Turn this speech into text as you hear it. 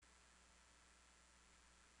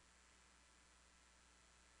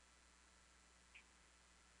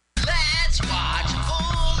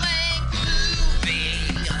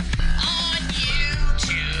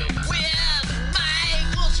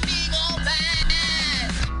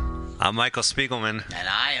I'm Michael Spiegelman. And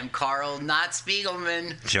I am Carl, not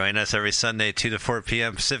Spiegelman. Join us every Sunday, 2 to 4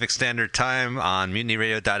 p.m. Pacific Standard Time on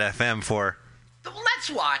MutinyRadio.fm for... Let's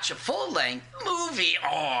watch a full-length movie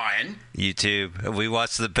on... YouTube. We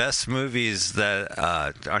watch the best movies that...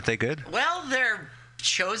 aren't they good? Well, they're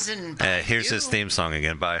chosen by Here's you. his theme song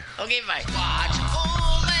again. Bye. Okay, bye. Watch a full-length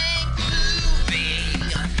movie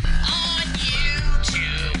on YouTube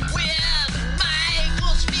with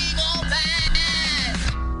Michael Spiegelman.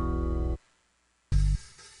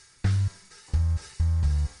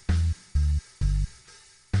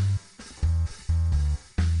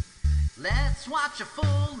 Let's watch a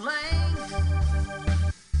full-length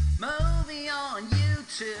movie on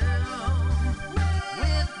YouTube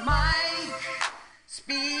with Mike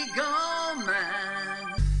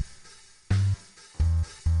Spiegelman.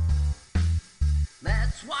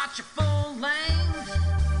 Let's watch a full-length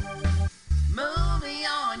movie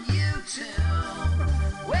on YouTube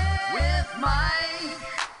with Mike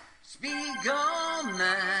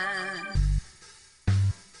Spiegelman.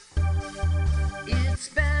 It's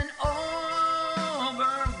been over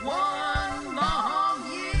one long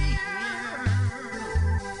year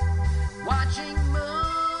watching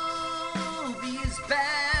movies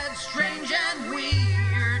bad, strange, and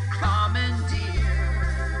weird,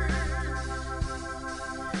 commandeered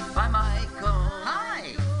by Michael.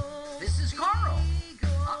 Hi, this is Carl.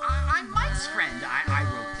 I'm Mike's friend. I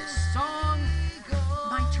wrote this song.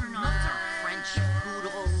 My turn-ons are French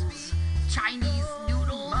poodles, Chinese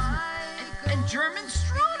noodles, and German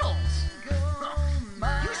strudels.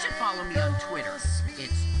 You should follow me on Twitter.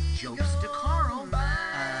 It's Jokes to Carl.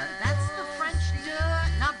 That's the French duh,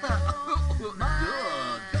 not the duh.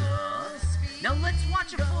 Now let's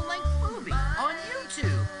watch a full-length movie on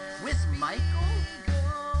YouTube with Michael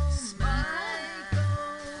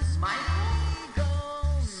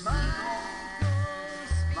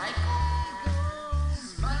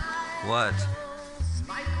What?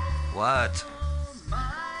 What?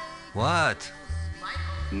 What?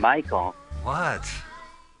 Michael. What?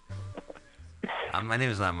 My name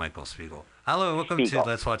is not Michael Spiegel. Hello, welcome Spiegel. to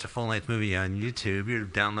Let's Watch a Full-Length Movie on YouTube. You're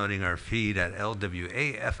downloading our feed at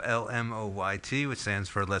Lwaflmoyt, which stands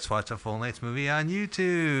for Let's Watch a Full-Length Movie on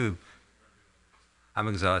YouTube. I'm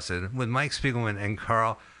exhausted. With Mike Spiegelman and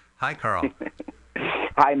Carl. Hi, Carl.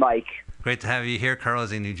 Hi, Mike. Great to have you here. Carl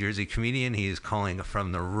is a New Jersey comedian. He is calling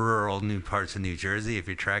from the rural new parts of New Jersey. If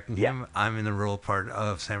you're tracking him, I'm in the rural part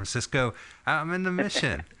of San Francisco. I'm in the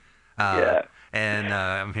Mission. And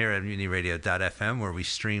I'm here at MutinyRadio.fm, where we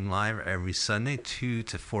stream live every Sunday, 2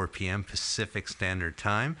 to 4 p.m. Pacific Standard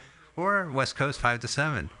Time, or West Coast, 5 to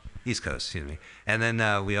 7. East Coast, excuse me. And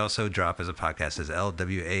then we also drop as a podcast as Lwaflmoyt,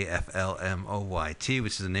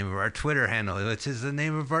 which is the name of our Twitter handle, which is the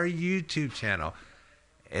name of our YouTube channel.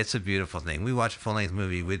 It's a beautiful thing. We watch a full-length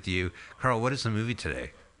movie with you. Carl, what is the movie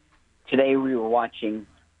today? Today we were watching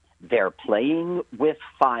They're Playing with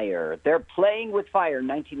Fire. They're Playing with Fire,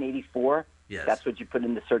 1984. Yes. That's what you put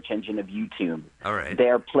in the search engine of YouTube. All right.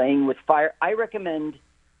 They're Playing with Fire. I recommend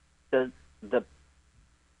the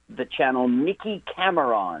channel Mickey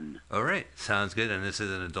Cameron. All right. Sounds good. And this is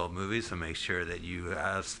an adult movie, so make sure that you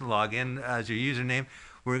log in as your username.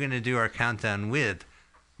 We're going to do our countdown with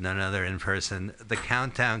none other in person, the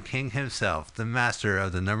Countdown King himself, the master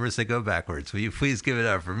of the numbers that go backwards. Will you please give it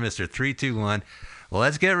up for Mr. 321?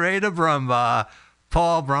 Let's get ready to Brumbaugh,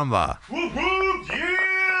 Paul Brumbaugh. Whoop, whoop,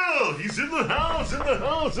 yeah! He's in the house, in the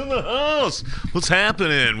house, in the house. What's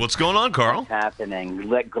happening? What's going on, Carl? What's happening?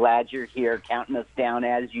 Glad you're here, counting us down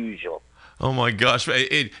as usual. Oh, my gosh.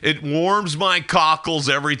 It warms my cockles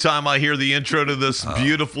every time I hear the intro to this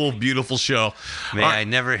beautiful, beautiful show. May I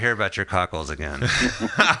never hear about your cockles again.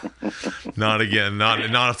 Not again.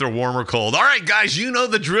 Not if they're warm or cold. All right, guys, you know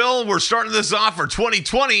the drill. We're starting this off for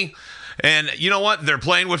 2020. And you know what? They're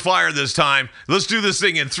playing with fire this time. Let's do this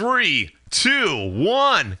thing in 3, 2,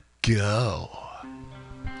 1, go.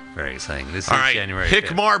 Very exciting. This is All right, January 5th.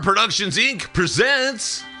 Hickmar Productions, Inc.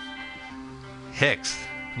 presents Hicks.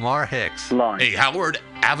 Mar Hicks. Launch. a Howard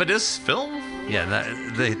Avidus film. Yeah,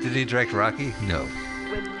 did he direct Rocky? No.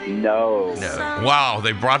 No. Wow,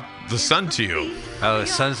 they brought the sun to you. Oh,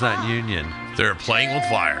 Sun's Not Union. They're playing with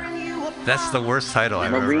fire. That's the worst title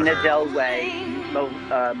I've ever Marina heard. Del Rey,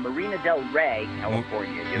 Marina Del Rey,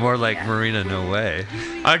 California. More like Marina No Way.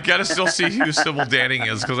 I gotta still see who Sybil Danning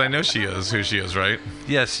is, because I know she is who she is, right?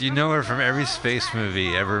 Yes, you know her from every space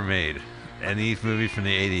movie ever made. Any movie from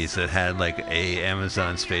the 80s that had like a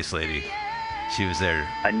Amazon space lady. She was there.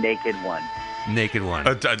 A naked one. Naked one.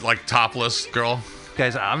 Like topless girl.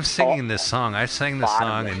 Guys, I'm singing this song. I sang this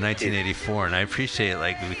song in Bottomless. 1984, and I appreciate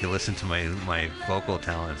like we can listen to my vocal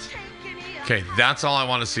talents. Okay, that's all I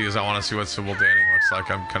want to see is I want to see what Sybil Danning looks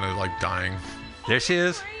like. I'm kind of like dying. There she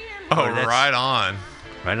is. Oh, right on.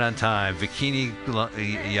 Right on time. Bikini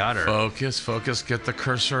yachter. Focus. Get the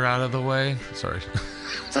cursor out of the way. Sorry.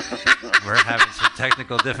 We're having some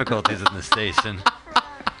technical difficulties in the station.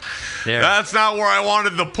 There. That's not where I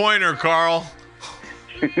wanted the pointer, Carl.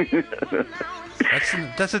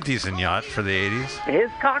 That's a decent yacht for the 80s. His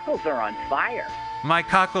cockles are on fire. My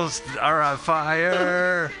cockles are on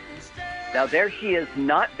fire. Now there she is,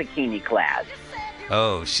 not bikini clad.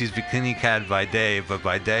 Oh, she's bikini clad by day, but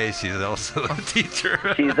by day she's also a teacher.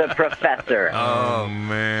 She's a professor. Oh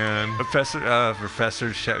man, Professor.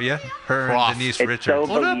 Yeah, her Prof. and Denise It's Richards. so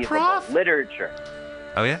What up, believable. Prof? Literature.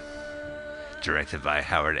 Oh yeah. Directed by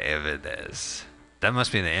Howard Evenez. That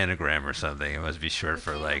must be an anagram or something. It must be short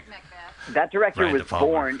for like. That director Ryan was De Palma.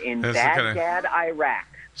 born in That's Baghdad, Iraq.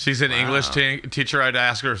 she's an English teacher. I'd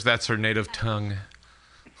ask her if that's her native tongue.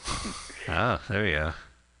 Oh, there we go.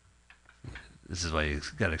 This is why you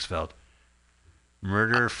got expelled.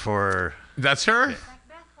 Murder for. That's her?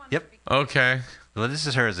 Yep. Okay. Well, this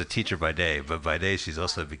is her as a teacher by day, but by day she's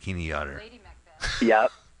also a bikini yachter.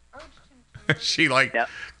 Yep. She Yep.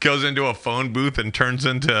 goes into a phone booth and turns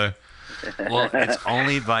into. Well, it's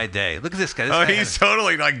only by day. Look at this guy. This Oh, guy he's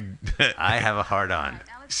totally like. I have a hard on.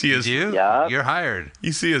 See his. You? Yep. You're hired.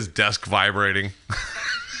 You see his desk vibrating.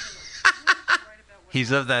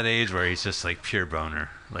 He's of that age where he's just like pure boner.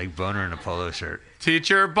 Like boner in a polo shirt.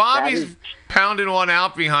 Teacher, Bobby's That is- pounding one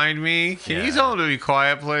out behind me. Can you Yeah. tell him to be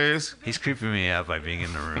quiet, please? He's creeping me out by being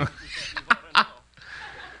in the room.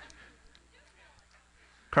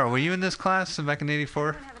 Carl, were you in this class back in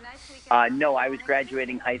 '84? No, I was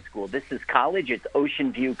graduating high school. This is college. It's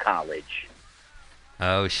Ocean View College.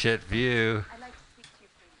 Oh, shit view.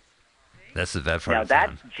 That's the bad part Now of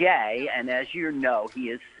that's town. Jay, and as you know, he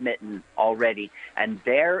is smitten already. And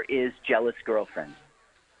there is jealous girlfriend.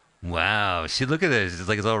 Wow. See, look at this. It's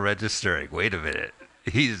like it's all registering. Wait a minute.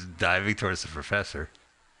 He's diving towards the professor.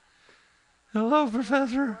 Hello,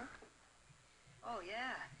 professor. Oh,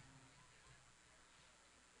 yeah.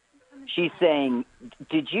 She's saying,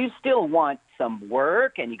 "Did you still want some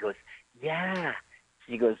work?" And he goes, "Yeah."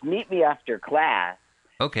 She goes, "Meet me after class."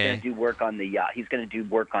 He's Okay. going to do work on the yacht. He's going to do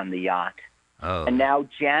work on the yacht. Oh. And now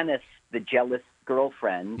Janice, the jealous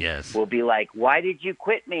girlfriend, Yes. will be like, "Why did you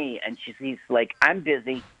quit me?" And he's like, "I'm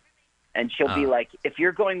busy." And she'll be Oh. like, "If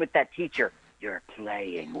you're going with that teacher, you're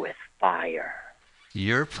playing with fire."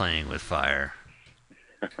 You're playing with fire.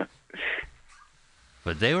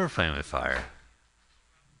 But they were playing with fire.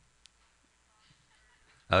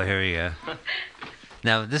 Oh, here we go.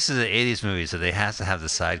 Now, this is an 80s movie, so they have to have the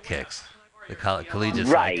sidekicks. The collegiate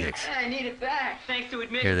Right. sidekicks. I need it back. Thanks to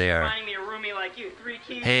admission. Here they are. Finding me a roomie like you. 3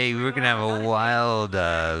 keys. Hey, we're going to have a wild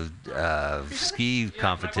ski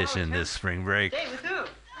competition this spring break. Hey, with who?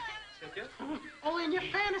 Only in your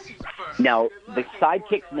fantasies, Bird. Now, the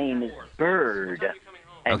sidekick's name is Bird,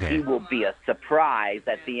 and Okay. he will be a surprise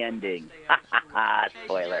at the ending.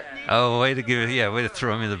 Spoiler. Oh, way to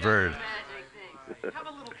throw me the bird. Have a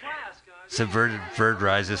little class, guys. So Bird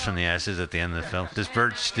rises from the ashes at the end of the film. Does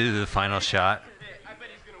Bird do the final shot?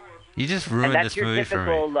 You just And ruined that's this your movie for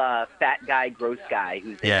typical me. fat guy, gross guy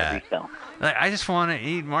who's in Yeah. every film. Like, I just want to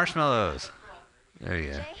eat marshmallows. There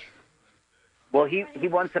you go. Well, he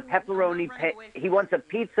wants a pepperoni. He wants a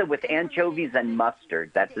pizza with anchovies and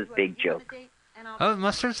mustard. That's his big joke. Oh,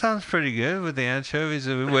 mustard sounds pretty good with the anchovies.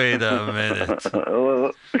 Wait a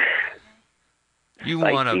minute. You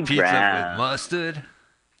want a Spicy pizza brown. with mustard?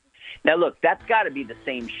 Now, look, that's got to be the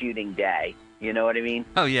same shooting day. You know what I mean?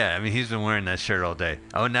 Oh yeah, I mean he's been wearing that shirt all day.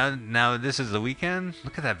 Oh now this is the weekend.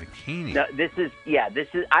 Look at that bikini. No, this is.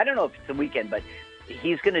 I don't know if it's the weekend, but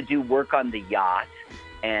he's going to do work on the yacht.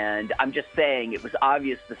 And I'm just saying it was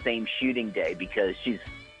obvious the same shooting day because she's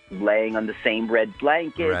laying on the same red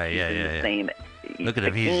blanket. Right, she's yeah, in yeah, the yeah. same Look at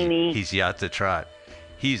him. bikini. He's yacht to trot.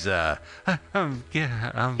 He's I'm He's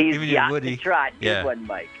giving you a yacht woody. to trot. Good Yeah. one,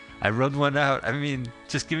 Mike. I rode one out. I mean,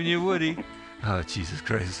 just giving you a woody. Oh Jesus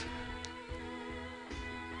Christ.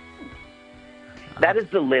 That is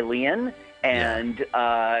the Lillian, and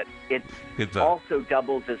it Good boat. also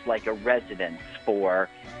doubles as like a residence for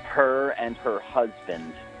her and her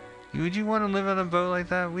husband. Would you want to live on a boat like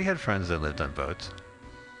that? We had friends that lived on boats.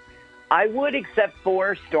 I would, except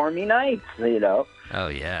for stormy nights, you know. Oh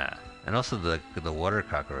yeah, and also the water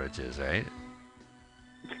cockroaches, right?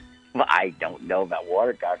 Well, I don't know about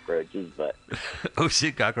water cockroaches, but Oh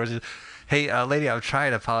shit, cockroaches. Hey, lady, I'm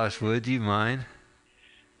trying to polish wood. Do you mind?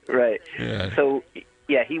 right. Yeah. So,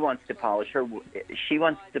 yeah, he wants to polish her. She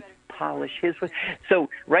wants to polish his way. So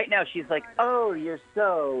right now she's like, oh, you're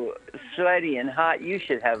so sweaty and hot. You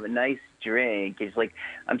should have a nice drink. He's like,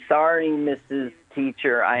 I'm sorry, Mrs.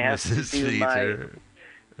 Teacher. I have to do my...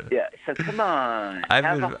 Yeah, so come on.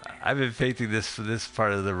 I've been painting this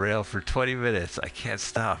part of the rail for 20 minutes. I can't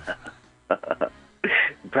stop.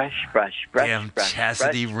 Brush. Damn brush,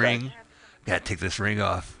 chastity brush, ring. brush. Gotta take this ring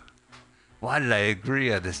off. Why did I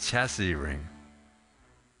agree on this chastity ring?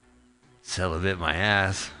 Celibate my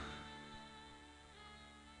ass.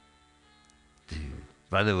 Dude.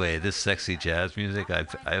 By the way, this sexy jazz music,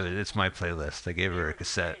 it's my playlist. I gave her a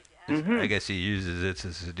cassette. I guess she uses it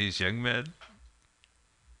to seduce young men.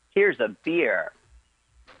 Here's a beer.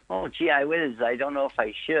 Oh, gee, I don't know if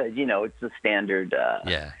I should. It's the standard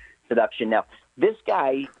seduction. Now, this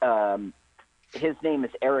guy, his name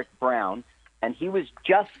is Eric Brown, and he was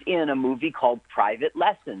just in a movie called Private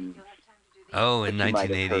Lessons. Oh, in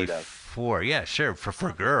 1984. Yeah, sure,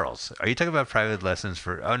 for girls. Are you talking about Private Lessons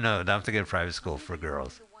for... Oh, no, I'm thinking of Private School for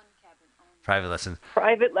girls. Private Lessons.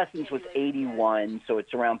 Private Lessons was 81, so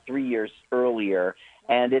it's around 3 years earlier.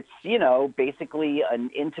 And it's, basically an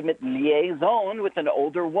intimate liaison with an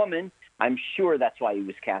older woman. I'm sure that's why he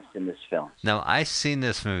was cast in this film. Now, I've seen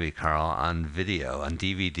this movie, Carl, on video, on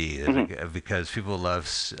DVD, because people love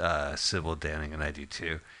Sybil Danning, and I do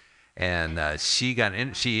too. And she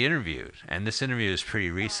interviewed, and this interview is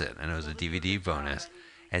pretty recent, and it was a DVD bonus.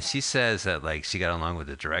 And she says that, like, she got along with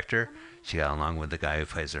the director, she got along with the guy who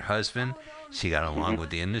plays her husband, she got along with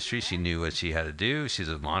the industry. She knew what she had to do. She's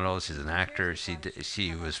a model. She's an actor. She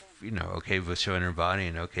was, okay with showing her body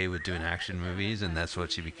and okay with doing action movies, and that's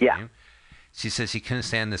what she became. Yeah. She said she couldn't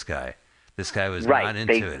stand this guy. This guy was not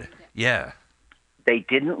into it. Yeah. They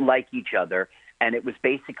didn't like each other, and it was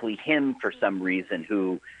basically him, for some reason,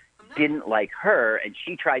 who didn't like her, and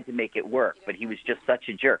she tried to make it work, but he was just such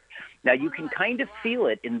a jerk. Now, you can kind of feel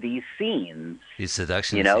it in these scenes. These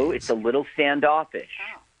seduction scenes. It's a little standoffish.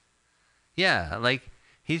 Yeah, like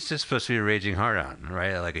he's just supposed to be a raging hard-on,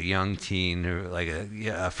 right? Like a young teen, or like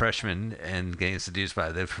a freshman, and getting seduced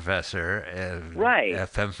by the professor, right? A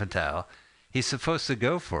femme fatale. He's supposed to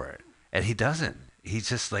go for it, and he doesn't. He's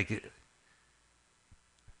just like,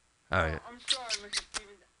 all right.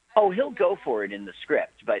 Oh, he'll go for it in the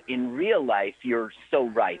script, but in real life, you're so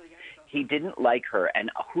right. He didn't like her, and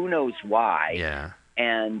who knows why. Yeah.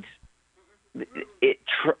 And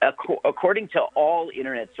according to all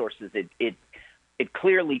internet sources, it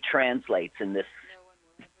clearly translates in this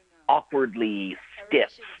awkwardly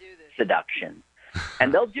stiff seduction.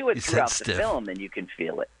 And they'll do it throughout the film, and you can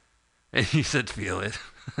feel it. You said feel it.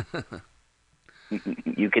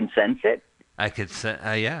 You can sense it? I could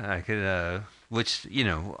I could, which,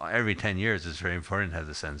 every 10 years is very important to have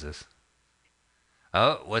the census.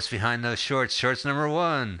 Oh, what's behind those shorts? Shorts number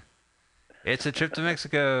 1. It's a trip to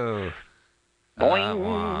Mexico.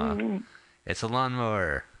 Boing. It's a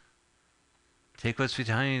lawnmower. Take what's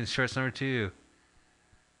behind shorts number 2.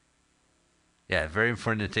 Yeah, very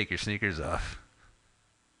important to take your sneakers off.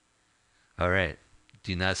 All right.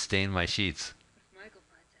 Do not stain my sheets.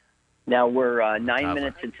 Now we're 9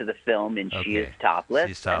 minutes into the film, and she is topless,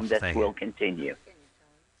 She's topless. and this will continue.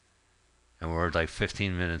 And we're like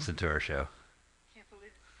 15 minutes into our show.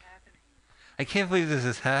 I can't believe this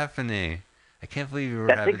is happening. I can't believe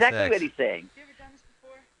we're having sex. That's exactly what he's saying. Have you ever done this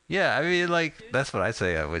before? Yeah, I mean, like, that's what I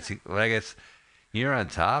say. When I guess you're on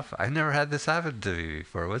top, I've never had this happen to me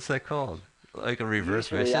before. What's that called? Like a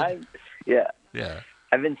reverse mission? Yeah. Yeah.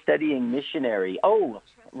 I've been studying missionary. Oh,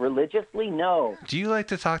 religiously? No. Do you like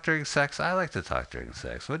to talk during sex? I like to talk during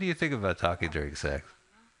sex. What do you think about talking during sex?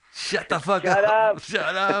 Shut the fuck up.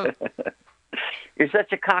 Shut up. You're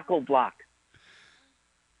such a cockle block.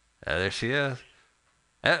 There she is.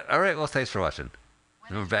 All right, well, thanks for watching.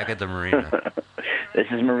 And we're back at the marina. This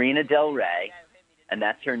is Marina Del Rey, and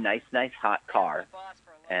that's her nice, hot car.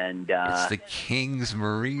 And it's the King's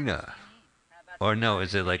Marina. Or no,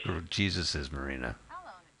 is it like Jesus's Marina?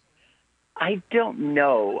 I don't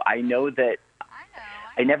know. I know that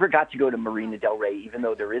I never got to go to Marina Del Rey, even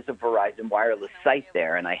though there is a Verizon wireless site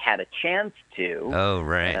there, and I had a chance to. Oh,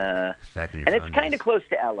 right. And it's kind of close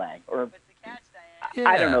to L.A. Or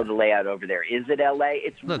I don't know the layout over there. Is it L.A.?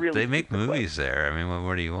 It's Look, really they make movies there. I mean, what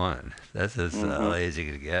more do you want? That's as LA as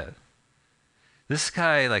you can get. This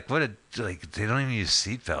guy, they don't even use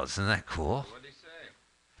seatbelts. Isn't that cool? What'd they say?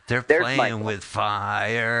 They're playing Michael. With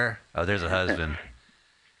fire. Oh, there's a husband.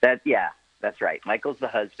 That's right. Michael's the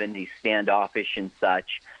husband. He's standoffish and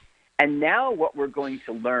such. And now what we're going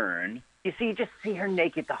to learn, you just see her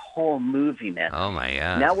naked the whole movie, man. Oh, my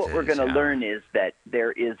God. Now what we're going to learn is that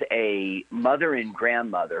there is a mother and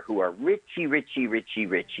grandmother who are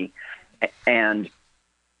richy. And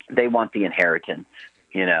they want the inheritance,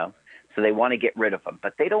 so they want to get rid of them,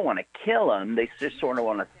 but they don't want to kill them. They just sort of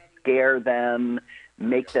want to scare them,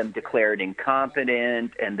 make them declared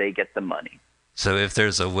incompetent, and they get the money. So if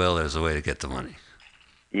there's a will, there's a way to get the money.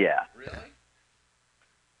 Yeah.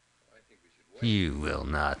 You will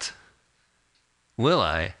not. Will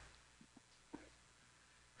I?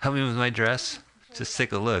 Help me with my dress? Just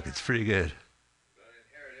take a look. It's pretty good.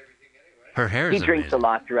 Her hair is He drinks amazing. a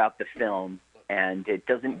lot throughout the film, and it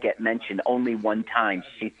doesn't get mentioned only one time.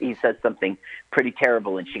 He says something pretty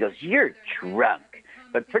terrible, and she goes, "You're drunk."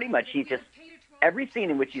 But pretty much every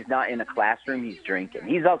scene in which he's not in a classroom, he's drinking.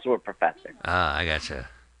 He's also a professor. Ah, I gotcha.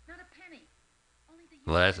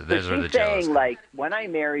 Well, there's where the she's jealous. saying, like, when I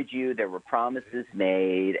married you, there were promises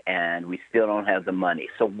made, and we still don't have the money.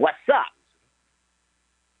 So what's up?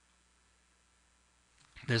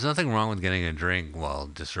 There's nothing wrong with getting a drink while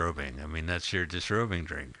disrobing. I mean, that's your disrobing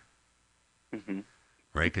drink. Mm-hmm.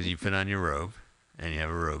 Right? Because you put on your robe, and you have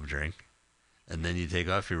a robe drink, and then you take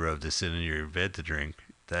off your robe to sit in your bed to drink.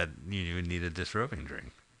 That you would need a disrobing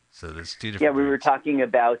drink. So there's two different. Yeah, we were drinks. talking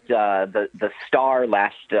about the star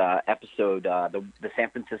last episode, the San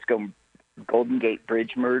Francisco Golden Gate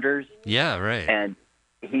Bridge murders. Yeah, right. And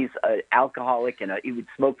he's an alcoholic, and he would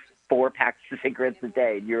smoke 4 packs of cigarettes a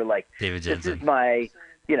day. And you're like, David this Jensen. is my,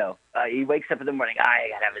 he wakes up in the morning, I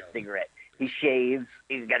got to have a cigarette. He shaves,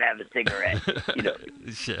 he's got to have a cigarette.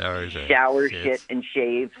 Shower, shit, and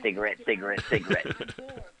shave, cigarette.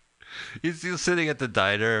 You're still sitting at the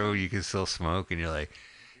diner where you can still smoke, and you're like,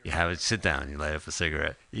 you have it, sit down, you light up a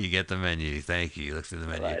cigarette, you get the menu, thank you, you look through the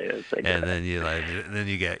menu, and then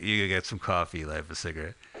you get some coffee, you light up a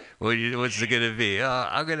cigarette. What's it gonna be?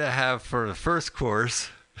 I'm gonna have for the first course,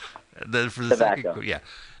 and then for the second course,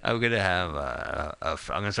 I'm gonna have I'm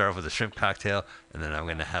gonna start off with a shrimp cocktail, and then I'm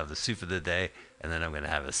gonna have the soup of the day, and then I'm gonna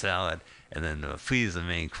have a salad, and then please the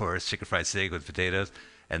main course, chicken fried steak with potatoes,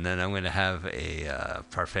 and then I'm gonna have a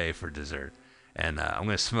parfait for dessert, and I'm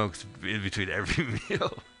gonna smoke in between every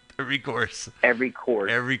meal. Every course,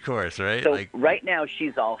 right? So right now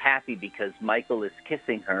she's all happy because Michael is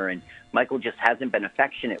kissing her, and Michael just hasn't been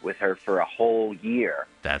affectionate with her for a whole year.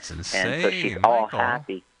 That's insane. And so she's all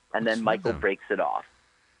happy, and then Michael breaks it off.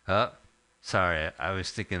 Sorry, I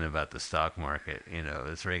was thinking about the stock market.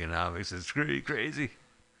 This Reaganomics is pretty crazy.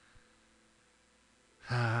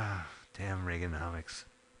 Damn Reaganomics.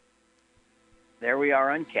 There we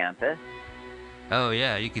are on campus. Oh,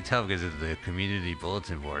 yeah, you can tell because of the community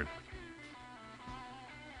bulletin board.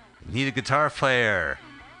 Need a guitar player.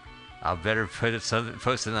 I'll better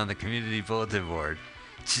post it on the community bulletin board.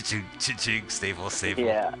 Cha-ching, staple.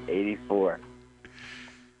 Yeah, 84.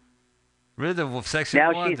 Rid of section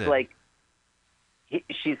now wanted. She's like,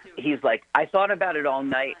 he's like, I thought about it all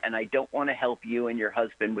night, and I don't want to help you and your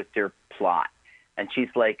husband with your plot. And she's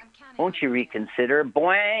like, won't you reconsider?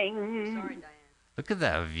 Boing! Look at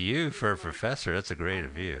that view for a professor. That's a great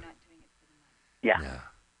view. Yeah.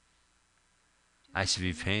 I should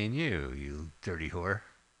be paying you, you dirty whore.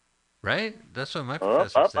 Right? That's what my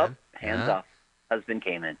professor said. Hands off. Husband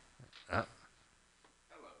came in. Hello,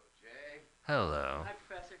 Jay. Hello. Hi,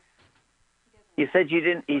 Professor. He says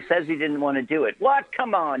he didn't want to do it. What?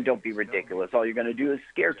 Come on, don't be ridiculous. All you're going to do is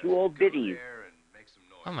scare 2 old biddies.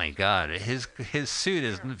 Oh my God, his suit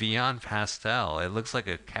is beyond pastel. It looks like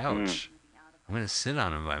a couch. I'm going to sit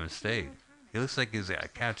on him by mistake. He looks like he's a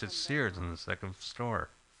couch at Sears on the second floor.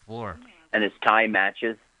 And his tie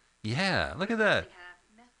matches. Yeah, look at that.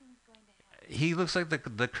 He looks like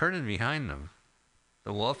the curtain behind him.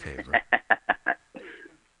 The wallpaper.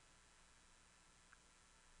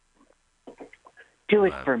 Do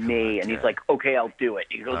it for me. And he's like, okay, I'll do it.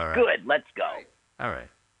 He goes, right. Good, let's go. All right.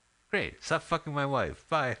 Great. Stop fucking my wife.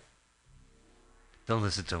 Bye. Don't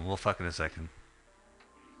listen to him. We'll fuck in a second.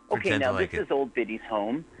 Okay, now this is old Biddy's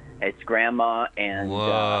home. It's Grandma and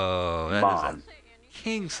Mom. Is a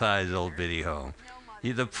king-size old Biddy home.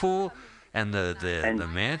 The pool and the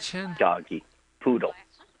mansion? Doggy. Poodle.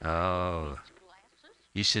 Oh.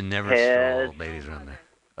 You should never stroll ladies around there.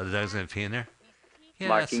 Oh, the dog's going to pee in there? Yeah,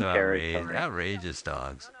 Marking that's so territory. outrageous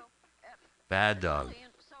dogs. Bad dog.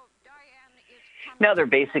 No, they're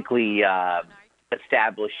basically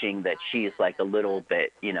establishing that she's like a little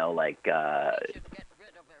bit, he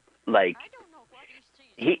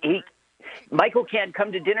Michael can't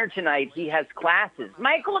come to dinner tonight. He has classes.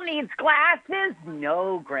 Michael needs classes?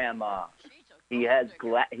 No, Grandma. He has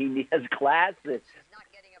classes.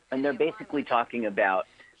 And they're basically talking about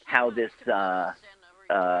how this Diane,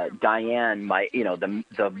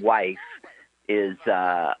 the wife, is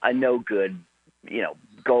a no good,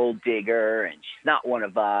 gold digger, and she's not one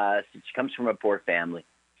of us. And she comes from a poor family.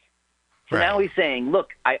 So now he's saying,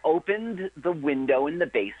 look, I opened the window in the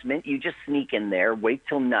basement. You just sneak in there, wait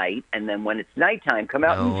till night, and then when it's nighttime, come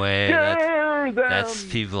out and scare them. That's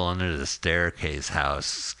people under the staircase house,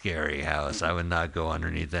 scary house. I would not go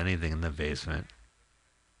underneath anything in the basement.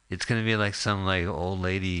 It's going to be like some old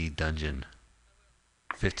lady dungeon.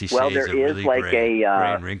 50 Shades of really gray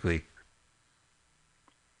and wrinkly.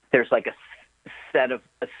 There's like a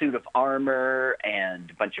suit of armor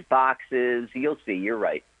and a bunch of boxes. You'll see. You're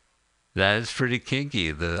right. That is pretty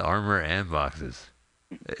kinky, the armor and boxes.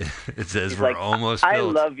 It says He's we're almost built. I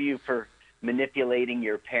love you for manipulating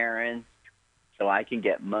your parents so I can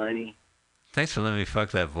get money. Thanks for letting me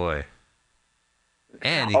fuck that boy.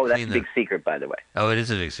 And that's a big secret, by the way. Oh, it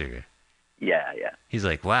is a big secret. Yeah. He's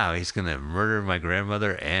like, wow, he's going to murder my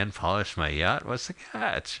grandmother and polish my yacht? What's the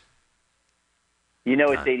catch? You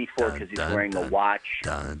know it's 84 because he's wearing a watch.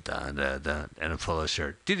 And a polo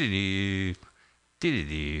shirt. Do-do-do.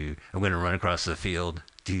 Do-do-do. I'm going to run across the field.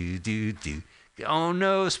 Do-do-do. Oh,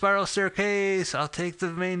 no, spiral staircase. I'll take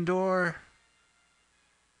the main door.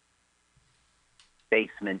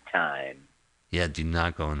 Basement time. Yeah, do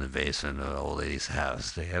not go in the basement of an old lady's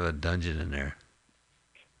house. They have a dungeon in there.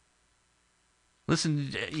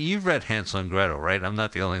 Listen, you've read Hansel and Gretel, right? I'm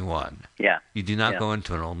not the only one. Yeah. You do not go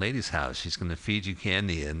into an old lady's house. She's going to feed you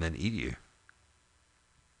candy and then eat you.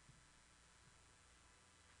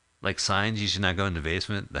 Like signs, you should not go in the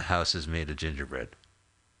basement. The house is made of gingerbread.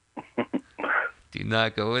 Do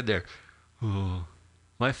not go in there. Oh,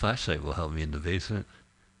 my flashlight will help me in the basement.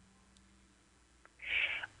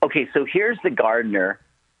 Okay, so here's the gardener,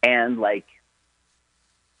 and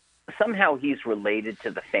somehow he's related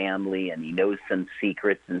to the family, and he knows some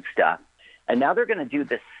secrets and stuff. And now they're going to do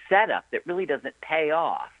this setup that really doesn't pay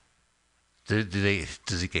off. Does he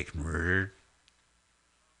get murdered?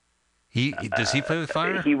 Does he play with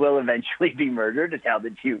fire? He will eventually be murdered. Now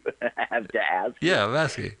that you have to ask. Yeah, I'm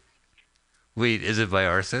asking. Wait, is it by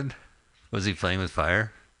arson? Was he playing with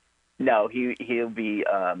fire? No, he'll get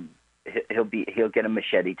a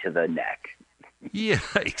machete to the neck.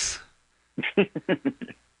 Yikes!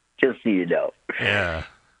 Just so you know. Yeah.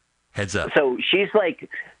 Heads up. So she's like,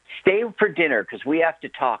 "Stay for dinner because we have to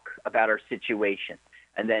talk about our situation."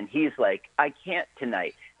 And then he's like, "I can't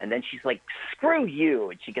tonight." And then she's like, "Screw you!"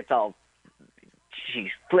 And she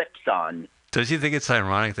flips on. Don't you think it's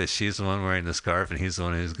ironic that she's the one wearing the scarf and he's the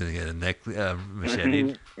one who's going to get a neck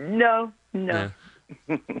machete? No.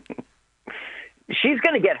 She's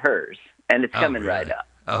going to get hers, and it's coming right up.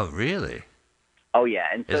 Oh, really? Oh, yeah.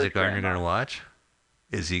 And so is the gardener going to watch?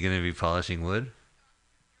 Is he going to be polishing wood?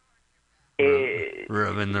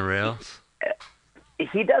 Rubbing the rails?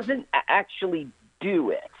 He doesn't actually do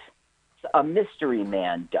it. A mystery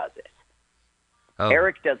man does it. Oh.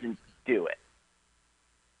 Eric doesn't do it.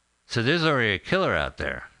 So there's already a killer out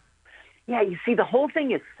there. Yeah, you see, the whole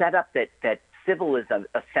thing is set up that Sybil is a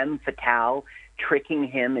femme fatale, tricking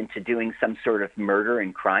him into doing some sort of murder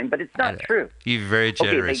and crime, but it's not true. You're very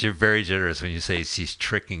generous. You're very generous when you say she's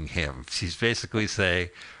tricking him. She's basically saying,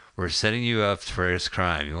 we're setting you up for this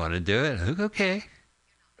crime. You want to do it? Okay.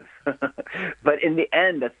 But in the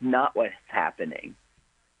end, that's not what's happening.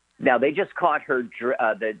 Now, they just caught her,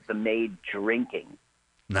 the maid, drinking.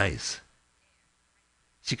 Nice.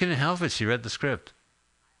 She couldn't help it. She read the script.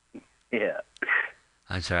 Yeah.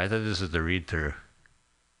 I'm sorry. I thought this was the read-through.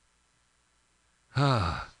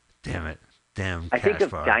 Oh, damn it. Damn I think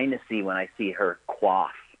of bar. Dynasty when I see her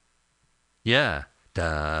quaff. Yeah.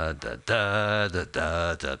 Da, da, da, da,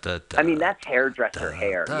 da, da, da, I mean, that's hairdresser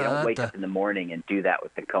hair. You don't wake up in the morning and do that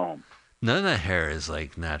with the comb. None of the hair is,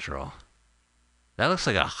 natural. That looks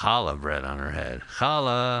like a challah bread on her head.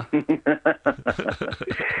 Challah.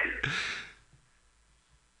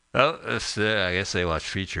 Oh, I guess they watch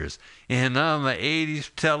features. And I'm an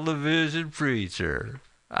 80s television preacher.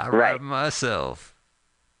 I write myself.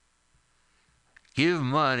 Give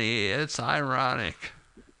money. It's ironic.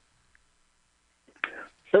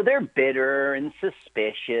 So they're bitter and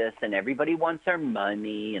suspicious, and everybody wants our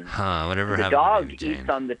money. And whatever the happened dog to Jane? eats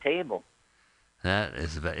on the table. That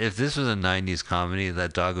is about, if this was a 90s comedy,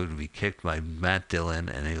 that dog would be kicked by Matt Dillon,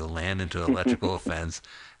 and he'll land into an electrical offense.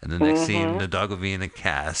 And the next scene, the dog will be in a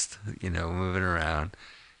cast, moving around.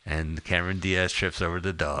 And Cameron Diaz trips over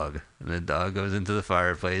the dog. And the dog goes into the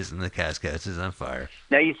fireplace, and the cast catches on fire.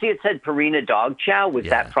 Now, you see it said Purina Dog Chow. Was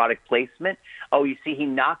that product placement? Oh, you see he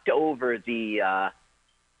knocked over the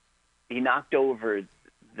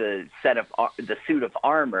the suit of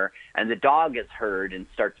armor, and the dog is heard and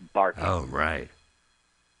starts barking. Oh, right.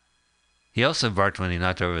 He also barked when he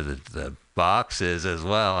knocked over the boxes as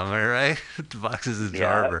well. Am I right? The boxes of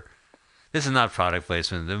Jarber. This is not product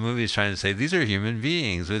placement. The movie is trying to say these are human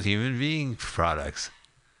beings with human being products.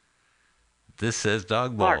 This says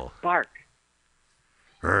dog bowl. Bark.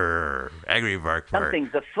 Angry bark.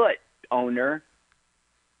 Something's afoot, owner.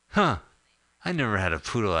 Huh. I never had a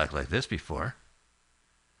poodle act like this before.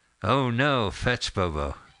 Oh no, fetch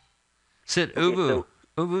Bobo. Sit, Okay, Ubu. so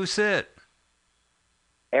Ubu, sit.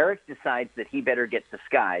 Eric decides that he better get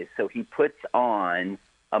disguised, so he puts on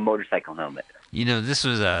a motorcycle helmet. You know, this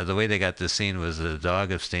was the way they got this scene was the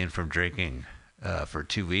dog abstained from drinking for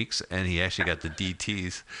 2 weeks, and he actually got the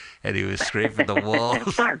DTs, and he was scraping the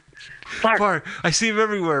walls. Bark. Bark! I see him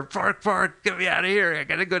everywhere. Bark, bark! Get me out of here! I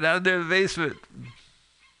gotta go down to the basement.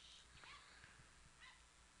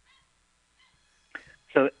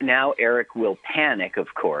 So now Eric will panic,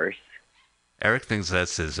 of course. Eric thinks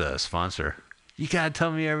that's his sponsor. You gotta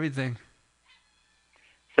tell me everything.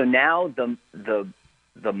 So now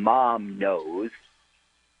the mom knows,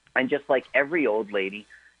 and just like every old lady,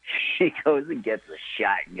 she goes and gets a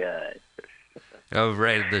shotgun. Oh,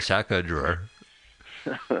 right, the shotgun drawer.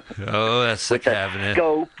 Oh, that's the With cabinet. a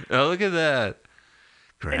scope. Oh, look at that.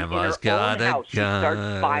 Grandma's got a house, she gun.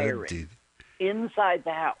 starts firing. Dude. Inside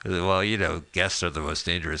the house. Well, you know, guests are the most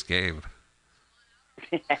dangerous game.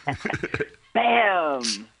 Bam!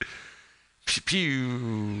 Pew,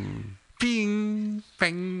 pew. Ping,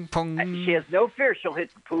 bang, pong. She has no fear she'll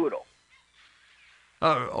hit the poodle.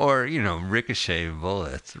 Or, you know, ricochet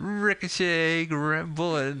bullets. Ricochet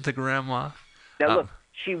bullet into grandma. Now look,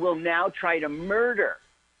 she will now try to murder.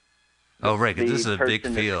 Oh, right, because this is a big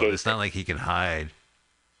person field. escaping. It's not like he can hide.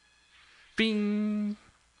 Bing.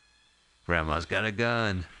 Grandma's got a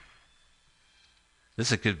gun. This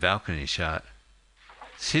is a good balcony shot.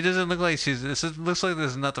 She doesn't look like looks like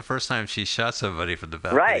this is not the first time she shot somebody from the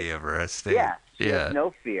balcony of her estate. Yeah, she has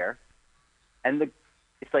no fear. And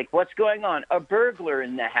it's like, what's going on? A burglar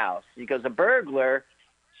in the house. She goes, a burglar?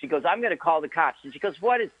 She goes, I'm going to call the cops. And she goes,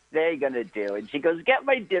 what is they going to do? And she goes, get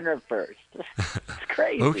my dinner first. It's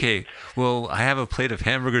crazy. Okay, well, I have a plate of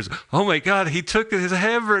hamburgers. Oh, my God, he took his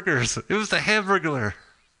hamburgers. It was the hamburglar.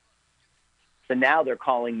 So now they're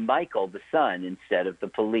calling Michael, the son, instead of the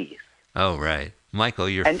police. Oh, right. Michael,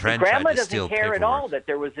 your and friend Grandma tried to steal doesn't care paperwork. at all that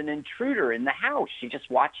there was an intruder in the house. She's just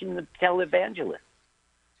watching the televangelist.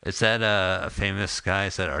 Is that a famous guy?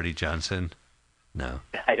 Is that Artie Johnson? No.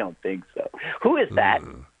 I don't think so. Who is that?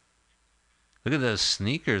 Ooh. Look at those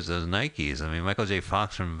sneakers, those Nikes. I mean, Michael J.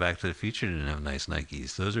 Fox from Back to the Future didn't have nice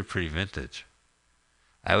Nikes. Those are pretty vintage.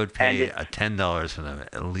 I would pay $10 for them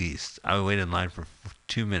at least. I would wait in line for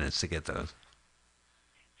 2 minutes to get those.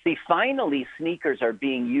 See, finally, sneakers are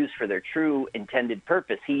being used for their true intended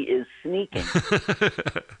purpose. He is sneaking.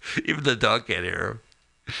 Even the dog can't hear him.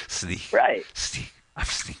 Sneak. Right. Sneak. I'm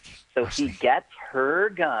sneaking. So he gets her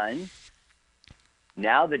gun.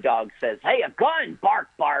 Now the dog says, hey, a gun! Bark,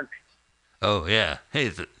 bark! Oh, yeah. Hey,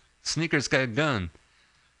 the sneaker's got a gun.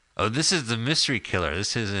 Oh, this is the mystery killer.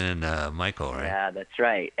 This isn't Michael, right? Yeah, that's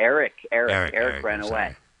right. Eric ran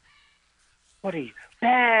away. What are you...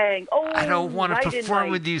 Bang! Oh, I don't want to perform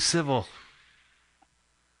with you. you, Sybil.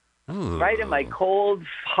 Ooh. Right in my cold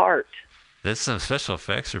heart. That's some special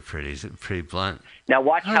effects are pretty blunt. Now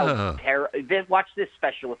watch watch this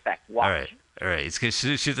special effect. Watch. All right. He's gonna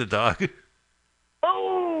shoot the dog.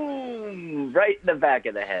 Boom! Right in the back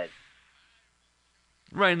of the head.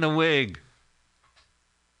 Right in the wig.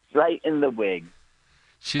 Right in the wig.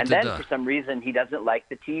 Shoot and the then dog. For some reason he doesn't like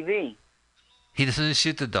the TV. He doesn't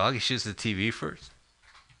shoot the dog. He shoots the TV first.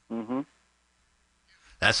 Mm-hmm.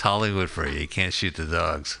 That's Hollywood for you. You can't shoot the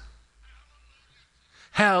dogs.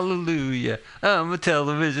 Hallelujah. I'm a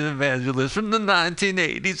television evangelist from the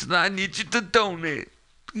 1980s, and I need you to donate.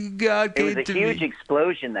 God It was gave a to huge me.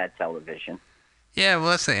 explosion, that television. Yeah, well,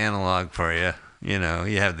 that's the analog for you. You know,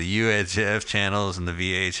 you have the UHF channels and the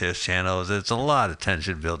VHS channels. It's a lot of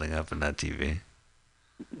tension building up in that TV.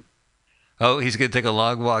 Oh, he's going to take a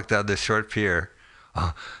long walk down this short pier.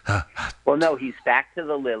 Well, no, he's back to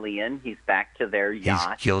the Lillian. He's back to their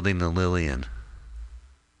yacht. He's gilding the Lillian.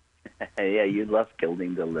 Yeah, you love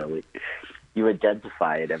gilding the lily. You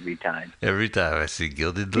identify it every time. Every time I see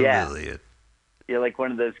gilding the Lillian. You're like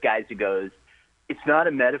one of those guys who goes, it's not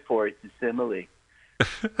a metaphor, it's a simile.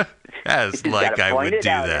 As like I would do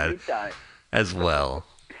that as well.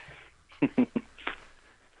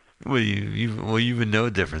 Well, you would know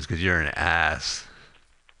a difference because you're an ass.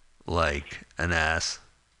 Like an ass.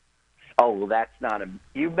 Oh, well, that's not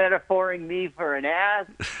you metaphoring me for an ass?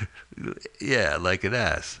 Yeah, like an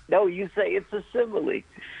ass. No, you say it's a simile.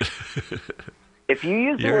 If you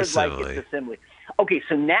use the word like it's a simile. Okay,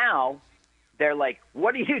 so now they're like,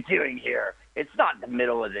 what are you doing here? It's not in the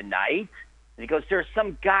middle of the night. he goes, there's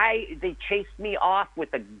some guy, they chased me off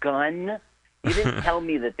with a gun. You didn't tell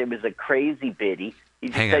me that there was a crazy biddy. You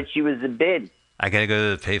just said she was a bid. I got to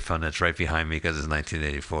go to the payphone that's right behind me because it's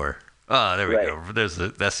 1984. Oh, there we go.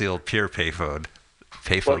 That's the old Pier payphone.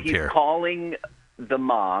 Well, he's calling the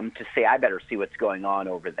mom to say, I better see what's going on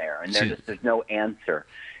over there. And there's no answer.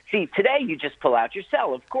 See, today you just pull out your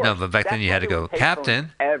cell, of course. No, but back then you had to go,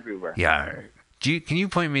 Captain. Everywhere. Yeah. Can you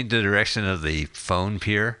point me the direction of the phone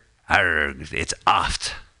pier? It's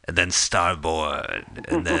aft, and then starboard,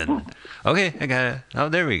 and then... Okay, I got it. Oh,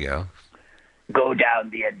 there we go. Go down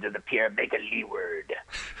the end of the pier, make a leeward.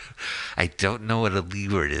 I don't know what a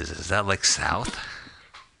leeward is. Is that like south?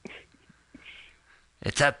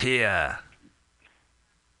 It's up here.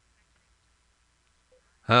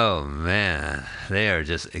 Oh, man. They are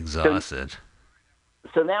just exhausted.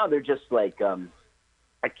 So now they're just like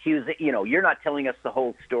accusing, you're not telling us the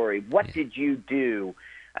whole story. What did you do?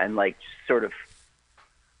 And like sort of,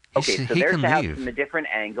 okay, so there's the house from a different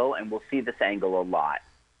angle, and we'll see this angle a lot.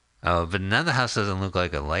 Oh, but now the house doesn't look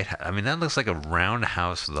like a lighthouse. I mean, that looks like a round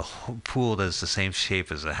house with a whole pool that's the same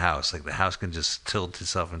shape as the house. Like the house can just tilt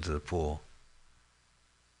itself into the pool.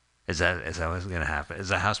 Is that what's going to happen? Does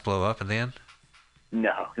the house blow up at the end?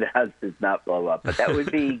 No, the house does not blow up, but that would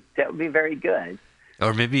be very good.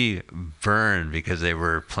 Or maybe burn because they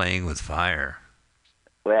were playing with fire.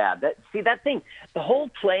 Yeah, that thing, the whole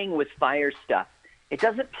playing with fire stuff, it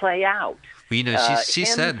doesn't play out. Well, she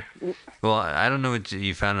said, well, I don't know what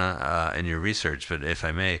you found in your research, but if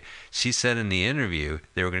I may, she said in the interview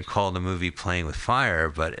they were going to call the movie Playing with Fire,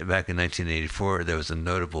 but back in 1984 there was a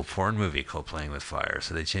notable porn movie called Playing with Fire,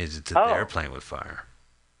 so they changed it to They're Playing with Fire.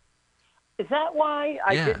 Is that why?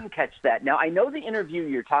 I didn't catch that. Now, I know the interview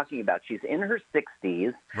you're talking about. She's in her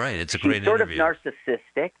 60s. Right, it's a great interview. She's sort of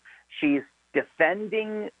narcissistic. She's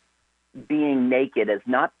defending being naked as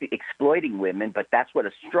not exploiting women, but that's what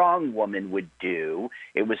a strong woman would do.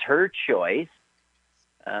 It was her choice.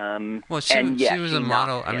 Well, she was a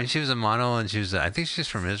model. I mean, she was a model, and I think she's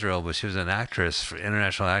from Israel, but she was an actress,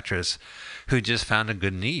 international actress, who just found a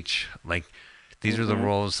good niche. Like, these were the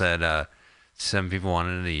roles that some people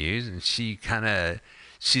wanted to use, and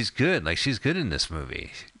she's good. Like, she's good in this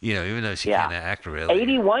movie, even though she can't act really.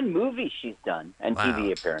 81 movies she's done, and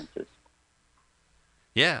TV appearances.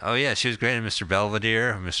 Yeah. Oh, yeah. She was great in Mr.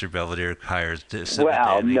 Belvedere. Mr. Belvedere hires.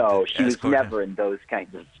 Well, no, she was never in those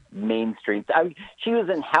kinds of mainstream. She was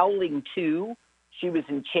in Howling 2. She was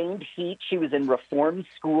in Chained Heat. She was in Reform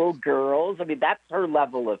School Girls. I mean, that's her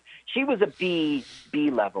level of. She was a B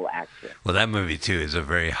level actress. Well, that movie too is a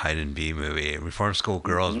very heightened B movie. Reform School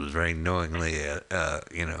Girls was very knowingly, a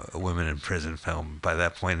women in prison film by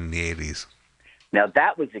that point in the 80s. Now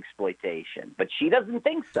that was exploitation, but she doesn't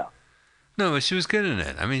think so. No, but she was good in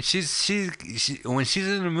it. I mean, she when she's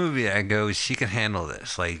in a movie, I go, she can handle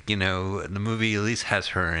this. Like, the movie at least has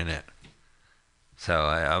her in it. So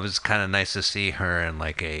I was kind of nice to see her in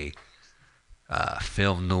like a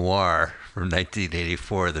film noir from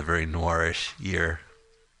 1984, the very noirish year.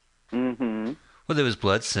 Mm-hmm. Well, there was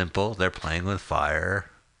Blood Simple. They're Playing with Fire.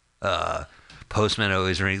 Postman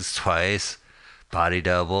Always Rings Twice. Body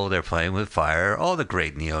Double. They're Playing with Fire. All the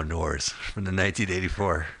great neo-noirs from the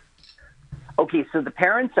 1984. Okay, so the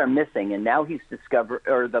parents are missing, and now he's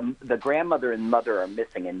or the grandmother and mother are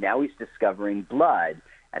missing, and now he's discovering blood,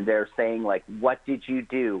 and they're saying, like, what did you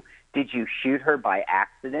do? Did you shoot her by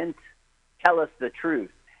accident? Tell us the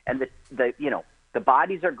truth. And the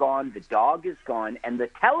bodies are gone, the dog is gone, and the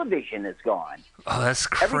television is gone. Oh, that's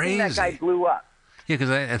crazy. Everything that guy blew up. Yeah, because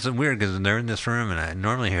it's weird, because they're in this room, and I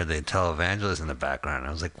normally hear the televangelist in the background.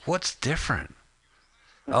 I was like, what's different?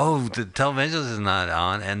 Oh, the televangelist is not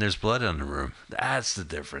on, and there's blood in the room. That's the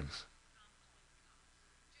difference.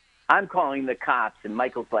 I'm calling the cops, and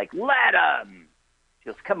Michael's like, let him.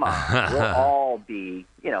 She goes, come on, we'll all be,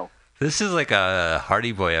 This is like a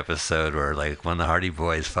Hardy Boy episode where, like, one of the Hardy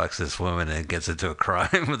Boys fucks this woman and gets into a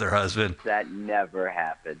crime with her husband. That never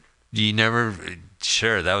happened. You never...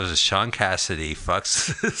 Sure, that was Sean Cassidy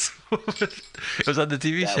fucks this woman. It was on the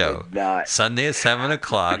TV show. Sunday at 7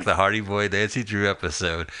 o'clock, the Hardy Boy Nancy Drew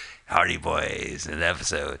episode. Hardy Boys, an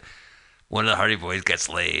episode. One of the Hardy Boys gets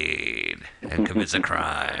laid and commits a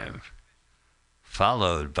crime.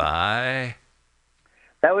 Followed by...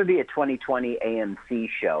 That would be a 2020 AMC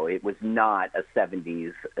show. It was not a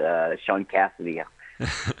 70s Sean Cassidy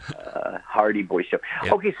Hardy Boy show.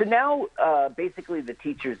 Yep. Okay, so now basically the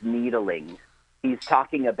teacher's needling. He's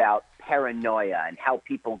talking about paranoia and how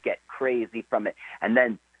people get crazy from it. And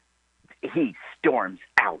then he storms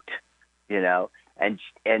out, and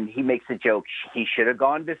he makes a joke. He should have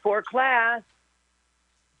gone before class.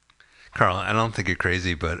 Carl, I don't think you're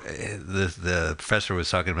crazy, but the professor was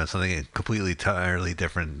talking about something completely entirely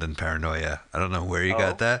different than paranoia. I don't know where you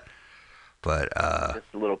got that, but just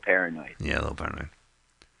a little paranoid. Yeah, a little paranoid.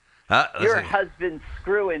 Your husband's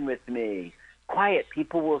screwing with me. Quiet,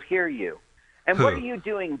 people will hear you. And what are you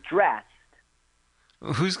doing dressed?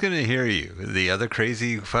 Who's going to hear you? The other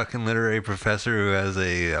crazy fucking literary professor who has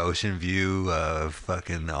a ocean view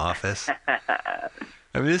fucking office?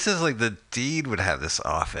 I mean, this is like the dean would have this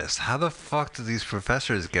office. How the fuck do these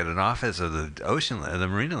professors get an office of the ocean, the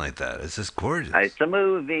marina like that? It's just gorgeous. It's a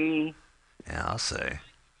movie. Yeah, I'll say.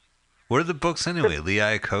 What are the books anyway? Lee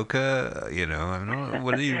Iacocca, I don't know.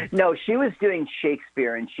 What are you? No, she was doing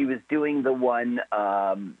Shakespeare, and she was doing the one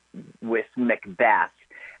with Macbeth,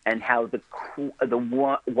 and how the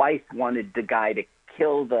wife wanted the guy to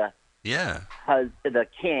kill the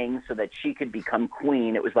king so that she could become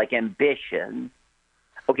queen. It was like ambition.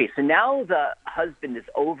 Okay, so now the husband is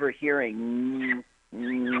overhearing.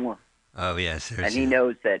 Oh yeah, seriously. And he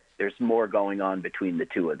knows that there's more going on between the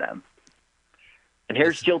two of them. And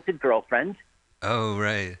here's Jilted Girlfriend. Oh,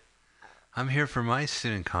 right. I'm here for my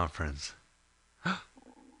student conference.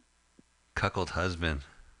 Cuckold husband.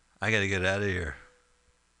 I got to get out of here.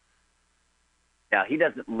 Now, he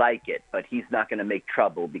doesn't like it, but he's not going to make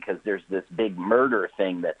trouble because there's this big murder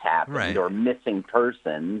thing that's happened or missing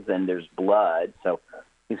persons, and there's blood. So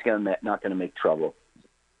he's not going to make trouble.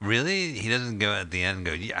 Really? He doesn't go at the end and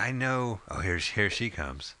go, yeah, I know. Oh, here she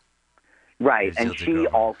comes. Right, and she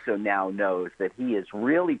also now knows that he is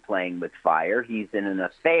really playing with fire. He's in an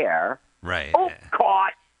affair. Right. Oh,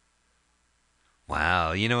 caught!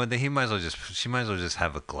 Wow. You know what? She might as well just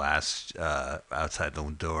have a glass outside the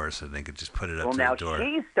door so they could just put it up to the door. Well, now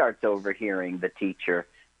she starts overhearing the teacher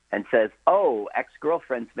and says, "Oh,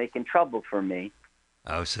 ex-girlfriend's making trouble for me."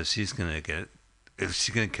 Oh, so she's gonna is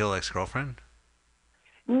she gonna kill ex-girlfriend?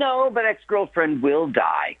 No, but ex-girlfriend will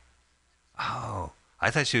die. Oh. I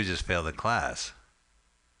thought she would just fail the class.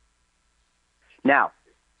 Now,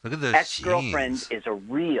 look at those ex-girlfriend jeans. is a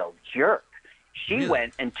real jerk. She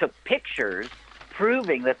went and took pictures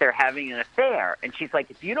proving that they're having an affair. And she's like,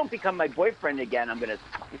 if you don't become my boyfriend again, I'm going to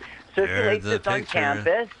circulate this on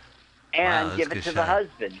campus and give it to the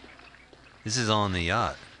husband. This is all on the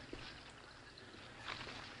yacht.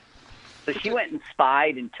 So she went and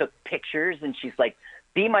spied and took pictures, and she's like,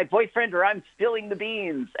 be my boyfriend or I'm spilling the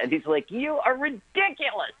beans. And he's like, you are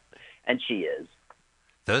ridiculous. And she is.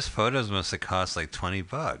 Those photos must have cost like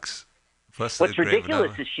 $20. Plus what's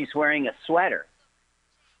ridiculous is she's wearing a sweater.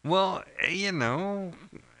 Well, if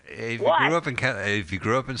you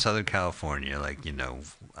grew up in Southern California,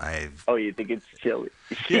 Oh, you think it's silly?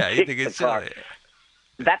 Yeah, you think it's silly.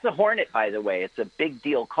 That's a Hornet, by the way. It's a big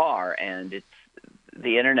deal car, and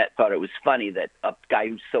the internet thought it was funny that a guy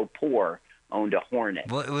who's so poor owned a Hornet.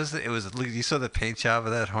 Well, it was. You saw the paint job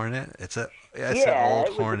of that Hornet. It's an old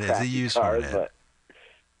Hornet. It's a used Hornet.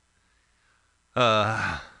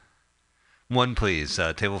 One, please.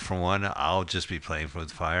 Table for one. I'll just be playing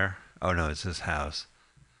with fire. Oh no, it's his house.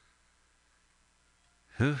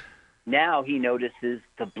 Who? Now he notices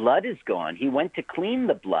the blood is gone. He went to clean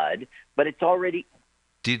the blood, but it's already.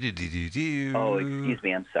 Oh, excuse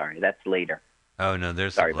me. I'm sorry. That's later. Oh no,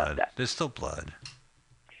 there's sorry blood. About that. There's still blood.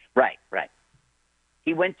 Right.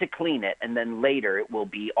 He went to clean it, and then later it will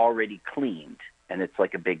be already cleaned, and it's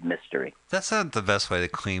like a big mystery. That's not the best way to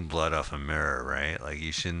clean blood off a mirror, right? Like,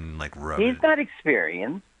 you shouldn't, rub it. He's not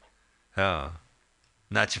experienced. Oh.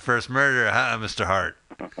 Not your first murder, huh, Mr. Hart?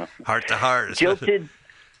 Heart to heart. Jilted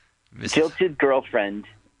Girlfriend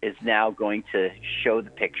is now going to show the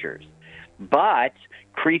pictures. But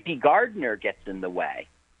creepy gardener gets in the way.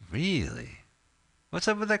 Really? What's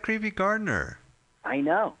up with that creepy gardener? I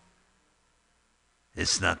know.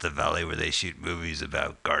 It's not the valley where they shoot movies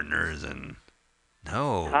about gardeners and...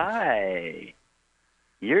 No. Hi.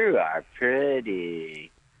 You are pretty.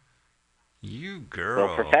 You girl.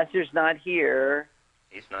 Well, Professor's not here.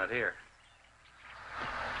 He's not here.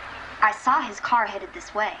 I saw his car headed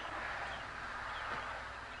this way.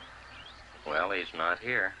 Well, he's not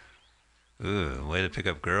here. Ooh, way to pick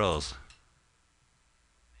up girls.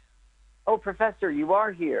 Oh, Professor, you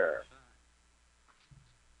are here.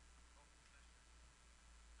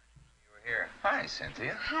 Here. Hi,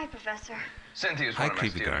 Cynthia. Hi, Professor. Cynthia's Hi, one of my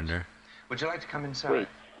creepy students. gardener. Would you like to come inside? Wait,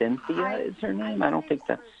 Cynthia is her name? I don't think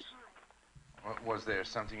that's... Was there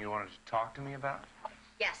something you wanted to talk to me about?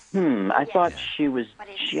 Yes. I thought she was But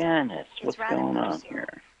Janice. it's What's rather going on personal.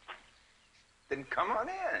 here? Then come on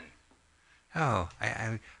in. Oh,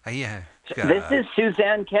 yeah. This is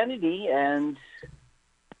Suzanne Kennedy, and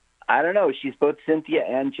I don't know. She's both Cynthia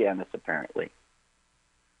and Janice, apparently.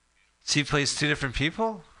 She plays two different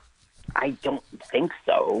people? I don't think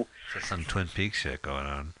so. There's some Twin Peaks shit going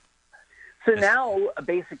on. So now,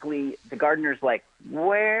 basically, the gardener's like,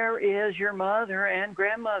 where is your mother and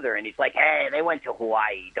grandmother? And he's like, hey, they went to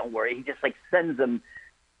Hawaii. Don't worry. He just, like, sends them,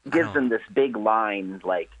 gives them this big line,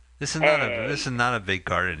 like, This is not a big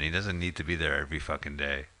garden. He doesn't need to be there every fucking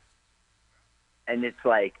day. And it's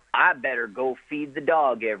like, I better go feed the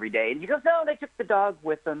dog every day. And he goes, no, they took the dog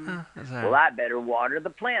with them. Well, I better water the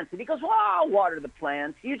plants. And he goes, well, I'll water the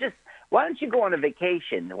plants. Why don't you go on a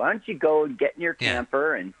vacation? Why don't you go and get in your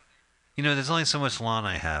camper and... You know, there's only so much lawn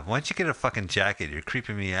I have. Why don't you get a fucking jacket? You're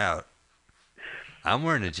creeping me out. I'm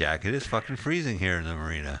wearing a jacket. It's fucking freezing here in the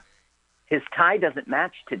marina. His tie doesn't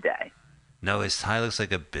match today. No, his tie looks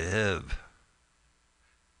like a bib.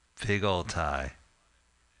 Big old tie.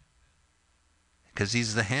 Because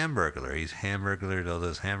he's the hamburglar. He's hamburglared all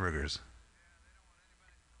those hamburgers.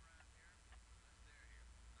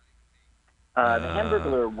 The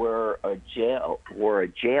hamburglar wore a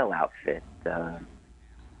jail outfit. Well,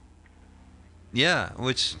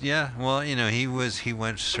 you know, he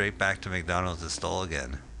went straight back to McDonald's and stole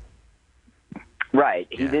again. Right.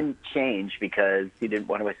 He didn't change because he didn't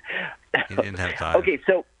want to waste. He didn't have time. Okay,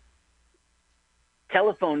 so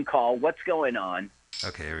telephone call. What's going on?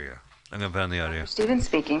 Okay, here we go. I'm going to put on the audio. Steven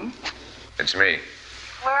speaking. It's me.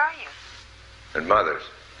 Where are you? At Mother's.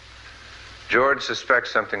 George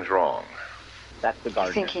suspects something's wrong. That's the gardener.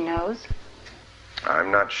 You think he knows?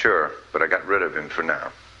 I'm not sure, but I got rid of him for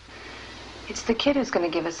now. It's the kid who's going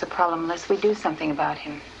to give us the problem unless we do something about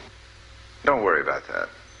him. Don't worry about that.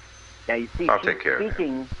 Now, you see, I'll take care of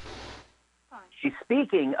him. She's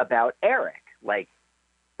speaking about Eric. Like,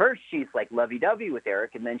 first she's like lovey-dovey with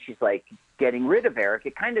Eric, and then she's like getting rid of Eric.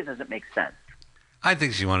 It kind of doesn't make sense. I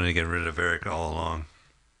think she wanted to get rid of Eric all along.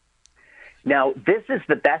 Now, this is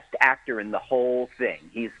the best actor in the whole thing.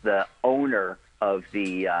 He's the owner of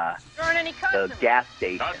the gas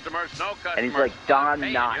station. Customers, no customers. And he's like Don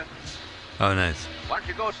Knotts. Oh, nice. Why don't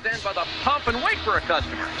you go stand by the pump and wait for a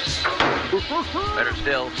customer? Better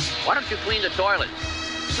still, why don't you clean the toilets?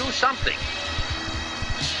 Do something.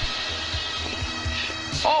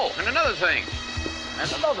 Oh, and another thing. You're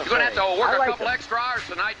going to have to work a couple extra hours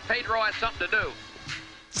tonight. Pedro has something to do.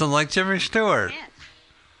 Something like Jimmy Stewart.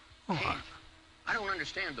 Oh, I don't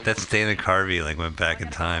understand. That's Dana Carvey, like, went back in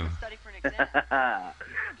time.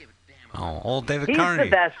 Oh, old David Carney.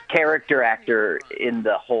 He's the best character actor in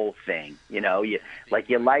the whole thing. You know, you like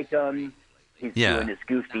him. He's doing his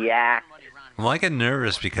goofy act. Well, I get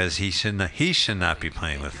nervous because he should not be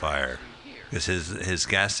playing with fire, because his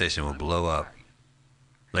gas station will blow up.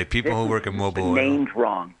 Like people who work at Mobile Oil. Named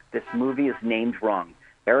wrong. This movie is named wrong.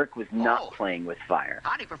 Eric was not playing with fire.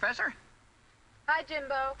 Howdy, Professor. Hi,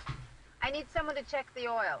 Jimbo. I need someone to check the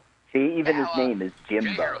oil. See, even his name is Jimbo.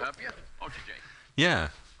 Jay here will help you. Won't you, Jay? Yeah.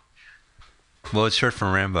 Well, it's short for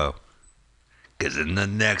Rambo. Because in the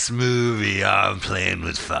next movie, I'm playing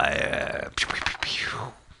with fire. Pew, pew, pew,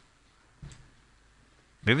 pew.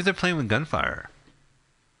 Maybe they're playing with gunfire.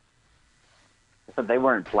 So they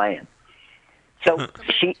weren't playing. So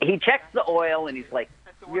he checks the oil, and he's like,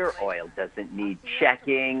 your oil doesn't need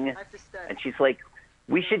checking. And she's like,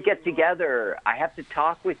 we should get together. I have to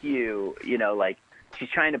talk with you. You know, like, she's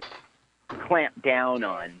trying to clamp down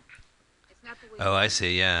on. Oh, I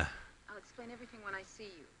see, yeah. I'll explain everything when I see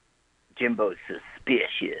you. Jimbo's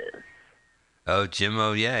suspicious. Oh,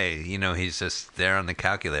 Jimbo, yeah. You know, he's just there on the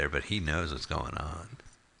calculator, but he knows what's going on.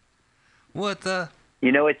 What the?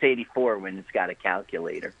 You know it's 84 when it's got a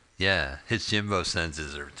calculator. Yeah, his Jimbo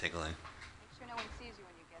senses are tickling. Make sure no one sees you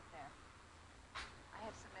when you get there. I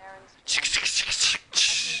have some errands.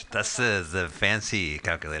 That's the fancy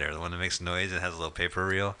calculator, the one that makes noise and has a little paper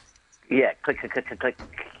reel. Yeah, click, click, click, click, click.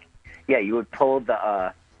 Yeah, you would pull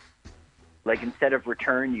the, like instead of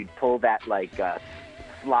return, you'd pull that like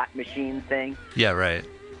slot machine thing. Yeah, right.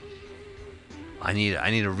 I need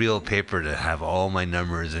a real paper to have all my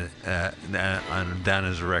numbers down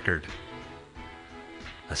as a record.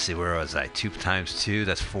 Let's see, where was I? 2 times 2,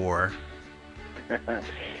 that's 4.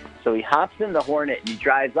 So he hops in the Hornet and he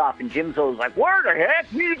drives off, and Jim's always like, where the heck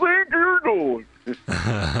do you think you're going?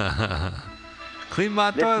 Clean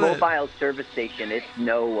my this toilet. Mobile service station, it's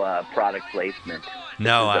no product placement.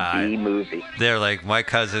 No, it's a B movie. They're like, my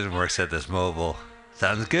cousin works at this mobile.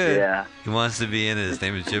 Sounds good. Yeah. He wants to be in it. His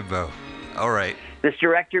name is Jimbo. All right. This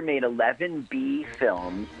director made 11 B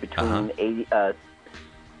films between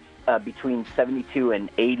between 72 and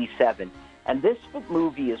 87. And this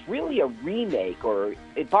movie is really a remake, or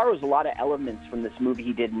it borrows a lot of elements from this movie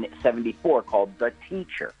he did in 74 called The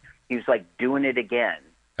Teacher. He was like doing it again.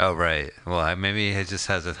 Oh, right. Well, maybe he just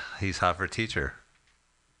he's hot for teacher.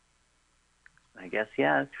 I guess,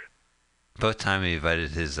 yes. Both times he invited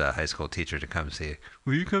his high school teacher to come see.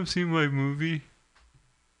 Will you come see my movie?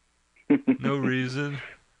 No reason.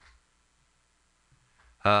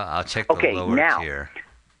 I'll check the lower tier.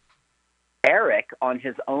 Eric, on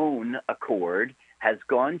his own accord, has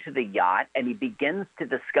gone to the yacht, and he begins to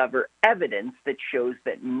discover evidence that shows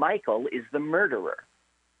that Michael is the murderer.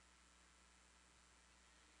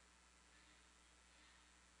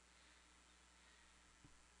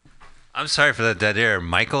 I'm sorry for that dead air.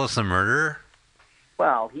 Michael's the murderer?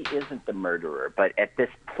 Well, he isn't the murderer, but at this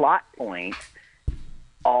plot point,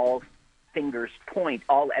 all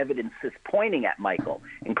evidence is pointing at Michael,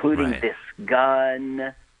 including this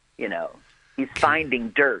gun. You know, he's finding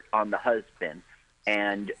dirt on the husband.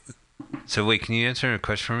 And so, wait, can you answer a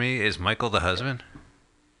question for me? Is Michael the husband?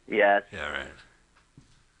 Yes. Yeah,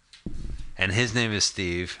 right. And his name is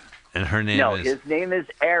Steve, and her name is... No, his name is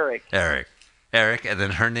Eric. Eric, and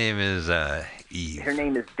then her name is Eve. Her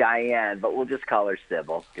name is Diane, but we'll just call her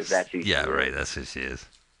Sybil, because that's who she is. Yeah, right, that's who she is.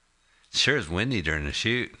 It sure is windy during the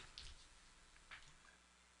shoot.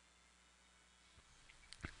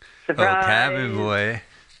 Surprise! Oh, cabin boy.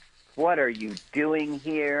 What are you doing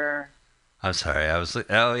here? I'm sorry, I was...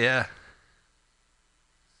 Oh, yeah.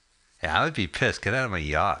 Yeah, I would be pissed. Get out of my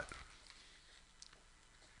yacht.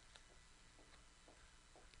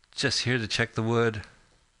 Just here to check the wood.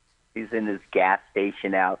 He's in his gas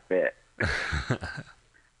station outfit.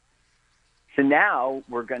 So now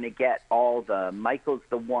we're going to get all the Michael's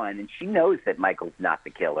the one, and she knows that Michael's not the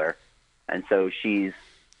killer, and so she's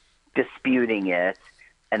disputing it,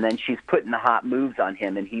 and then she's putting the hot moves on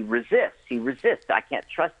him, and he resists. I can't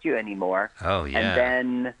trust you anymore. Oh, yeah.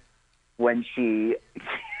 And then when she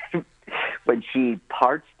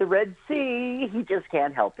parts the Red Sea, he just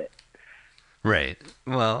can't help it. Right.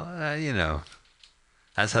 Well, you know,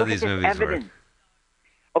 that's how these movies work.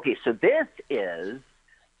 Okay, so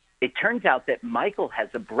it turns out that Michael has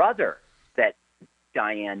a brother that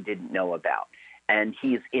Diane didn't know about, and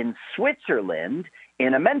he's in Switzerland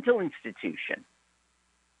in a mental institution.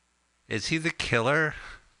 Is he the killer?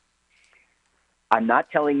 I'm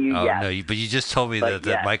not telling you yes. Oh, no, but you just told me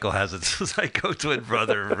that Michael has a psycho twin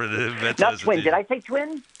brother. Not twin. Did I say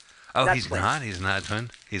twin? Oh, not he's twin. not? He's not twin?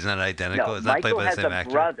 He's not identical? No, Is that played Michael by the has same a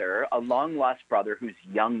actor? brother, a long-lost brother who's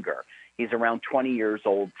younger. He's around 20 years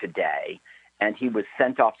old today, and he was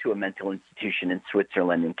sent off to a mental institution in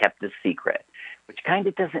Switzerland and kept a secret, which kind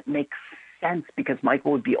of doesn't make sense because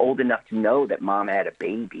Michael would be old enough to know that Mom had a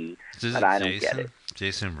baby, but I don't get it.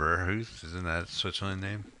 Jason Verhoeven? Isn't that a Switzerland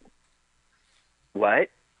name? What?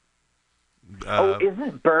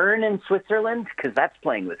 Isn't Burn in Switzerland? Because that's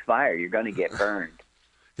playing with fire. You're going to get burned.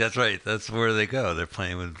 That's right. That's where they go. They're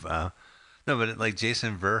playing with... no, but like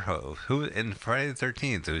Jason Verhoeven, who in Friday the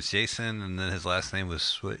 13th, it was Jason, and then his last name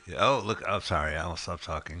was... Oh, look, I'm sorry. I'll stop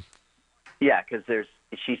talking. Yeah, because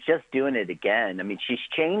she's just doing it again. I mean, she's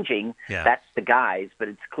changing. Yeah. That's the guys, but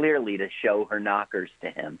it's clearly to show her knockers to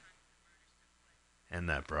him. And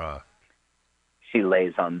that bra. She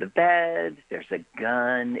lays on the bed. There's a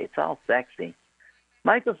gun. It's all sexy.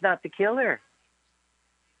 Michael's not the killer.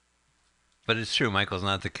 But it's true. Michael's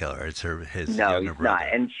not the killer. It's his no, younger brother.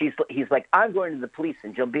 No, he's not. And he's like, I'm going to the police.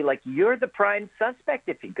 And she'll be like, you're the prime suspect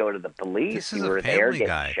if you go to the police. This is you a were Family there, get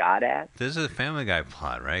Guy. shot at. This is a Family Guy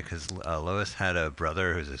plot, right? Because Lois had a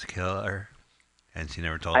brother who's a killer, and she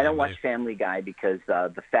never told I don't anybody. watch Family Guy because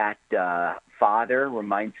the fat father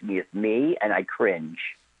reminds me of me, and I cringe.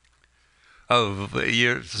 Oh,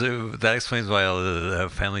 so that explains why all the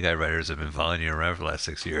Family Guy writers have been following you around for the last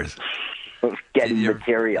 6 years. Getting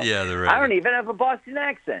material. Yeah, they're right. I don't even have a Boston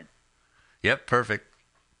accent. Yep, perfect.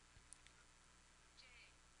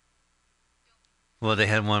 Well, they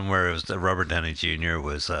had one where it was Robert Downey Jr.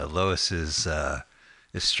 was Lois's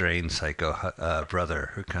estranged psycho brother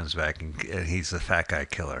who comes back, and he's the fat guy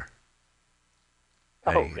killer.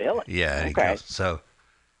 Oh, really? Yeah. And okay.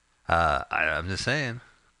 I'm just saying.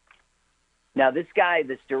 Now, this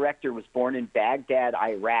director was born in Baghdad,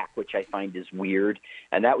 Iraq, which I find is weird,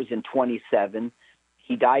 and that was in 27.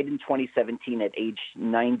 He died in 2017 at age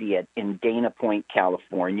 90 in Dana Point,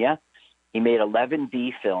 California. He made 11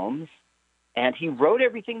 B films, and he wrote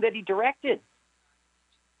everything that he directed.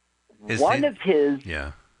 One of his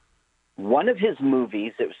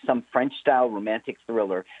movies, it was some French-style romantic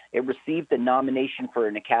thriller, it received the nomination for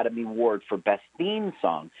an Academy Award for Best Theme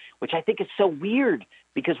Song, which I think is so weird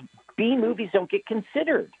because B movies don't get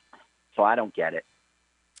considered. So I don't get it.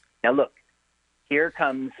 Now look, here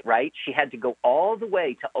comes, right? She had to go all the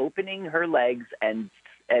way to opening her legs and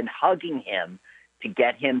hugging him to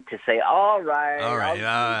get him to say, all right,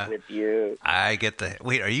 I'll sleep with you. I get the...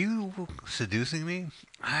 Wait, are you seducing me?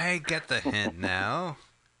 I get the hint now.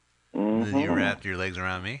 And then you wrapped your legs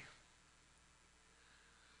around me.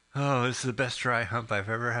 Oh, this is the best dry hump I've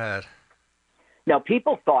ever had. Now,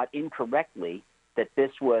 people thought incorrectly that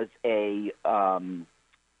this was a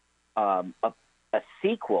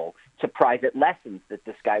sequel to Private Lessons that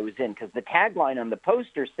this guy was in, because the tagline on the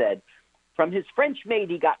poster said, "From his French maid,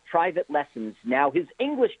 he got private lessons. Now his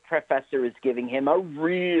English professor is giving him a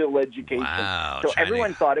real education." Wow, so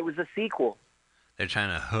everyone thought it was a sequel. They're trying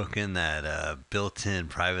to hook in that built-in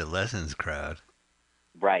Private Lessons crowd.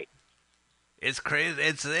 Right. It's crazy.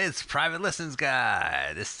 It's Private Lessons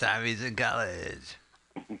guy. This time he's in college.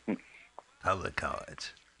 Public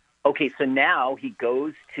college. Okay, so now he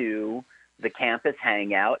goes to the campus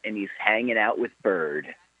hangout, and he's hanging out with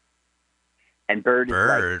Bird. And Bird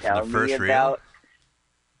is like, "Tell me about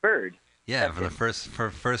Bird." Yeah, for the first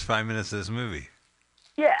 5 minutes of this movie.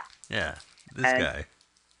 Yeah. Yeah, this guy.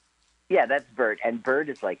 Yeah, that's Bird. And Bird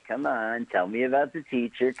is like, "Come on, tell me about the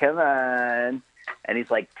teacher. Come on." And he's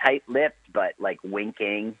like tight-lipped, but like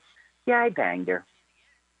winking. "Yeah, I banged her."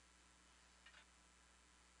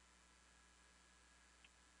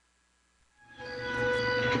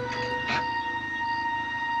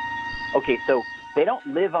 Okay, so they don't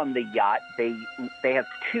live on the yacht. They have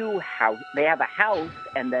two house. They have a house,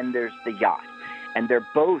 and then there's the yacht, and they're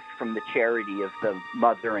both from the charity of the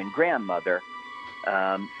mother and grandmother.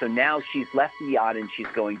 So now she's left the yacht and she's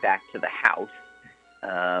going back to the house,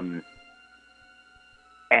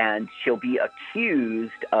 and she'll be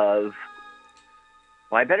accused of.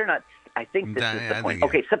 Well, I better not. I think this is the point.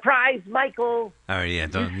 Okay, surprise, Michael. All right, yeah,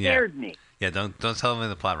 you scared me. Yeah, don't tell me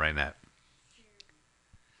the plot right now.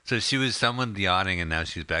 So she was someone yachting, and now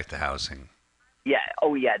she's back to housing. Yeah.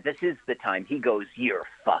 Oh, yeah. This is the time he goes, "You're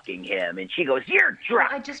fucking him," and she goes, "You're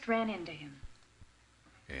drunk." I just ran into him.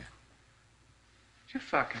 Yeah. You're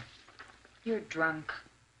fucking. You're drunk.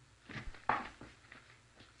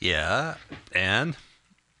 Yeah, and?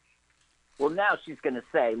 Well, now she's going to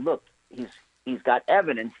say, "Look, he's got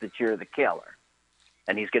evidence that you're the killer,"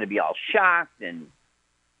 and he's going to be all shocked, and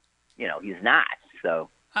he's not. So.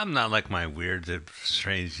 I'm not like my weird,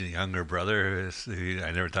 strange younger brother who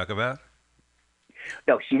I never talk about.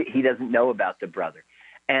 No, he doesn't know about the brother.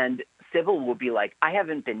 And Sybil will be like, "I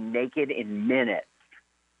haven't been naked in minutes.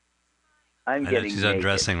 I'm getting she's naked."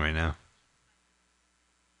 undressing right now.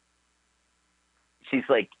 She's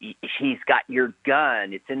like, "He's got your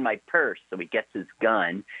gun. It's in my purse." So he gets his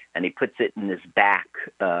gun, and he puts it in his back.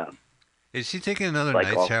 Is she taking another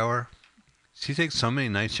night shower? She takes so many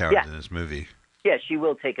night showers in this movie. Yeah, she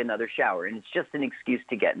will take another shower, and it's just an excuse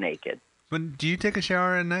to get naked. But do you take a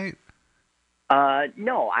shower at night?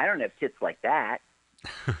 No, I don't have tits like that.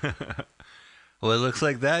 Well, it looks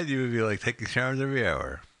like that. You would be like taking showers every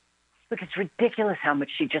hour. Look, it's ridiculous how much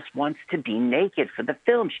she just wants to be naked for the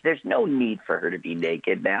film. There's no need for her to be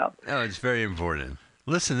naked now. Oh, it's very important.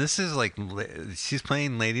 Listen, this is like, she's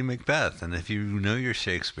playing Lady Macbeth, and if you know your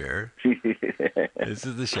Shakespeare, this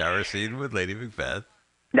is the shower scene with Lady Macbeth.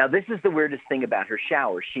 Now, this is the weirdest thing about her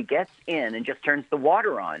shower. She gets in and just turns the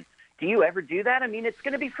water on. Do you ever do that? I mean, it's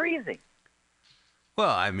going to be freezing.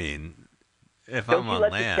 Well, I mean, if Don't I'm you on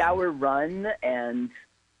let land, the shower run and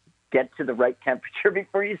get to the right temperature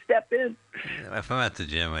before you step in? If I'm at the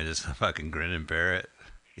gym, I just fucking grin and bear it.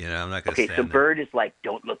 I'm not going to stand there. Okay, so Bird is like,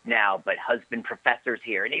 "Don't look now, but husband professor's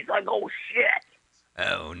here." And he's like, "Oh, shit."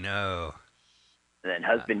 Oh, no. And then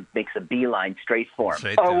husband makes a beeline straight for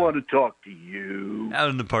him. "I want to talk to you." Out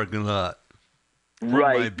in the parking lot.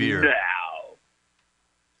 Right my beer. now.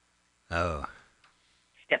 Oh.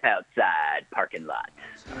 Step outside, parking lot.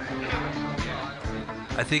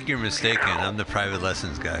 I think you're mistaken. I'm the Private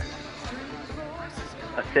Lessons guy.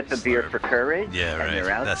 A sip of beer for courage? Yeah, and right. you're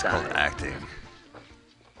outside. That's called acting.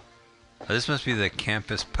 Oh, this must be the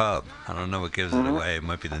campus pub. I don't know what gives it away. It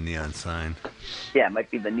might be the neon sign. Yeah, it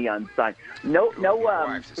might be the neon sign. No.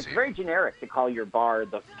 It's very generic to call your bar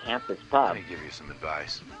the campus pub. Let me give you some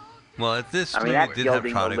advice. Well, at this movie, that's it did have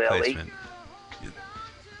gilding product the lily. placement.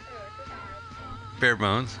 Bare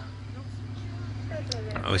bones.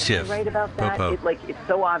 Oh, shit. Right about that? It's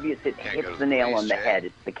so obvious it hits the nail on the head.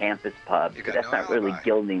 It's the campus pub. But that's not really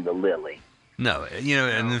gilding the lily. No,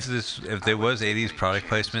 and if there was 80s product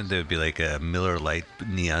placement, there would be like a Miller Lite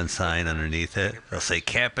neon sign underneath it. They'll say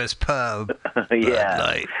Campus Pub, yeah. Bud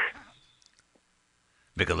Light,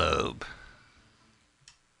 Michelob.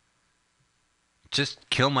 Just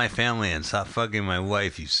kill my family and stop fucking my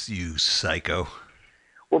wife, you psycho.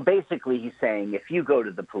 Well, basically, he's saying if you go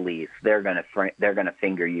to the police, they're gonna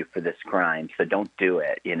finger you for this crime. So don't do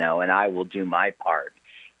it, and I will do my part.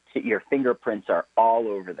 Your fingerprints are all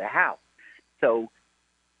over the house. So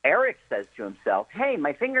Eric says to himself, hey,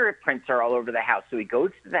 my fingerprints are all over the house. So he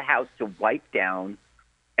goes to the house to wipe down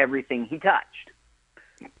everything he touched.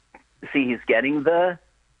 See, he's getting the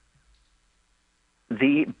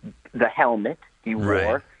helmet he wore.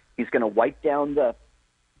 Right. He's going to wipe down the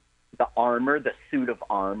armor, the suit of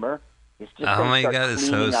armor. He's just Oh my start God, it's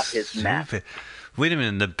so cleaning up his mess. stupid. Wait a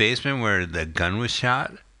minute, the basement where the gun was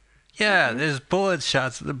shot? Yeah, there's bullet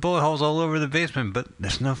holes all over the basement, but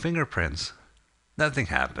there's no fingerprints. Nothing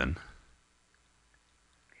happened.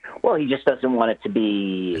 Well, he just doesn't want it to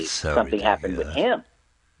be So something happened with him.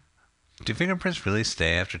 Do fingerprints really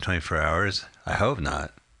stay after 24 hours? I hope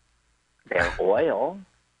not. They're oil.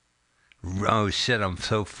 Oh, shit, I'm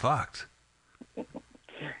so fucked.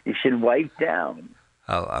 You should wipe down.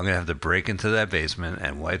 Oh, I'm going to have to break into that basement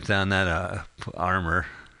and wipe down that armor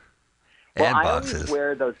Well, and I boxes. always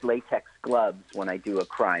wear those latex gloves when I do a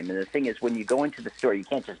crime. And the thing is, when you go into the store, you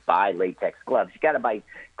can't just buy latex gloves. You got to buy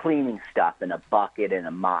cleaning stuff and a bucket and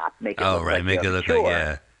a mop. Make it look like make you it have a look chore. like,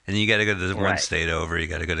 yeah. And you got to go to the one Right. state over. You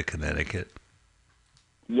got to go to Connecticut.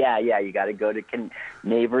 Yeah, you got to go to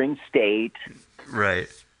neighboring state. Right.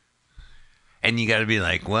 And you got to be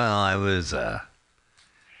like, well, I was,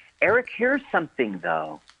 Eric, here's something,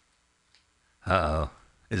 though. uh-oh.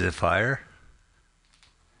 Is it fire?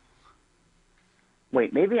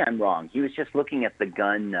 Wait, maybe I'm wrong. He was just looking at the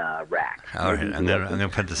gun rack. All right, Maybe I'm he gonna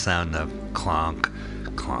wasn't. put the sound up. Clonk,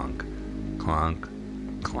 clonk, clonk,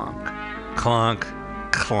 clonk, clonk,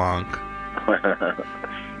 clonk.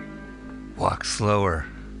 Walk slower.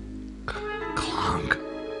 Clonk,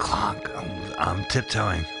 clonk. I'm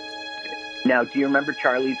tiptoeing. Now, do you remember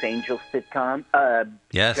Charlie's Angels sitcom?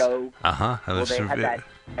 Yes. Show? Uh-huh. Well, they had that.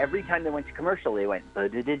 Every time they went to commercial, they went.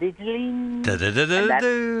 And that-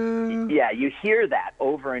 yeah, you hear that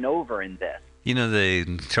over and over in this. You know,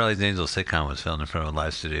 the Charlie's Angels sitcom was filmed in front of a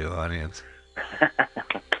live studio audience.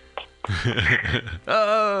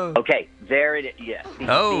 Oh. Okay, there it is. Yes, he's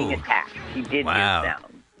being attacked. He did Wow. hear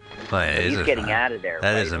sound. But So he's getting out of there.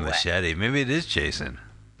 That right is a away. machete. Maybe it is Jason.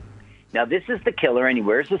 Now, this is the killer, and he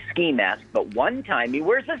wears a ski mask, but one time he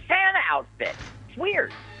wears a Santa outfit. It's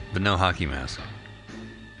weird. But no hockey mask.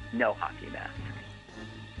 No hockey mask.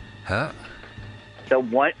 Huh? So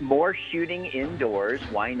one more shooting indoors.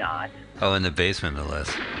 Why not? Oh, in the basement, no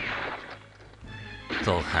less.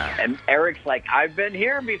 Still hat. And Eric's like, I've been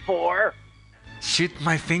here before. Shoot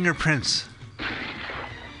my fingerprints.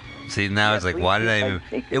 See, now it's like, please why did shoot I my even...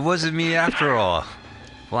 fingerprints. It wasn't me after all.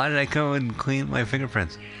 Why did I go and clean my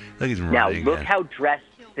fingerprints? Look, he's Now, running look again. how dressed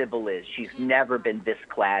Sybil is. She's never been this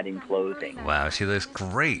clad in clothing. Wow, she looks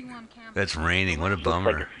great. It's raining. What a Looks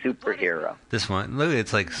bummer. like a superhero. This one, look,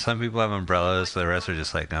 it's like some people have umbrellas, the rest are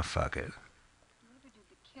just like, oh, fuck it.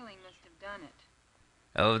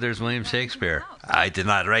 Oh, there's William Shakespeare. I did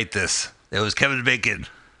not write this. It was Kevin Bacon.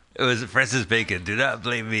 It was Francis Bacon. Do not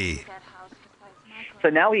blame me. So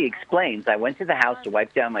now he explains, I went to the house to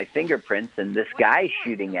wipe down my fingerprints, and this guy's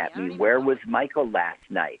shooting at me. Where was Michael last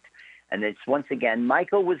night? And it's once again,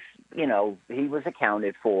 Michael was, he was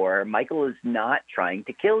accounted for. Michael is not trying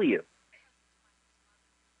to kill you.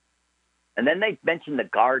 And then they mention the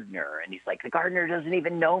gardener, and he's like, the gardener doesn't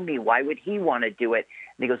even know me. Why would he want to do it?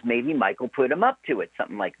 And he goes, maybe Michael put him up to it,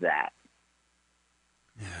 something like that.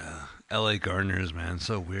 Yeah, L.A. Gardeners, man,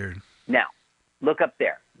 so weird. Now, look up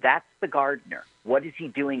there. That's the gardener. What is he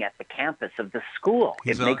doing at the campus of the school?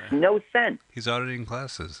 It makes no sense. He's auditing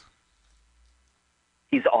classes.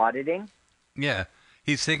 He's auditing? Yeah,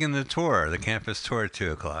 he's taking the tour, the campus tour at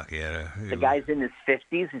 2 o'clock. The guy's in his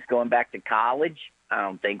 50s. He's going back to college? I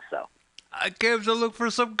don't think so. I came to look for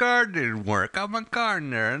some gardening work. I'm a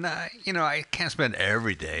gardener, and I can't spend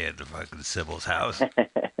every day at the fucking Sybil's house.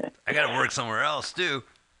 I got to work somewhere else, too.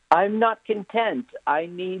 I'm not content. I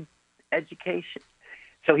need education.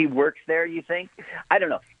 So he works there, you think? I don't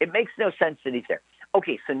know. It makes no sense that he's there.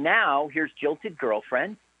 Okay, so now here's jilted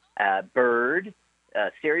girlfriend, Bird,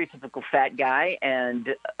 stereotypical fat guy,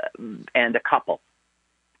 and a couple.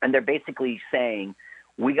 And they're basically saying,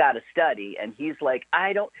 we got to study. And he's like,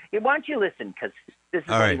 why don't you listen? Because this is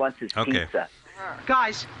All what he right. wants his Okay. pizza.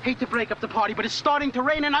 Guys, hate to break up the party, but it's starting to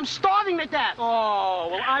rain and I'm starving to death. Oh,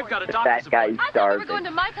 well, I've got a doctor's Fat guy's I thought we were starving. going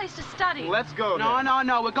to my place to study. Let's go.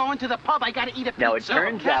 No, we're going to the pub. I got to eat a pizza. Now, it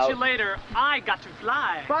turns Catch out- you later. I got to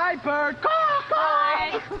fly. Bye, Bird.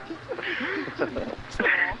 Bye.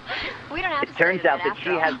 We don't have It to turns study out that after she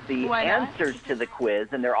all. has the Why not? answers to the quiz,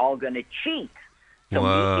 and they're all going to cheat. So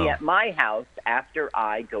Whoa. meet me at my house after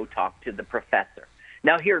I go talk to the professor.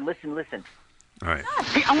 Now, here, listen. All right.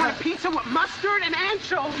 Hey, I want a pizza with mustard and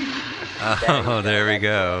anchovies. Oh, there we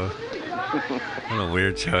go. What a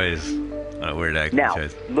weird choice. A weird acting Now,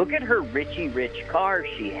 choice. look at her Richie Rich car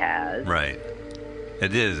she has. Right.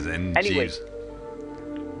 It is. And anyway,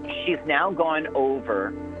 she's now gone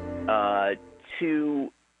over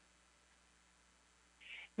to...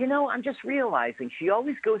 You know, I'm just realizing she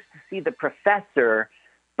always goes to see the professor,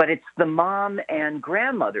 but it's the mom and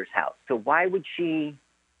grandmother's house. So why would she...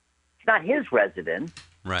 It's not his residence.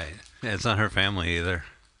 Right. Yeah, it's not her family either.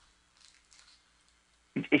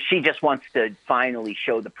 She just wants to finally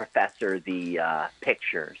show the professor the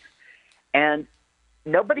pictures. And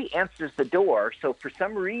nobody answers the door, so for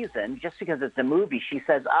some reason, just because it's a movie, she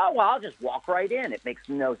says, oh, well, I'll just walk right in. It makes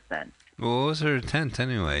no sense. Well, what was her intent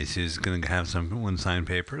anyway? She was going to have someone sign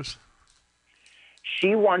papers?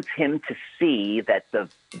 She wants him to see that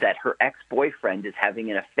her ex-boyfriend is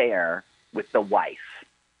having an affair with the wife,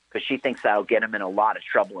 because she thinks that'll get him in a lot of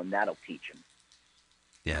trouble and that'll teach him.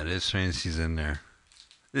 Yeah, it is strange she's in there.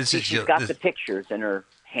 She's got the pictures in her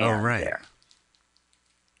hand there.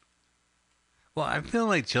 Well, I feel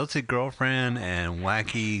like Jilted Girlfriend and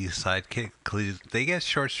Wacky Sidekick, they get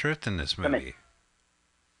short shrift in this movie.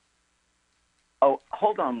 Oh,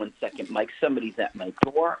 hold on 1 second, Mike. Somebody's at my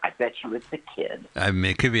door. I bet you it's a kid. I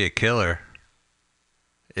mean, it could be a killer.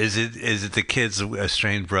 Is it the kid's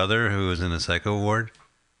estranged brother who was in a psycho ward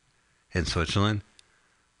in Switzerland?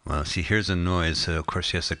 Well, she hears a noise, so of course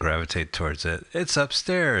she has to gravitate towards it. It's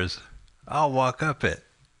upstairs. I'll walk up it.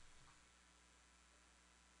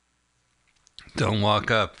 Don't walk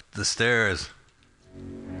up the stairs.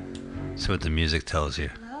 That's what the music tells you.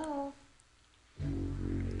 Hello?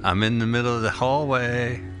 I'm in the middle of the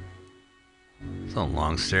hallway. It's a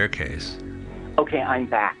long staircase. Okay, I'm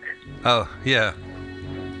back. Oh, yeah.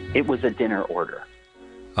 It was a dinner order.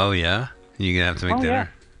 Oh, yeah? You're going to have to make dinner? Yeah.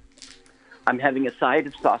 I'm having a side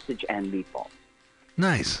of sausage and meatball.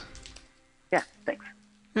 Nice. Yeah, thanks.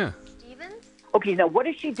 Yeah. Stevens? Okay, now what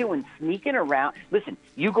is she doing? Sneaking around? Listen,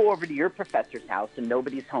 you go over to your professor's house and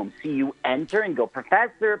nobody's home. See you enter and go,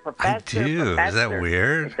 Professor. I do. Professor. Is that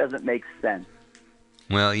weird? It doesn't make sense.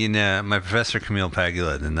 Well, you know, my Professor Camille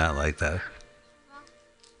Pagula did not like that.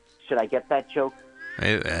 Should I get that joke?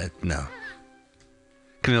 No.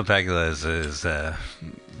 Camille Pagula is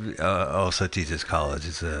also teaches college.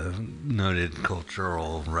 He's a noted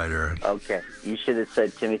cultural writer. Okay, you should have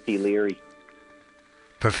said Timothy Leary.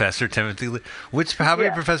 Professor Timothy Leary. How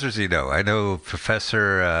many professors do you know? I know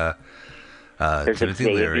Professor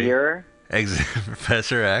Timothy Leary.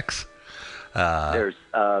 Professor X. There's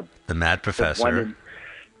the Mad Professor.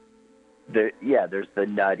 There's the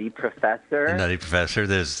Nutty Professor. The Nutty Professor.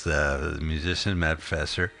 There's the musician Mad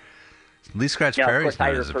Professor. Lee Scratch now, Perry's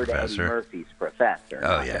known as a professor. To Eddie Murphy's professor.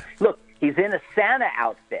 Oh, yeah. Look, he's in a Santa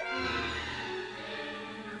outfit.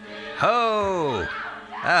 Ho!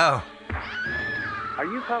 Oh. Are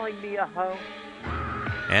you calling me a hoe?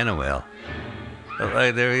 Anna will.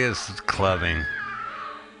 Oh, there he is, clubbing.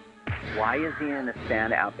 Why is he in a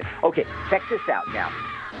Santa outfit? Okay, check this out now.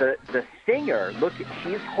 The singer, look,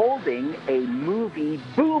 she's holding a movie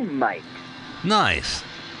boom mic. Nice.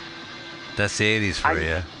 That's the 80s for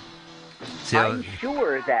you. I'm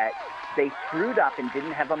sure that they screwed up and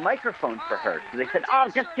didn't have a microphone for her. So they said, oh,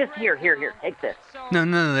 just here, take this.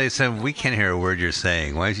 No, they said, we can't hear a word you're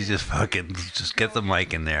saying. Why don't you just just get the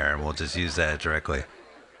mic in there and we'll just use that directly.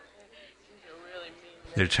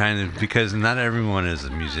 They're trying to, because not everyone is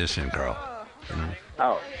a musician, girl.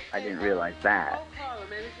 Oh, I didn't realize that.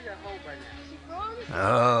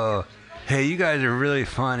 Oh, hey, you guys are really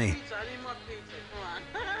funny.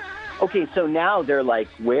 Okay, so now they're like,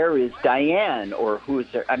 where is Diane? Or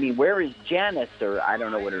where is Janice? Or I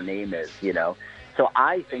don't know what her name is, you know. So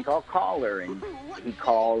I think I'll call her. And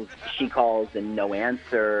she calls, and no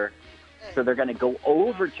answer. So they're going to go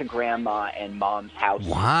over to Grandma and Mom's house.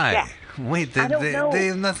 Why? Yeah. Wait, they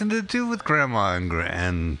have nothing to do with Grandma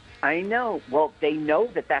and... I know. Well, they know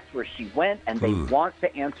that that's where she went, and they want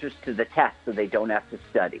the answers to the test so they don't have to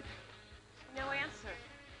study. No answer.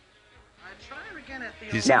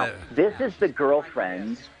 Now, this is the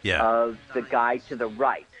girlfriend of the guy to the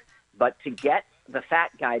right. But to get the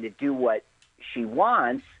fat guy to do what she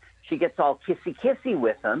wants, she gets all kissy-kissy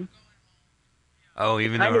with him. Oh,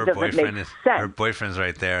 even though her boyfriend's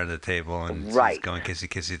right there on the table and she's going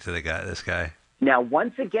kissy-kissy to this guy. Now,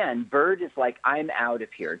 once again, Bird is like, I'm out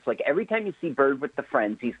of here. It's like every time you see Bird with the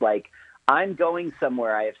friends, he's like, I'm going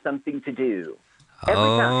somewhere. I have something to do.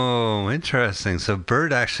 Oh, interesting. So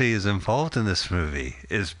Bird actually is involved in this movie.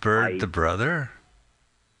 Is Bird the brother?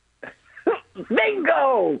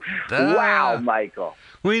 Bingo! Wow, Michael.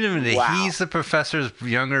 Wait a minute. Wow. He's the professor's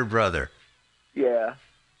younger brother. Yeah.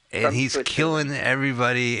 And he's killing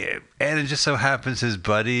everybody. And it just so happens his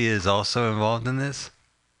buddy is also involved in this?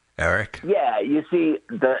 Eric? Yeah, you see,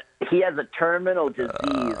 he has a terminal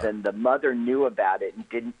disease, and the mother knew about it and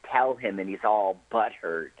didn't tell him, and he's all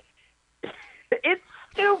butthurt. It's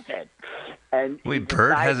stupid. And wait,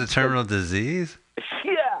 Bert has a terminal disease?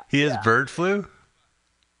 Yeah. He has bird flu?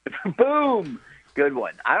 Boom! Good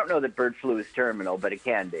one. I don't know that bird flu is terminal, but it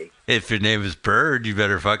can be. If your name is Bird, you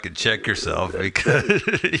better fucking check yourself because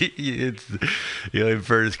it's, the only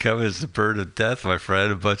bird that's coming is the bird of death, my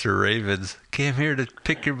friend. A bunch of ravens came here to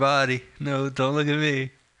pick your body. No, don't look at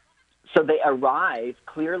me. So they arrive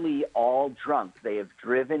clearly all drunk. They have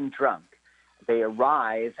driven drunk. They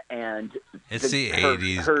arrive and it's the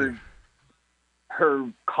 80s.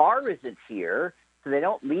 Her car isn't here, so they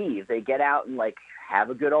don't leave. They get out and have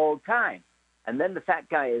a good old time. And then the fat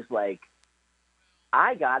guy is like,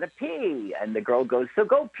 I gotta pee. And the girl goes, so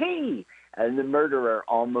go pee. And the murderer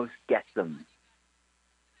almost gets them.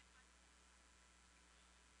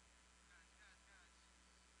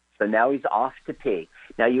 So now he's off to pee.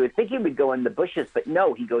 Now you would think he would go in the bushes, but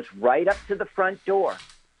no, he goes right up to the front door.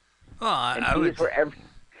 Oh, and pees wherever.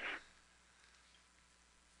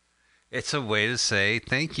 It's a way to say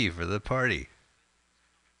thank you for the party.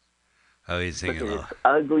 Oh, he's singing. Look at his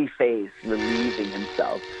ugly face, relieving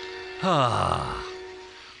himself. Oh,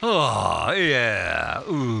 yeah.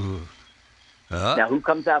 Ooh. Now, who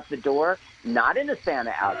comes out the door? Not in a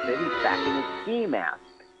Santa outfit. He's back in his ski mask.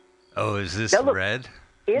 Oh, is this now, look, Red?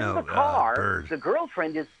 In no, the car, Bird. The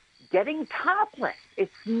girlfriend is getting topless.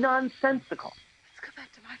 It's nonsensical. Let's go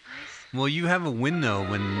back to my place. Well, you have a window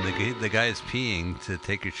when the guy is peeing to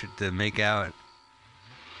take to make out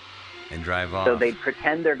and drive off. So they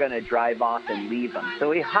pretend they're going to drive off and leave him.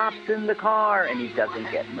 So he hops in the car and he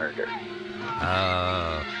doesn't get murdered.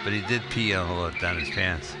 Oh, but he did pee down his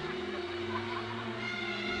pants.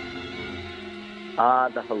 Ah,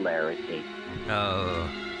 the hilarity. Oh,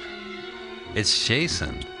 it's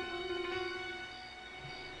Jason.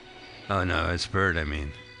 Oh no, it's Bird. I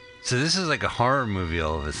mean, so this is like a horror movie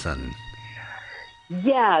all of a sudden.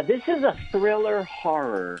 Yeah, this is a thriller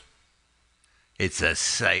horror. It's a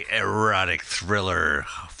erotic thriller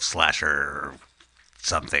slasher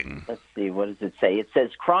something. Let's see, what does it say? It says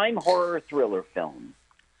crime horror thriller film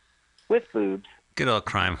with boobs. Good old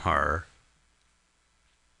crime horror.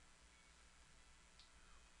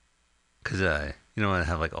 Because you don't want to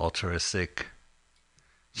have like altruistic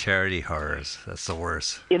charity horrors. That's the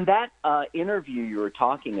worst. In that interview you were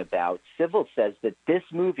talking about, Sybil says that this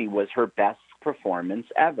movie was her best performance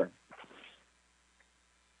ever.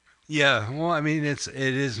 Yeah, well, I mean, it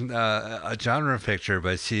is a genre picture,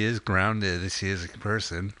 but she is grounded. She is a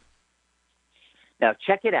person. Now,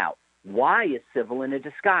 check it out. Why is Sybil in a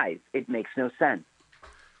disguise? It makes no sense.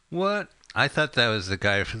 What? I thought that was the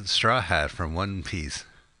guy from the Straw Hat from One Piece.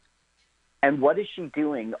 And what is she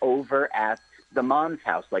doing over at the mom's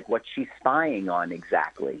house? Like, what's she spying on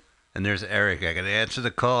exactly? And there's Eric. I got to answer the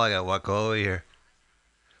call. I got to walk all the way here.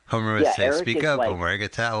 Homer would say, Eric speak up. I'm wearing a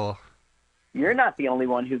towel. You're not the only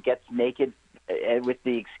one who gets naked with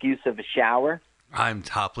the excuse of a shower. I'm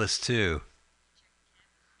topless, too.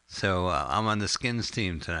 So I'm on the Skins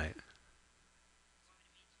team tonight.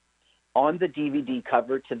 On the DVD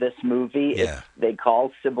cover to this movie, they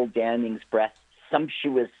call Sybil Danning's breasts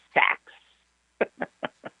sumptuous sacks.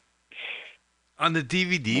 On the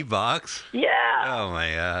DVD box? Yeah. Oh,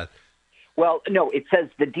 my God. Well, no, it says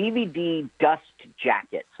the DVD dust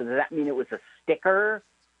jacket. So does that mean it was a sticker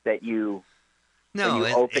that you... No, when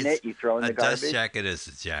you open it, you throw in the garbage? A dust jacket is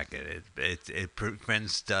a jacket. It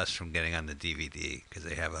prevents dust from getting on the DVD because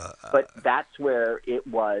they have a... But that's where it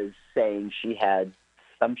was saying she had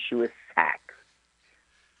sumptuous sacks.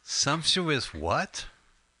 Sumptuous what?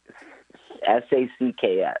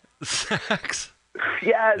 S-A-C-K-S. Sacks?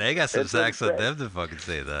 Yes. They got some sacks on them to fucking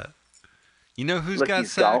say that. You know who's got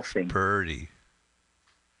sacks? Golfing. Birdie.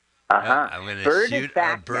 Uh-huh. I'm going Bird to shoot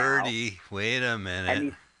a birdie. Now, wait a minute.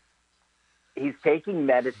 And he's taking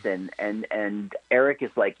medicine, and Eric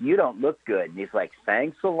is like, you don't look good. And he's like,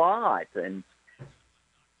 thanks a lot. And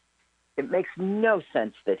it makes no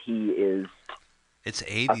sense that he is it's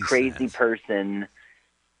 80 a crazy cents. person.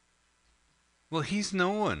 Well, he's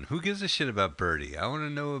no one. Who gives a shit about Birdie? I want to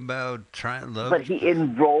know about trying love. But he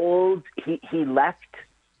enrolled. He left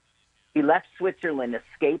Switzerland,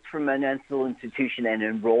 escaped from a mental institution, and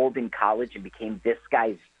enrolled in college and became this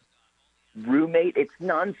guy's roommate. It's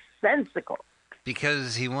nonsensical.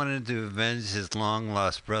 Because he wanted to avenge his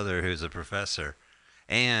long-lost brother, who's a professor,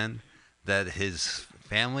 and that his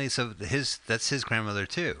family. So that's his grandmother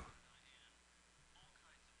too.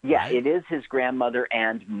 Yeah, right? It is his grandmother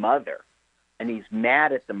and mother. And he's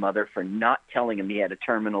mad at the mother for not telling him he had a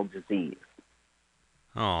terminal disease.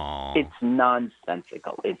 Oh. It's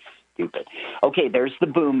nonsensical. It's stupid. Okay, there's the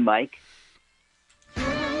boom mic.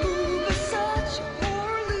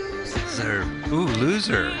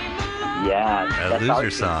 Loser. Yeah, A that's our loser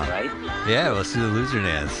theme, song. right? Yeah, let's do the loser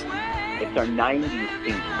dance. It's our 90s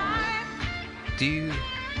theme. Do you...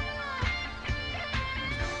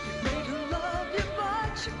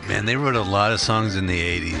 Man, they wrote a lot of songs in the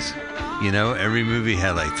 80s. You know, every movie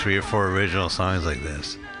had like 3 or 4 original songs like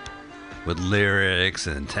this. With lyrics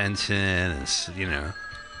and tension and, you know.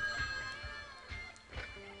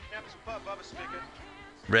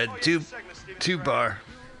 Red two bar.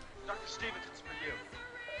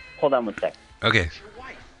 Hold on one sec. Okay.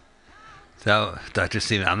 So, Dr.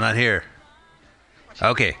 Steven, I'm not here.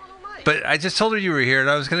 Okay. But I just told her you were here and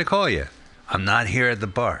I was going to call you. I'm not here at the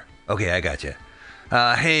bar. Okay, I got you.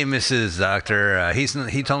 Hey, Mrs. Doctor.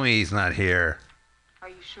 He told me he's not here. Are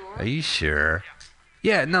you sure? Are you sure?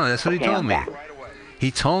 Yeah, no, that's what he told me.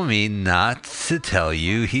 He told me not to tell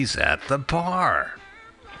you he's at the bar.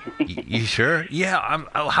 You sure? Yeah.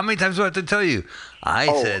 How many times do I have to tell you?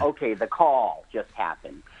 I said. Okay. The call just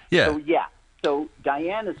happened. Yeah. So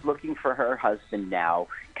Diane is looking for her husband now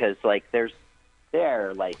because like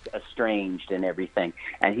they're like estranged and everything,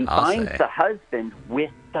 and he finds the husband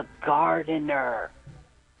with the gardener.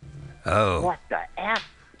 Oh. What the F?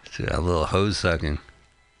 A little hose sucking.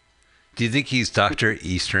 Do you think he's Dr.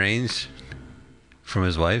 Estrange from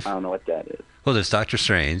his wife? I don't know what that is. Well, there's Dr.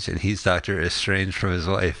 Strange, and he's Dr. Estrange from his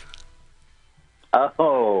wife.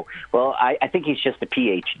 Oh, well, I think he's just a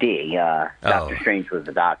PhD. Dr. Strange was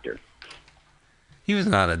a doctor. He was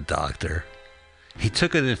not a doctor. He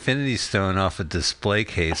took an Infinity Stone off a display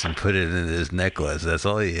case and put it in his necklace. That's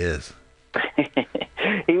all he is.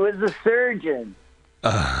 He was a surgeon.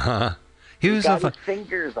 Uh-huh. He was his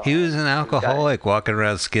fingers on. He was an alcoholic walking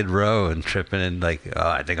around Skid Row and tripping in like, oh,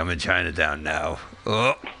 I think I'm in Chinatown now.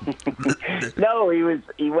 Oh. No,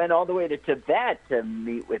 he went all the way to Tibet to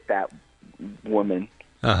meet with that woman.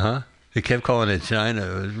 Uh-huh. He kept calling it China.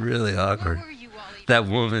 It was really awkward. That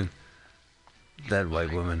woman. That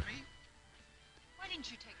white woman.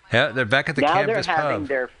 Yeah, they're back at the campus pub. Now they're having pub.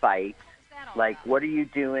 their fight. Like, what are you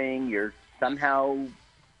doing? You're somehow,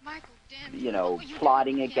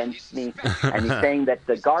 plotting against me. And he's saying that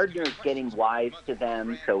the gardener is getting wise to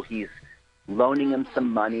them, so he's loaning them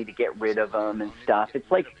some money to get rid of them and stuff.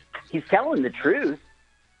 It's like he's telling the truth.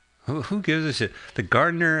 Who gives a shit? The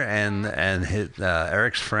gardener and his,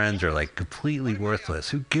 Eric's friends are like completely worthless.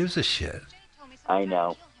 Who gives a shit? I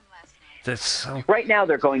know. That's so. Right now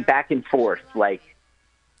they're going back and forth. Like,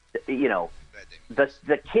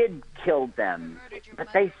 the kid killed them, but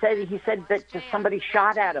he said that somebody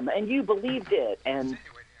shot at him, and you believed it. And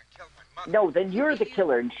no, then you're the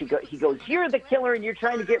killer. And he goes, you're the killer, and you're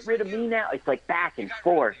trying to get rid of me now. It's like back and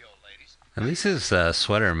forth. At least his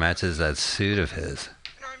sweater matches that suit of his.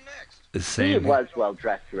 He was well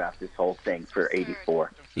dressed throughout this whole thing for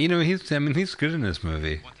 '84. He's good in this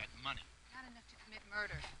movie.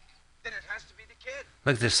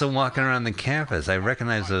 Look, they're still walking around the campus. I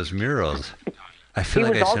recognize those murals. I feel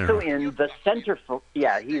like I should. He was also in the centerfold.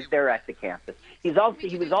 Yeah, he's there at the campus. He was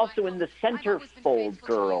also in the Centerfold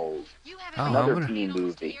Girls, another B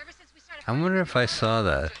movie. I wonder if I saw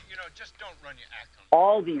that.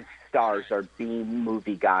 All these stars are B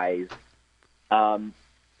movie guys.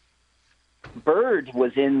 Bird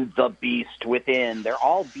was in The Beast Within. They're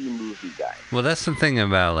all B movie guys. Well, that's the thing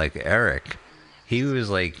about like Eric. He was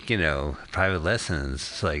like, Private Lessons.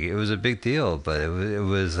 It's like it was a big deal, but it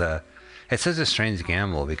was it's such a strange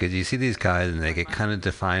gamble because you see these guys and they get kind of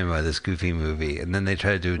defined by this goofy movie, and then they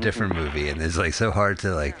try to do a different movie, and it's like so hard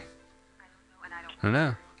to like. I don't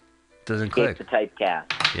know. It doesn't click. It's a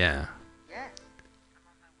typecast. Yeah.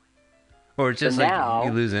 Or just so like now,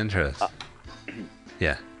 you lose interest.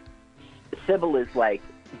 Yeah. Sybil is like,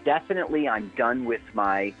 definitely I'm done with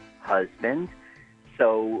my husband.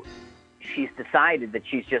 So she's decided that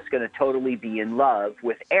she's just going to totally be in love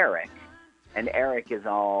with Eric. And Eric is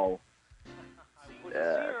all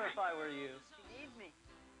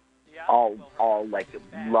like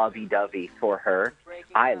lovey-dovey for her.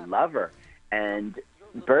 I love her. And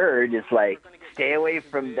Bird is like, stay away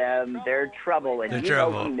from them. They're trouble. And They're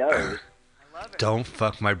trouble. Know he knows. Don't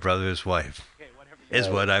fuck my brother's wife, is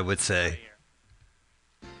what I would say.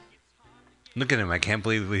 Look at him. I can't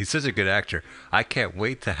believe he's such a good actor. I can't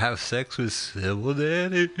wait to have sex with Sybil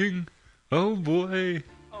Danning. Oh, boy.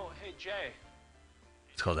 Oh, hey, Jay.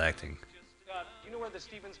 It's called acting. Do you know where the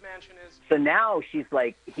Stevens mansion is? So now she's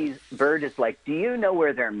like, Bird is like, do you know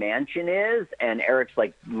where their mansion is? And Eric's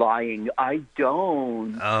like, lying, I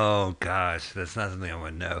don't. Oh, gosh. That's not something I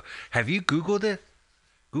want to know. Have you Googled it?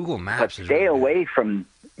 Google Maps But is stay really away from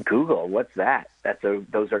Google. What's that?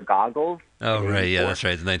 Those are goggles? Oh, right. Yeah, that's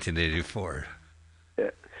right. It's 1984.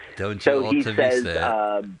 Don't So you he alter says,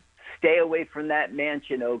 that. stay away from that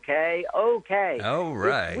mansion, okay? Okay. Oh,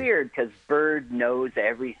 right. It's weird because Bird knows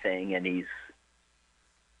everything, and he's...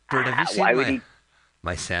 Bird, have you seen why would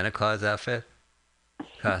my Santa Claus outfit?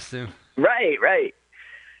 Costume? Right.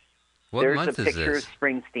 What There's month a is picture this? of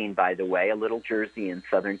Springsteen, by the way, a little jersey in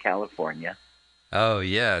Southern California. Oh,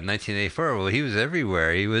 yeah, 1984. Well, he was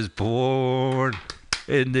everywhere. He was born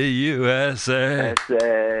in the USA.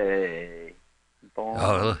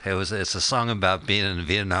 Oh, it's a song about being in the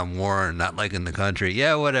Vietnam War and not liking the country.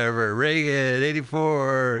 Yeah, whatever. Reagan,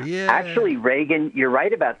 84. Yeah. Actually, Reagan, you're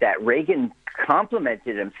right about that. Reagan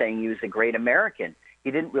complimented him, saying he was a great American.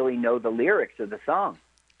 He didn't really know the lyrics of the song.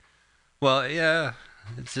 Well, yeah,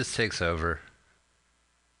 it just takes over.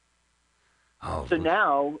 Oh. So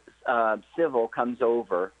now Civil comes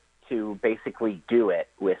over to basically do it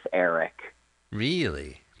with Eric.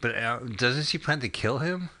 Really? But doesn't she plan to kill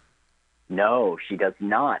him? No, she does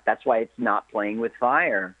not. That's why it's not playing with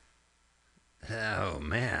fire. Oh,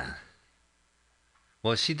 man.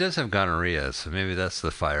 Well, she does have gonorrhea, so maybe that's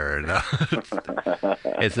the fire. No.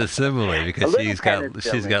 It's a simile because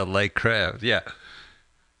she's got light crabs. Yeah.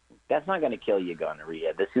 That's not going to kill you,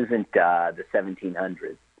 gonorrhea. This isn't the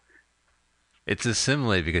 1700s. It's a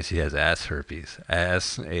simile because she has ass herpes.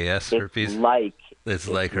 AS herpes? It's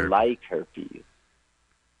like herpes. like herpes.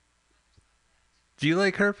 Do you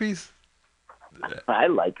like herpes? I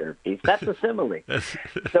like herpes. That's a simile.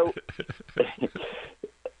 So,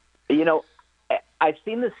 I've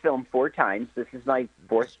seen this film 4 times. This is my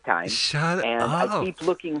 4th time. Shut and up. I keep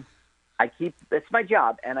looking. It's my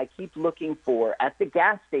job, and I keep looking for, at the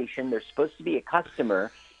gas station, there's supposed to be a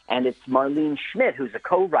customer, and it's Marlene Schmidt, who's a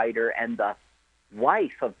co-writer and the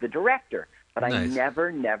wife of the director. But Nice.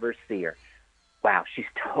 I never see her. Wow, she's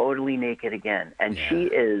totally naked again. And she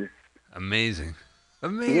is... Amazing.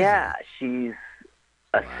 Amazing. Yeah, she's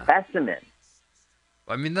a specimen.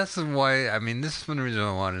 I mean, this is one reason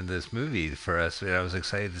I wanted this movie for us. I was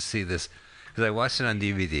excited to see this because I watched it on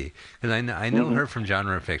DVD. Because I know her from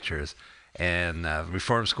Genre Pictures and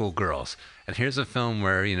Reform School Girls. And here's a film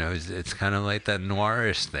where, it's kind of like that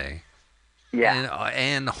noirish thing. Yeah.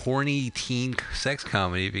 And horny teen sex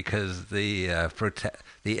comedy because the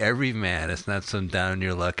everyman, it's not some down on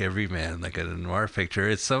your luck everyman like a noir picture.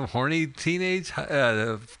 It's some horny teenage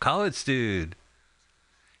college dude.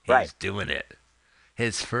 He's doing it.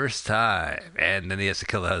 His first time. And then he has to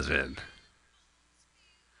kill the husband.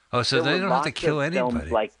 Oh, so they don't have to kill anybody.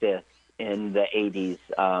 Films like this in the 80s.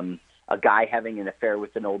 A guy having an affair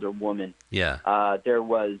with an older woman. Yeah. There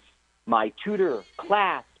was My Tutor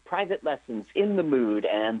Class, Private Lessons, In the Mood,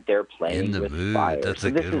 and they're playing with fire. That's so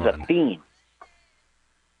a good one. This is a theme.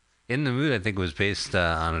 In the Mood, I think, was based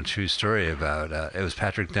on a true story about. It was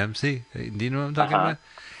Patrick Dempsey. Do you know what I'm talking about?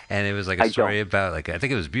 And it was like a story about, I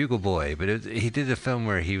think it was Bugle Boy, but he did a film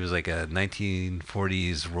where he was like a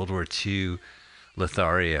 1940s World War II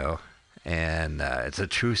Lothario, and it's a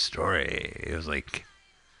true story. It was like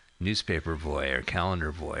Newspaper Boy or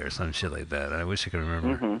Calendar Boy or some shit like that. I wish I could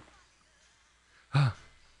remember.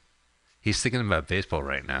 He's thinking about baseball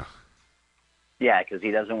right now. Yeah, because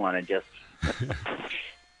he doesn't want to just...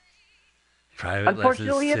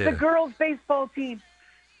 Unfortunately, it's a girls' baseball team.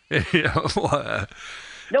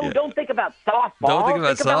 No, don't think about softball. Don't think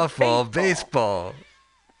about softball. Baseball.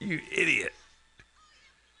 You idiot.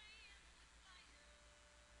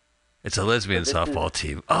 It's a lesbian softball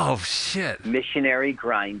team. Oh, shit. Missionary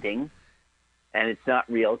grinding. And it's not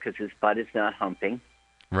real because his butt is not humping.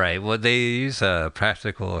 Right. Well, they use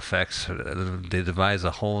practical effects. They devise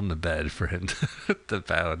a hole in the bed for him to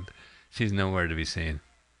pound. She's nowhere to be seen.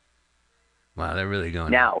 Wow, they're really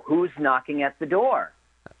going. Now, who's knocking at the door?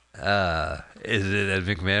 Is it Ed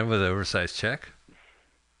McMahon with an oversized check?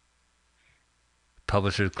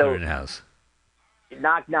 Publisher's Clearinghouse.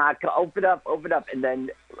 Knock, knock, open up. And then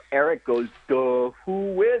Eric goes,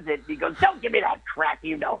 who is it? He goes, don't give me that crap.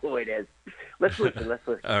 You know who it is. Let's listen.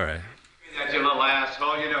 All right. That's you little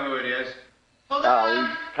asshole. You know who it is. Oh,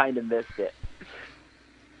 we kind of missed it.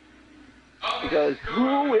 He goes,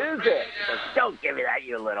 who is it? He goes, don't give me that,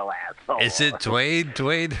 you little asshole. Is it Dwayne?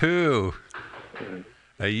 Dwayne who?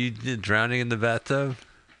 Are you drowning in the bathtub?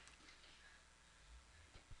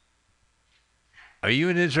 Are you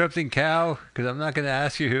an interrupting cow? Because I'm not going to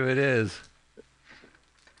ask you who it is.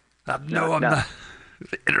 No, I'm not.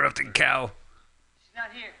 Interrupting cow. She's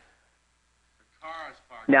not here. Her car is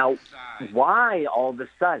parked. Now, why all of a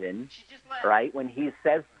sudden, right, when he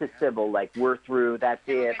says to Sybil, like, we're through, that's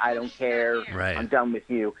it, I don't care, Right. I'm done with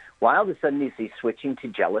you, why all of a sudden is he switching to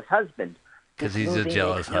jealous husband? Because This he's a movie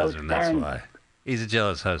jealous makes no husband, that's sense. why. He's a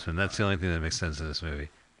jealous husband. That's the only thing that makes sense in this movie.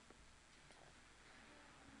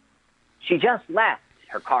 She just left.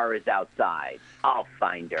 Her car is outside. I'll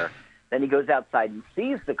find her. Then he goes outside and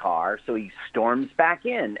sees the car, so he storms back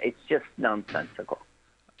in. It's just nonsensical.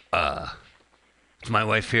 Is my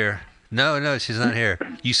wife here? No, she's not here.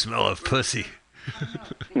 You smell of pussy.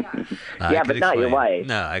 Yeah, but not your wife.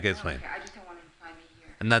 No, I can explain. I just don't want him to find me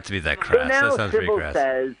here. And not to be that So crass. now That sounds pretty Sybil crass.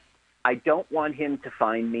 says, I don't want him to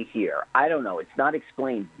find me here. I don't know. It's not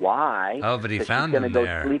explained why. Oh, but he 'cause found she's gonna him go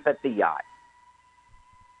there. sleep at the yacht.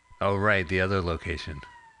 Oh, right, the other location.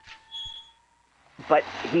 But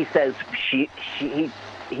he says he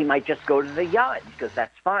might just go to the yacht because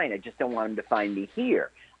that's fine. I just don't want him to find me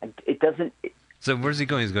here. It doesn't. So where's he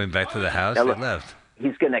going? He's going back to the house? Now He look, left.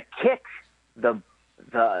 He's going to kick the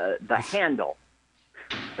handle.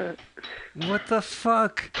 What the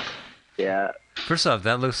fuck? Yeah. First off,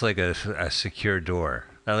 that looks like a secure door.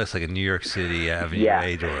 That looks like a New York City Avenue Yeah.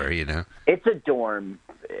 A door, you know? It's a dorm.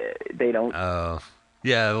 They don't. Oh.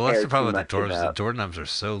 Yeah, well, that's care the problem too with the much doors. The about- doorknobs are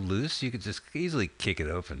so loose, you could just easily kick it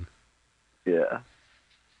open. Yeah.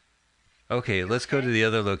 Okay, let's go to the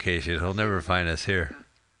other location. He'll never find us here.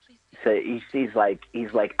 So he's like,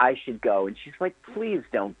 I should go, and she's like, please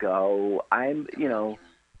don't go. I'm,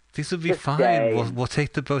 These will be Just fine. stay. We'll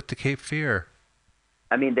take the boat to Cape Fear.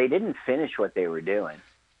 I mean, they didn't finish what they were doing.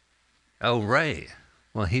 Oh, right.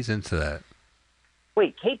 Well, he's into that.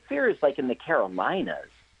 Wait, Cape Fear is like in the Carolinas.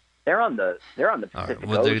 They're on the All right. Pacific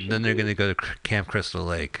Well, Ocean. then they're dude. going to go to Camp Crystal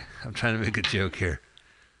Lake. I'm trying to make a joke here.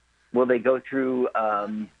 Will they go through?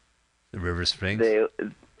 The River Springs.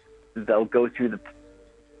 They'll go through the.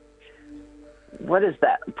 What is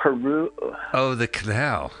that? Peru, Oh, the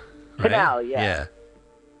canal. Right? Canal, yeah.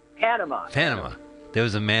 Yeah. Panama. There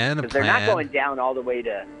was a man, a Because they're plan. not going down all the way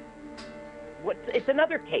to. It's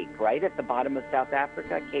another cape, right, at the bottom of South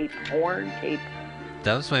Africa. Cape Horn, Cape.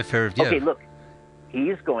 That was my favorite. Yeah. Okay, look,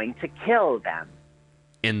 he's going to kill them.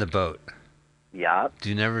 In the boat. Yup. Do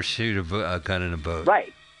you never shoot a gun in a boat?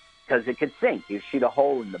 Right, because it could sink. You shoot a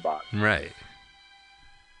hole in the bottom. Right.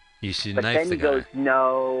 You should But knife then the he guy. goes,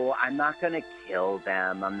 "No, I'm not going to kill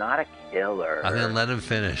them. I'm not a killer." I'm gonna let him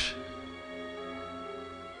finish.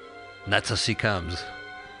 And that's how she comes.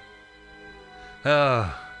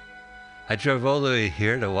 Oh, I drove all the way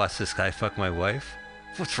here to watch this guy fuck my wife.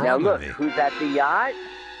 What's Now wrong look, with me? who's at the yacht?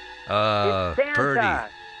 It's Santa.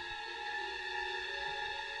 Birdie.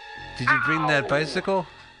 Did you bring that bicycle?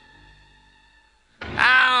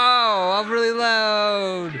 Ow! I'm really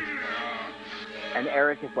loud. And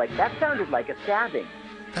Eric is like, "That sounded like a stabbing."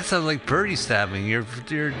 That sounds like Birdie stabbing your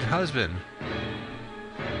husband.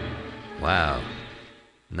 Wow.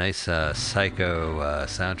 Nice psycho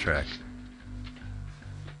soundtrack.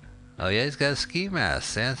 Oh, yeah, he's got a ski mask.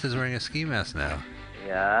 Santa's wearing a ski mask now.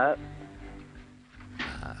 Yep.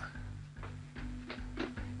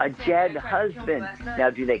 A dead husband. Now,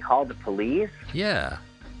 do they call the police? Yeah.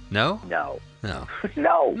 No? No. No.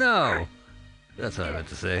 No. No. That's what I meant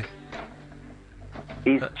to say.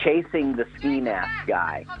 He's chasing the ski mask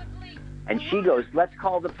guy. And she goes, "Let's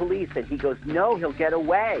call the police." And he goes, "No, he'll get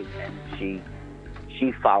away." And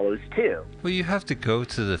she follows too. Well, you have to go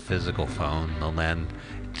to the physical phone, the land.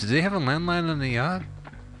 Do they have a landline on the yacht?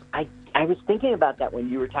 I was thinking about that when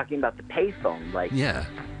you were talking about the payphone. Like, Yeah.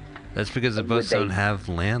 That's because the boats Would they- don't have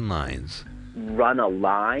landlines. run a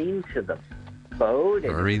line to the boat?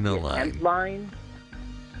 And Marina the line. temp line?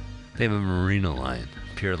 They have a marina line,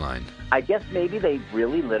 pier line. I guess maybe they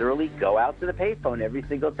really literally go out to the payphone every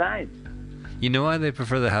single time. You know why they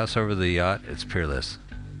prefer the house over the yacht? It's peerless.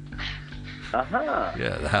 Uh-huh.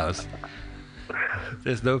 Yeah, the house.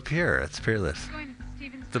 There's no pier. It's peerless.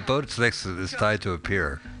 The boat's next to is tied to a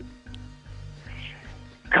pier.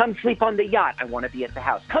 Come sleep on the yacht. I want to be at the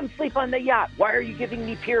house. Come sleep on the yacht. Why are you giving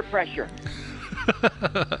me peer pressure?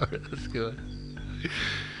 That's good.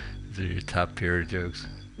 These are your top pier jokes.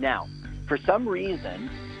 Now, for some reason,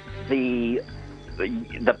 the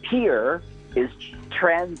pier is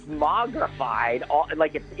transmogrified,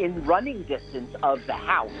 like it's in running distance of the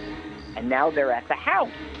house. And now they're at the house.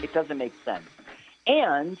 It doesn't make sense.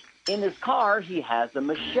 And in his car, he has a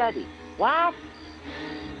machete. What?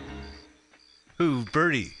 Who?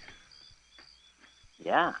 Birdie.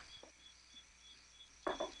 Yeah.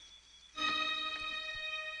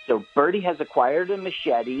 So Birdie has acquired a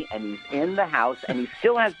machete, and he's in the house, and he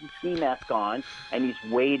still has the ski mask on, and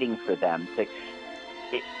he's waiting for them to.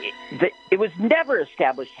 it was never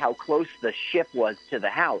established how close the ship was to the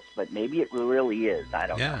house, but maybe it really is. I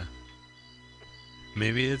don't know. Yeah.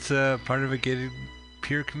 Maybe it's a part of a gated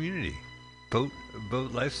pier community. Boat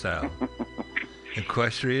lifestyle.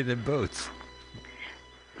 Equestrian and boats.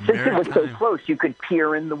 Since it was so close, you could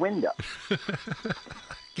peer in the window.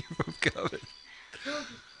 Keep him coming.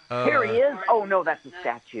 Here he is. Oh, no, that's a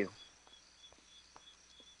statue.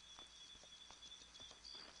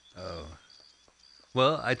 Oh.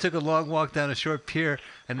 Well, I took a long walk down a short pier,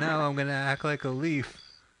 and now I'm going to act like a leaf.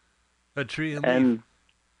 A tree and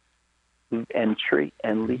leaf. And tree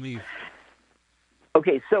and leaf.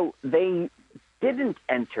 Okay, so they didn't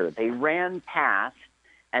enter. They ran past,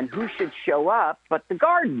 and who should show up but the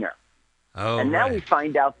gardener? Oh, and now we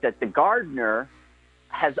find out that the gardener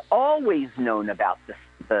has always known about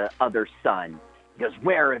the other son. He goes,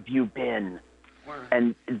 "Where have you been?"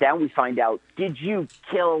 And then we find out, did you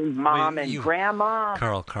kill Mom and Grandma?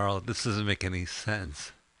 Carl, this doesn't make any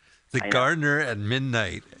sense. The gardener at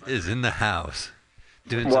midnight is in the house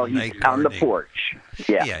doing some night gardening. On the porch.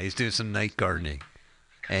 Yeah. Yeah, he's doing some night gardening.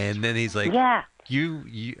 And then he's like, "Yeah,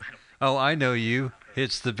 you, oh, I know you.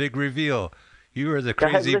 It's the big reveal. You are the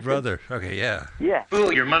crazy brother." Okay, yeah. Yeah.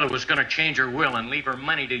 Ooh, your mother was going to change her will and leave her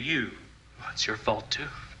money to you. Well, it's your fault, too.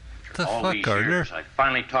 The All fuck, these Gardner? years, I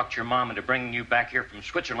finally talked your mom into bringing you back here from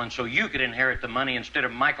Switzerland so you could inherit the money instead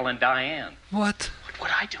of Michael and Diane. What? What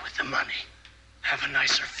would I do with the money? Have a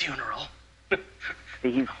nicer funeral?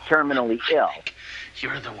 He's terminally ill.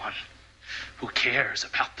 You're the one who cares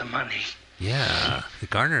about the money. Yeah, the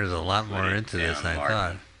gardener is a lot more into this than I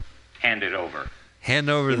thought. Hand it over. Hand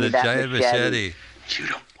over the that giant machete. You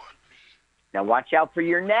don't. Now watch out for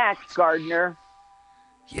your neck, gardener.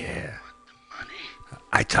 Yeah.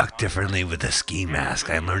 I talk differently with a ski mask.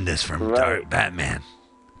 I learned this from Batman.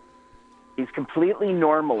 He's completely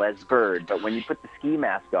normal as Bird, but when you put the ski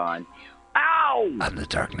mask on, ow! I'm the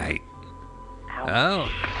Dark Knight. Ow.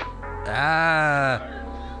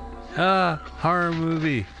 Oh. Horror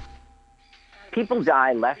movie. People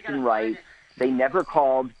die left and right. They never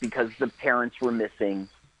called because the parents were missing.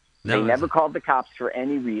 They never called the cops for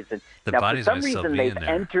any reason. The now, for bodies some might still reason, be they've in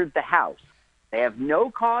there. entered the house. They have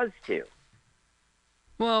no cause to.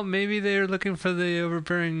 Well, maybe they're looking for the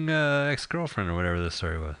overbearing ex-girlfriend or whatever the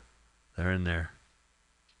story was. They're in there.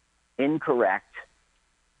 Incorrect.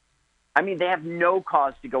 I mean, they have no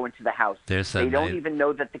cause to go into the house. They don't even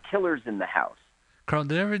know that the killer's in the house. Carl,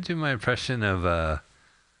 did I ever do my impression of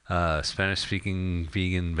Spanish-speaking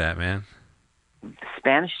vegan Batman?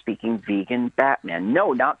 Spanish-speaking vegan Batman.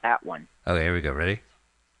 No, not that one. Okay, here we go. Ready?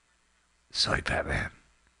 Soy Batman.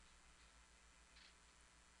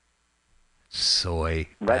 Soy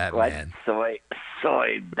Batman. Soy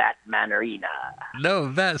Batmanerina.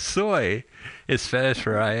 No, that's soy. It's Spanish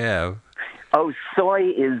for I am. Oh, soy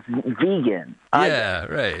is vegan. Yeah,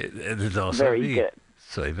 right. And it's also very good.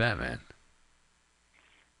 Soy Batman.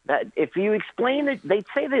 That if you explain it, they'd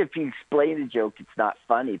say that if you explain a joke, it's not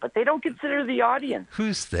funny, but they don't consider the audience.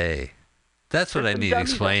 Who's they? That's what I need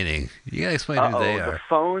explaining. You gotta explain who they are. The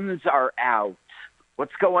phones are out.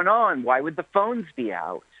 What's going on? Why would the phones be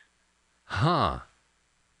out? Huh.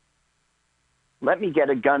 Let me get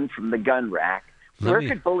a gun from the gun rack. Where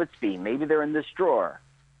could bullets be?Maybe they're in this drawer.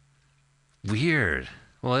 Weird.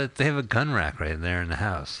 Well, they have a gun rack right there in the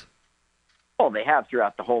house. Oh, they have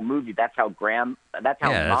throughout the whole movie. That's how Mom got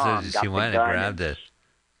she the went gun and grabbed it.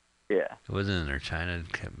 Yeah. It wasn't in her China.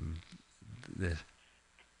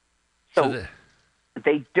 So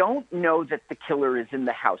they don't know that the killer is in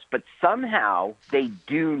the house, but somehow they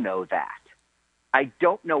do know that. I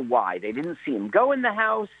don't know why. They didn't see him go in the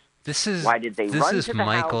house. Why did they run to the house? This is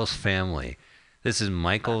Michael's family. This is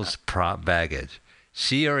Michael's prop baggage.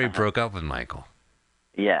 She already broke up with Michael.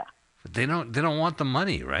 Yeah. But they don't want the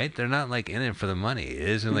money, right? They're not like in it for the money. It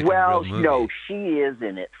isn't like a real movie. No, she is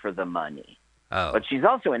in it for the money. Oh. But she's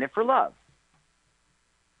also in it for love.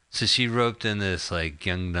 So she roped in this like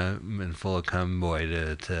young and full of cum boy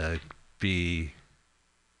to be.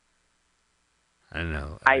 I don't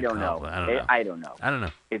know. I don't know.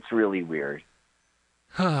 It's really weird.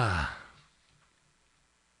 They're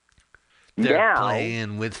now,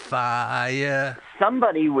 playing with fire.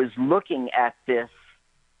 Somebody was looking at this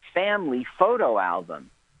family photo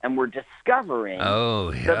album and were discovering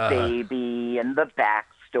the baby and the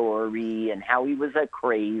backstory and how he was a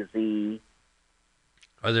crazy.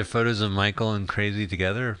 Are there photos of Michael and Crazy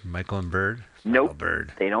together? Michael and Bird? Nope.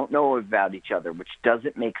 Bird. They don't know about each other, which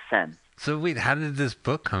doesn't make sense. So wait, how did this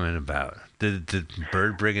book come in about? Did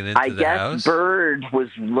Bird bring it into the house? I guess Bird was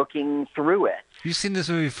looking through it. You've seen this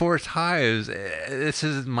movie 4 times. This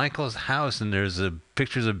is Michael's house, and there's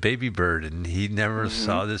pictures of Baby Bird, and he never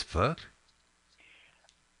saw this book?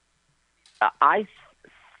 I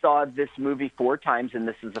saw this movie 4 times, and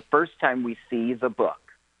this is the first time we see the book.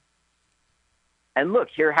 And look,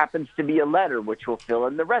 here happens to be a letter which will fill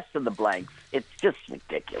in the rest of the blanks. It's just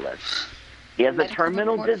ridiculous. He has a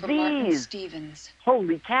terminal disease. Stevens.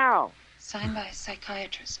 Holy cow. Signed by a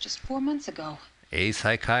psychiatrist just 4 months ago. A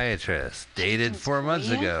psychiatrist. Dated 4 months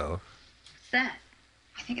ago. What's that?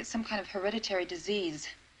 I think it's some kind of hereditary disease.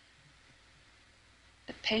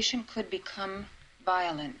 The patient could become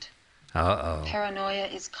violent. Uh-oh. Paranoia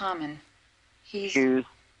is common. He's... Shoes.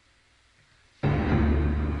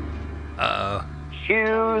 Uh-oh.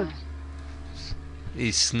 Shoes.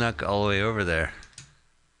 He snuck all the way over there.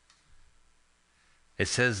 It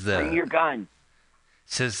says Bring your gun.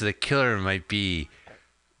 It says the killer might be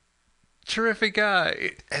terrific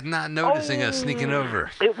guy and not noticing us sneaking over.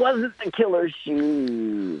 It wasn't the killer's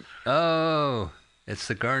shoes. Oh, it's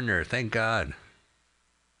the gardener. Thank God.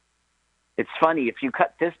 It's funny, if you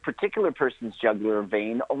cut this particular person's jugular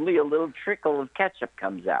vein, only a little trickle of ketchup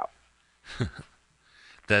comes out.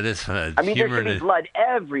 That is I mean, there should be blood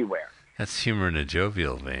everywhere. That's humor in a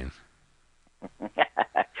jovial vein.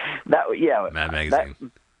 Mad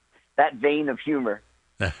Magazine. That vein of humor.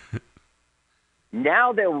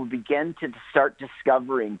 Now they will begin to start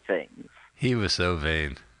discovering things. He was so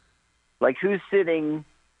vain. Like who's sitting?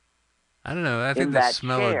 I don't know. I think the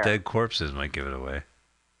smell of dead corpses might give it away.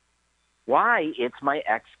 Why? It's my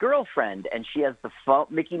ex-girlfriend, and she has the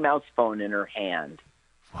Mickey Mouse phone in her hand.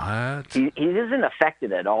 What? He isn't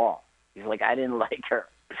affected at all. He's like, I didn't like her.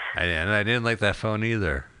 I didn't like that phone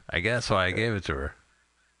either. I guess why I gave it to her.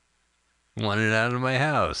 Wanted it out of my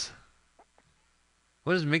house.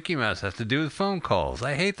 What does Mickey Mouse have to do with phone calls?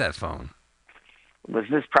 I hate that phone. Was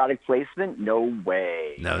this product placement? No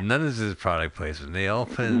way. No, none of this is product placement. They all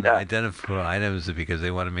put in identifiable items because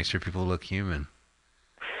they want to make sure people look human.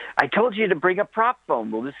 I told you to bring a prop phone.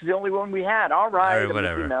 Well, this is the only one we had. All right,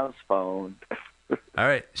 whatever. Mickey Mouse phone. All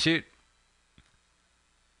right, shoot.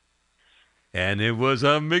 And it was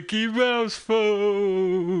a Mickey Mouse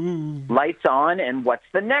phone. Lights on, and what's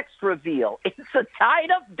the next reveal? It's a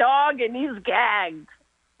tied-up dog, and he's gagged.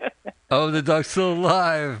 Oh, the dog's still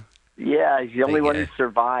alive. Yeah, he's the only one who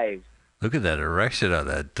survived. Look at that erection on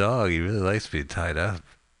that dog. He really likes being tied up.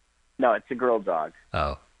 No, it's a girl dog.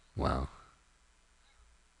 Oh, wow.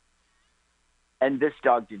 And this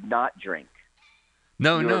dog did not drink.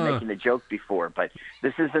 No. You were making a joke before, but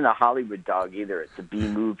this isn't a Hollywood dog either. It's a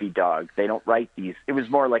B-movie dog. They don't write these. It was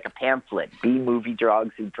more like a pamphlet. B-movie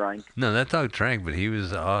dogs who drank. No, that dog drank, but he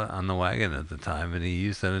was on the wagon at the time, and he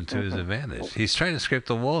used that to his advantage. He's trying to scrape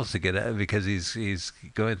the walls to get out because he's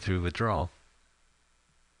going through withdrawal.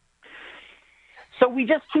 So we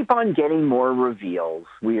just keep on getting more reveals.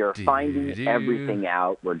 We are finding everything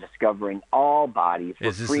out. We're discovering all bodies.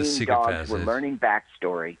 We're freeing dogs. Passage? We're learning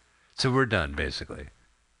backstory. So we're done, basically.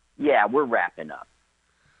 Yeah, we're wrapping up.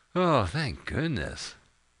 Oh, thank goodness.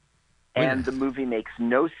 And the movie makes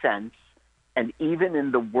no sense. And even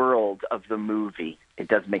in the world of the movie, it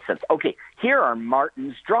doesn't make sense. Okay, here are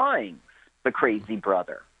Martin's drawings, the crazy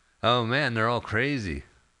brother. Oh, man, they're all crazy.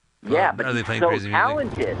 Yeah, but he's so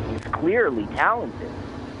talented. He's clearly talented.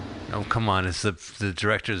 Oh, come on. It's the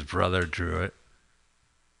director's brother drew it.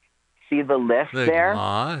 See the list there?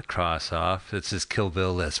 Cross off. It's his Kill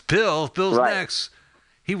Bill list. Bill's next.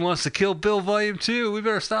 He wants to kill Bill Volume 2. We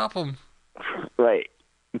better stop him. Right.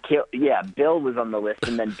 Bill was on the list,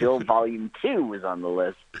 and then Bill Volume 2 was on the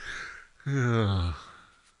list. How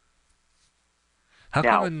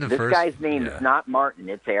now, this guy's name is not Martin.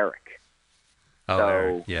 It's Eric. Oh, so,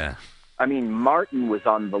 Eric. Yeah. I mean, Martin was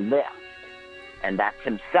on the list, and that's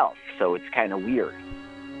himself, so it's kind of weird.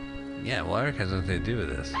 Yeah, well, Eric has nothing to do with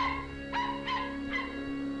this.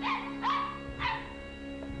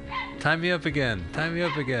 Tie me up again.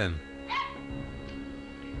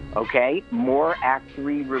 Okay, more Act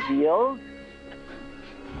 3 reveals.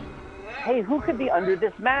 Hey, who could be under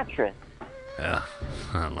this mattress? Yeah,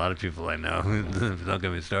 a lot of people I know. Don't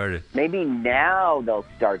get me started. Maybe now they'll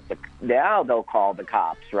call the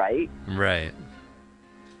cops, right? Right.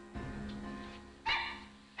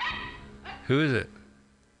 Who is it?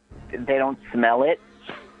 They don't smell it?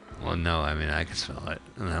 Well, no, I mean, I can smell it.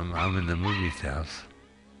 And I'm in the movie house.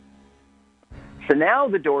 So now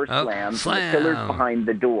the door slams, and the killer's behind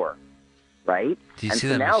the door, right? Do you see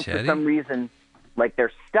that machete? For some reason, like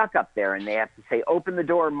they're stuck up there, and they have to say, "Open the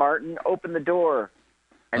door, Martin! Open the door!"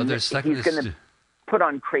 And they're stuck. He's going to put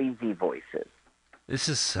on crazy voices. This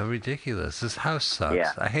is so ridiculous. This house sucks.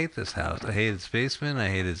 Yeah. I hate this house. I hate its basement. I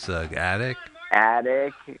hate its attic.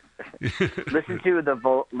 Listen to the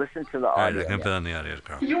audio. All right, I'm gonna put on the audio,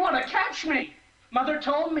 Carl. You want to catch me? Mother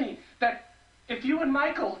told me that if you and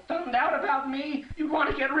Michael found out about me, you'd want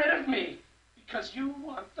to get rid of me because you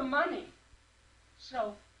want the money.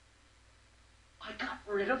 So I got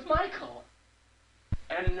rid of Michael.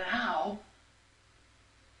 And now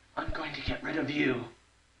I'm going to get rid of you.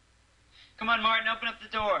 Come on, Martin, open up the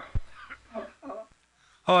door.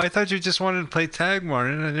 Oh, I thought you just wanted to play tag,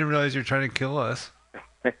 Martin. I didn't realize you were trying to kill us.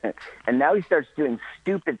 And now he starts doing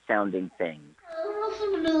stupid sounding things.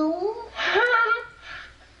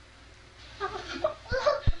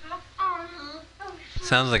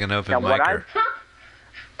 Sounds like an open micer.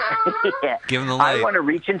 Yeah. Give him the light. I want to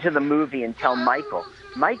reach into the movie and tell Michael,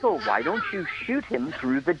 why don't you shoot him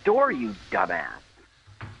through the door, you dumbass?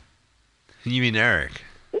 You mean Eric?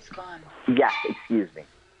 He's gone. Yes, excuse me.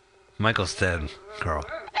 Michael's dead, Carl.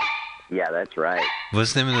 Yeah, that's right.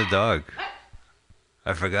 What's the name of the dog?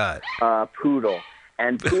 I forgot. Poodle.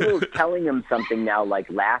 And Poodle's telling him something now like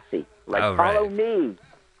Lassie. Like, follow me.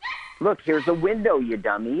 Look, here's a window, you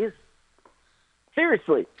dummies.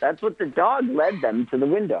 Seriously, that's what the dog led them to the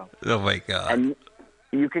window. Oh, my God. And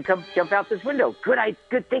you could jump out this window.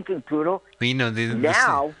 Good thinking, Poodle. But you know,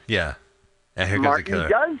 now, yeah. And here comes Martin the killer.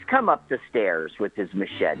 does come up the stairs with his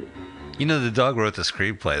machete. You know, the dog wrote the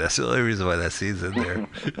screenplay. That's the only reason why that scene's in there.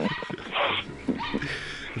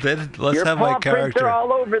 Then let's Your have paw my character. prints are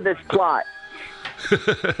all over this plot.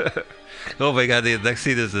 Oh my God! The next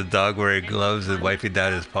scene is the dog wearing gloves and wiping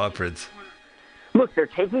down his paw prints. Look, they're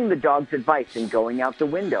taking the dog's advice and going out the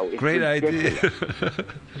window. It's Great ridiculous. idea.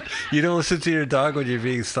 You don't listen to your dog when you're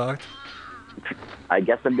being stalked? I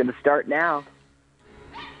guess I'm going to start now.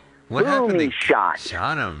 What Boom, happened? he shot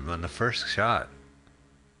him on the first shot.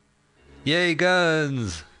 Yay,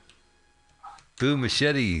 guns! Boom,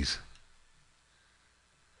 machetes.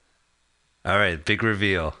 All right, big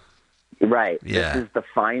reveal. Right. Yeah. This is the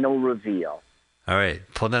final reveal. All right,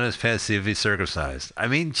 pull down his pants, see if he's circumcised. I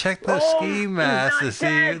mean, check the ski mask to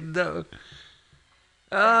see. No.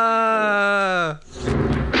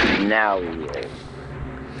 Now he is.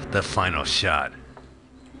 The final shot.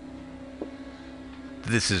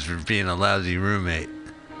 This is for being a lousy roommate.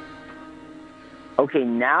 Okay,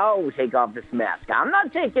 now take off this mask. I'm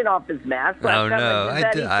not taking off this mask. Oh, no.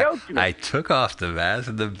 I took off the mask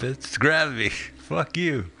and the bitch grabbed me. Fuck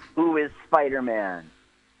you. Who is Spider-Man?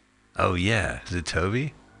 Oh, yeah. Is it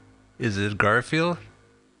Toby? Is it Garfield?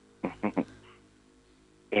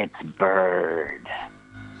 It's Bird.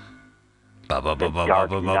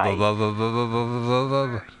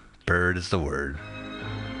 Bird is the word.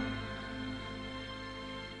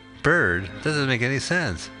 Bird? Doesn't make any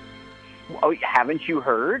sense. Oh, haven't you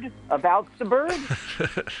heard about the Bird?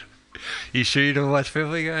 You sure you don't watch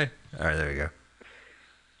Family Guy? All right, there we go.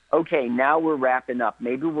 Okay, now we're wrapping up.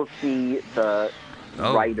 Maybe we'll see the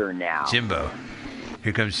writer now. Jimbo.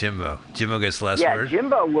 Here comes Jimbo. Jimbo gets the last word. Yeah,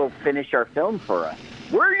 Jimbo will finish our film for us.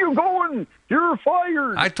 Where are you going? You're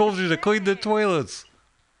fired. I told you to clean the toilets.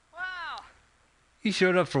 Wow. He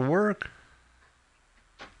showed up for work.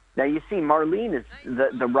 Now, you see, Marlene is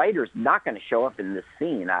the writer's not going to show up in this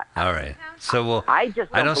scene. All right. So, I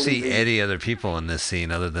don't see any other people in this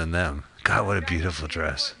scene other than them. God, what a beautiful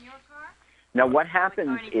dress. Now, what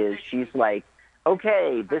happens is she's like,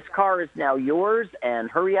 okay, this car is now yours,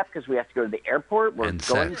 and hurry up because we have to go to the airport. We're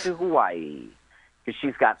going to Hawaii. Because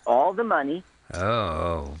she's got all the money.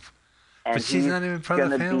 Oh. And but she's not even part of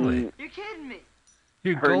the family. You're kidding me.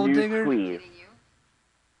 You're her gold new digger? squeeze.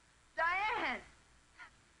 Diane!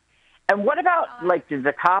 And what about, like, did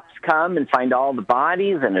the cops come and find all the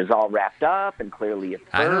bodies and it's all wrapped up and clearly it's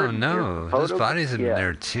I don't know. Those bodies have been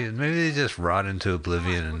there too. Maybe they just rot into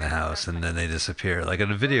oblivion in the house and then they disappear. Like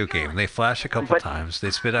in a video game. They flash a couple times.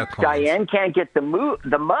 They spit out coins. Diane can't get the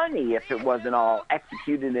money if it wasn't all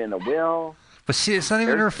executed in a will. But it's not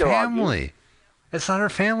even her family. It's not her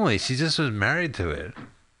family. She just was married to it.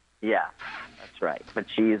 Yeah, that's right. But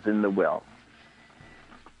she is in the will.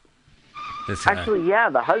 Actually, yeah,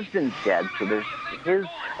 the husband's dead, so there's his...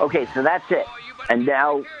 Okay, so that's it. And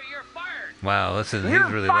now... Wow, listen, he's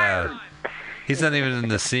really loud. He's not even in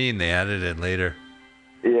the scene. They added it later.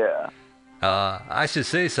 Yeah. I should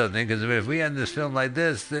say something, because if we end this film like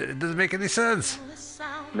this, it doesn't make any sense.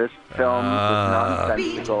 This film was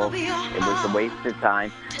nonsensical. It was a waste of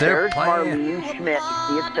time. There's Marlene Schmidt.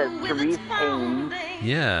 See, it says Therese Haynes.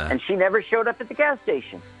 Yeah. And she never showed up at the gas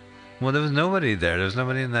station. Well, there was nobody there. There was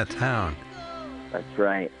nobody in that town. That's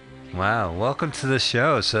right. Wow, welcome to the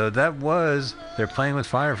show. So that was They're Playing with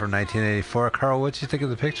Fire from 1984. Carl, what did you think of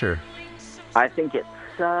the picture? I think it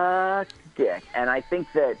sucked dick, and I think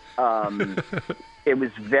that it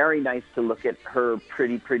was very nice to look at her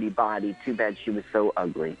pretty, pretty body. Too bad she was so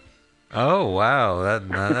ugly. Oh wow, that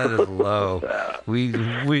is low.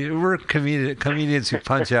 We're comedians who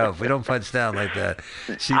punch out. We don't punch down like that.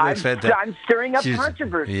 She looks fantastic. I'm stirring up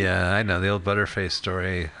controversy. Yeah, I know the old Butterface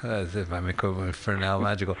story. If I may quote for now,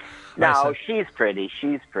 magical. No, she's pretty.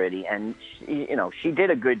 She's pretty, and she did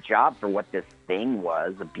a good job for what this thing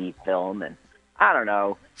was, a B film, and I don't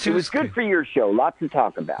know. It was good for your show. Lots to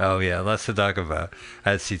talk about. Oh yeah, lots to talk about.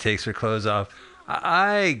 As she takes her clothes off.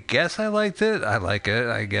 I guess I liked it. I like it,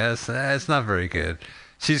 I guess. It's not very good.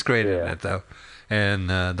 She's great in it, though. And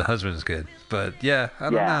the husband's good. But, yeah, I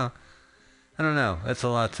don't know. It's a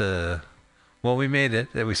lot to... Well, we made it.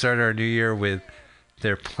 We started our new year with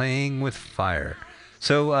They're Playing with Fire.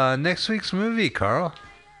 So, next week's movie, Carl.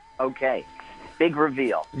 Okay. Big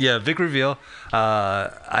reveal. Yeah, big reveal.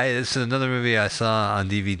 This is another movie I saw on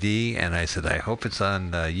DVD, and I said, I hope it's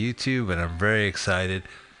on YouTube, and I'm very excited.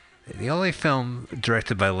 The only film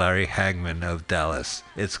directed by Larry Hagman of Dallas.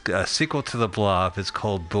 It's a sequel to The Blob. It's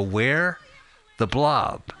called Beware the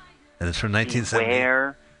Blob. And it's from 1970.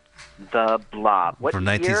 Beware the Blob. What From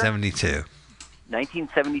year? 1972.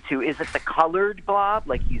 1972. Is it the colored blob?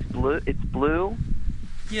 Like he's blue? It's blue?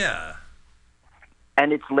 Yeah.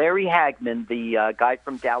 And it's Larry Hagman, the guy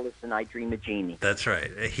from Dallas and I Dream of Jeannie. That's right.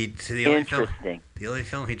 Interesting. The only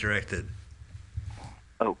film he directed.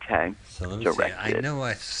 Okay. So let me see. I know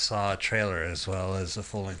I saw a trailer as well as a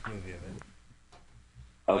full-length movie of it.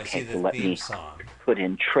 Okay, so let me put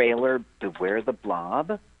in trailer, Beware the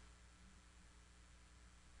Blob.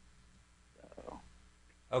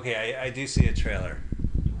 Okay, I do see a trailer.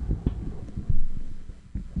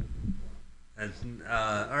 All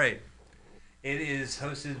right. It is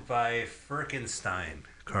hosted by Firkenstein,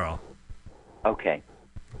 Carl. Okay.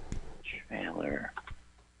 Trailer.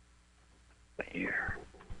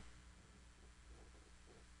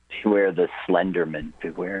 Beware the Slenderman.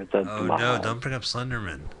 Beware the Blob. No, don't bring up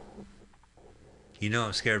Slenderman. You know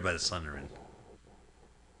I'm scared by the Slenderman.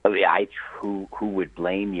 Oh yeah, who would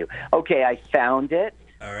blame you? Okay, I found it.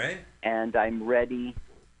 All right. And I'm ready.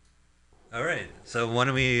 All right. So why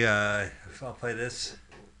don't we? I'll play this.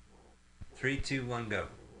 3, 2, 1, go.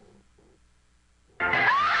 The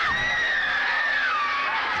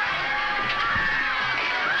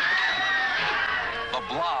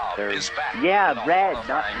Blob is back. Yeah, red,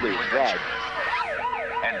 not blue, red.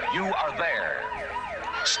 And you are there,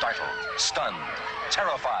 startled, stunned,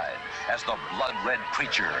 terrified, as the blood-red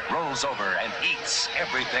creature rolls over and eats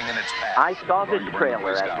everything in its path. I saw this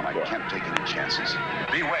trailer as a I kid. can't take any chances.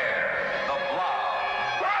 Beware the Blob.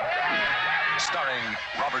 Starring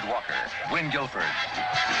Robert Walker, Gwynn Guilford.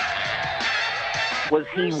 Was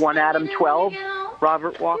he 1 Adam 12,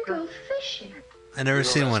 Robert Walker? I never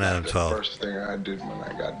seen 1 Adam 12. First thing I did when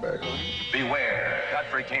I got back home. Beware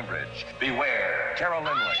Godfrey Cambridge. Beware Carol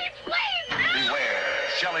Lindley. Beware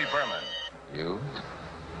Shelley Berman. You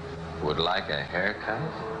would like a haircut?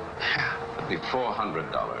 It'd be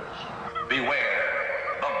 $400.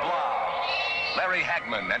 Beware the Blob. Larry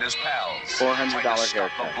Hagman and his pals. $400 trying to stop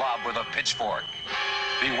haircut. the Blob with a pitchfork.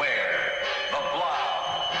 Beware the Blob.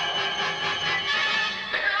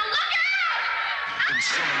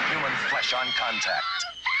 Consuming human flesh on contact.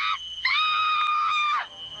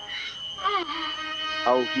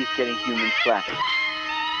 Oh, he's getting human flesh.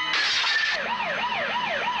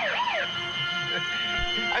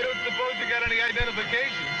 I don't suppose you got any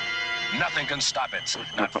identification. Nothing can stop it.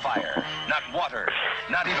 Not fire, not water,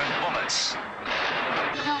 not even bullets.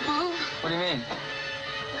 Don't move. What do you mean?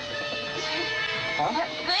 That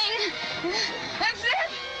thing. That's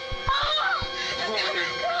it. Oh!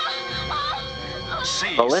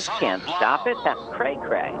 See, Bullets son of can't Blob. stop it. That's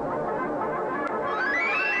cray-cray.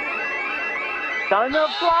 Son of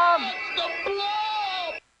Blob!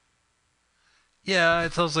 Yeah,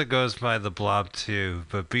 it also goes by The Blob too,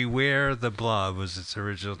 but Beware the Blob was its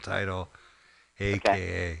original title, AKA.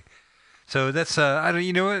 Okay. So that's I don't.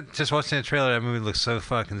 You know what? Just watching the trailer, that movie looks so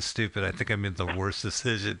fucking stupid. I think I made the worst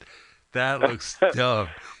decision. That looks dumb.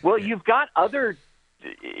 Well, you've got other.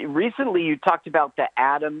 Recently, you talked about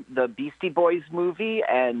the Beastie Boys movie,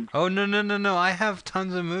 and oh no! I have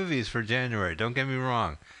tons of movies for January. Don't get me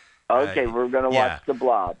wrong. Okay, we're gonna watch The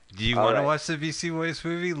Blob. Do you want to watch the Beastie Boys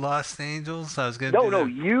movie, Lost Angels? I was gonna. No,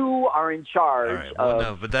 you are in charge. All right. Well,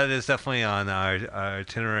 no, but that is definitely on our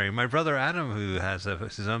itinerary. My brother Adam, who has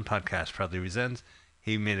his own podcast, Proudly Resents,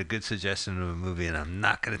 He made a good suggestion of a movie, and I'm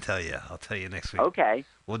not going to tell you. I'll tell you next week. Okay.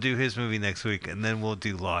 We'll do his movie next week, and then we'll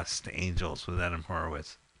do Lost Angels with Adam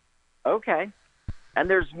Horowitz. Okay. And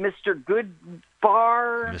there's Mr.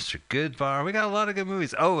 Goodbar. Mr. Goodbar. We got a lot of good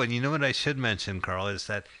movies. Oh, and you know what I should mention, Carl, is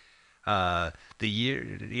that the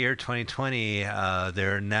year 2020,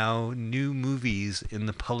 there are now new movies in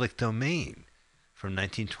the public domain from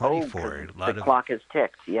 1924. The clock has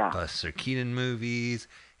ticked, yeah. Buster Keaton movies,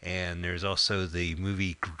 and there's also the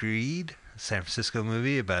movie Greed, San Francisco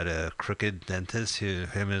movie about a crooked dentist who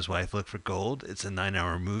him and his wife look for gold. It's a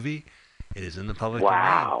 9-hour movie. It is in the public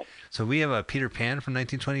domain. So we have a Peter Pan from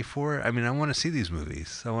 1924. I mean, I want to see these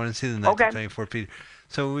movies. I want to see the 1924 Peter.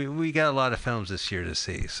 So we got a lot of films this year to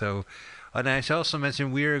see. So, and I should also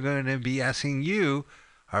mention we are going to be asking you,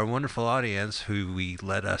 our wonderful audience, who we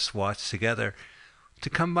let us watch together, to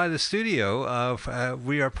come by the studio.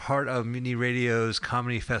 We are part of Mutiny Radio's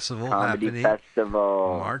Comedy Festival happening March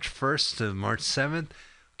 1st to March 7th.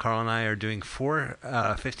 Carl and I are doing 4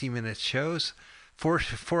 50-minute shows,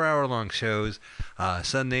 4-hour-long shows.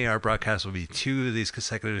 Sunday, our broadcast will be 2 of these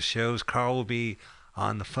consecutive shows. Carl will be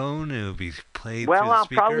on the phone. It will be played through the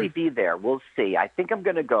speaker. I'll probably be there. We'll see. I think I'm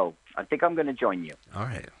going to go. I think I'm going to join you. All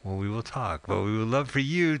right. Well, we will talk. But we would love for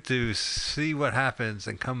you to see what happens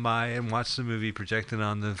and come by and watch the movie projected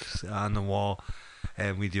on the wall,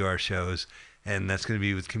 and we do our shows. And that's going to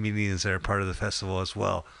be with comedians that are part of the festival as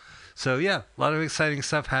well. So, yeah, a lot of exciting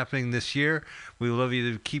stuff happening this year. We would love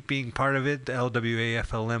you to keep being part of it.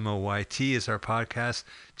 LWAFLMOYT is our podcast.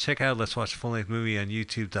 Check out Let's Watch a Full-Length Movie on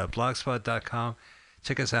YouTube.blogspot.com.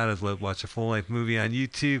 Check us out at Let's Watch a Full-Length Movie on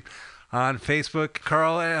YouTube. On Facebook,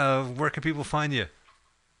 Carl, where can people find you?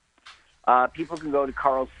 People can go to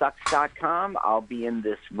carlsucks.com. I'll be in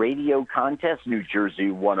this radio contest, New Jersey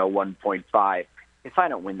 101.5. If I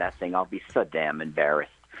don't win that thing, I'll be so damn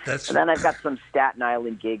embarrassed. And then I've got some Staten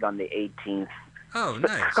Island gig on the 18th. Oh,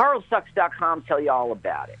 nice. carlsucks.com, tell you all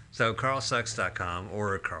about it. So carlsucks.com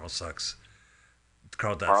or Carl.sucks.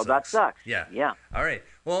 Carl.sucks. Yeah. All right.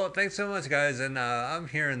 Well, thanks so much, guys. And I'm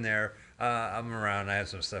here and there. I'm around. I have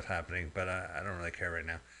some stuff happening, but I don't really care right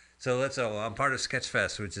now. So I'm part of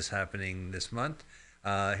Sketchfest, which is happening this month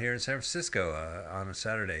here in San Francisco on a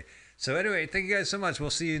Saturday. So anyway, thank you guys so much. We'll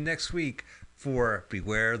see you next week for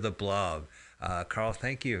Beware the Blob. Carl,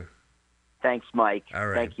 thank you. Thanks, Mike. All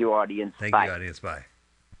right. Thank you, audience. Thank Bye. you, audience. Bye.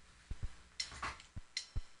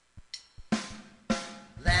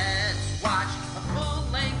 Let's watch a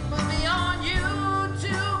full-length movie on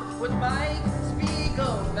YouTube with Mike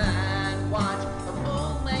Spiegelman. Watch a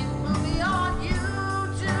full-length movie on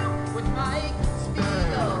YouTube with Mike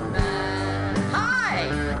Spiegelman. Hi,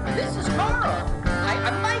 this is Carl.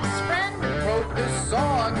 I'm Mike's friend who wrote this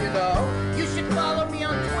song, you know. You should follow me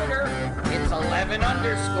on Twitter. It's 11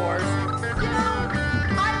 underscores. You know,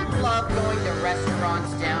 I love going to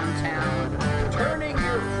restaurants downtown, turning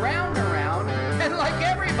your frown around, and like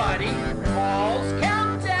everybody, Paul's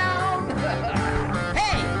Countdown.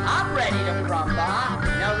 Hey, I'm ready to crumba.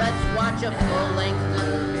 Now let's watch a full-length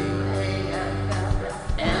movie.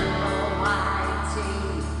 MOIT,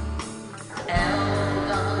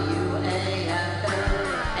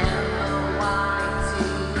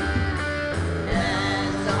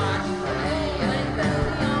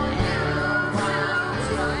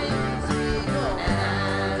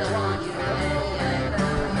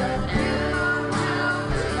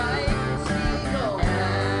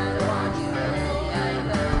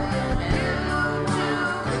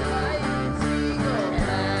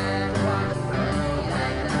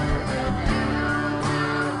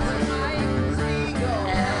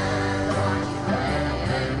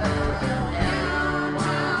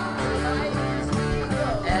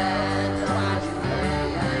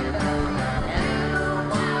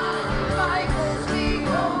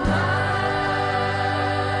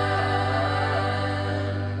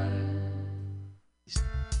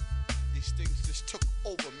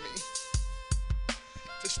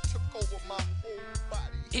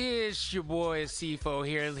 It's your boy CFO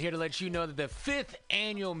here to let you know that the 5th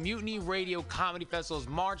annual Mutiny Radio Comedy Festival is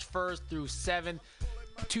March 1st through 7th,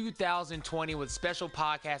 2020, with special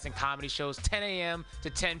podcasts and comedy shows 10 a.m. to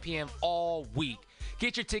 10 p.m. all week.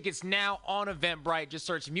 Get your tickets now on Eventbrite. Just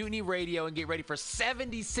search Mutiny Radio and get ready for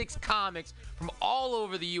 76 comics from all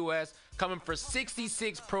over the U.S. coming for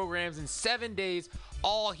 66 programs in 7 days,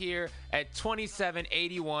 all here at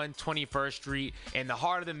 2781 21st Street in the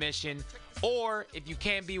heart of the Mission. Or if you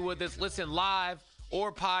can't be with us, listen live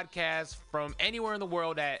or podcast from anywhere in the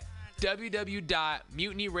world at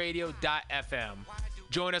www.mutinyradio.fm.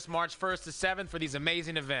 Join us March 1st to 7th for these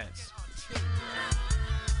amazing events.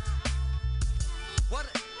 What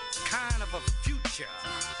kind of a future.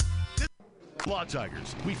 Law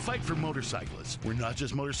Tigers. We fight for motorcyclists. We're not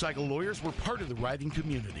just motorcycle lawyers, we're part of the riding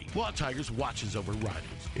community. Law Tigers watches over riders.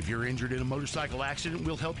 If you're injured in a motorcycle accident,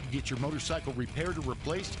 we'll help you get your motorcycle repaired or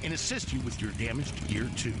replaced and assist you with your damaged gear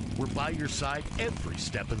too. We're by your side every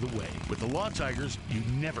step of the way. With the Law Tigers, you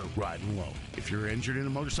never ride alone. If you're injured in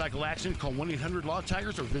a motorcycle accident, call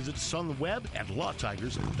 1-800-LAW-TIGERS or visit us on the web at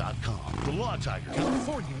lawtigers.com. The Law Tigers,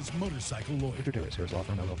 California's motorcycle lawyer. Victor Terrace, Harris Law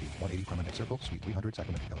Firm LLP, 180 Promenade Circle, Suite 300,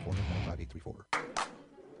 Sacramento, California, 95834.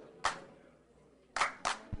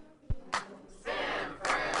 San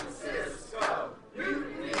Francisco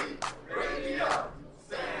Mutiny Radio.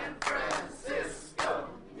 San Francisco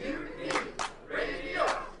Mutiny Radio.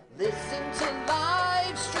 Listen to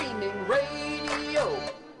live streaming radio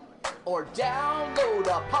or download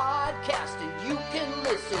a podcast and you can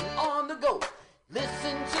listen on the go.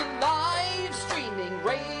 Listen to live streaming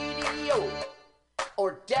radio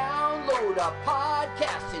or download a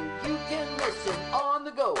podcast and you can listen on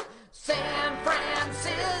the go. San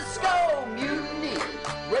Francisco Mutiny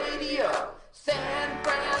Radio. San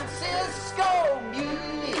Francisco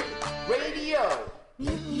Mutiny Radio.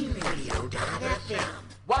 MutinyRadio.fm.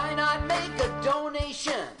 Why not make a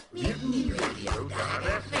donation?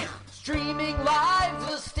 MutinyRadio.fm. Streaming live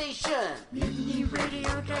the station.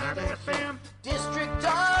 MutinyRadio.fm. District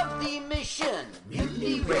of the Mission.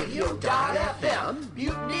 MutinyRadio.fm.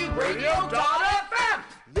 MutinyRadio.fm.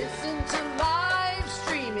 Listen to live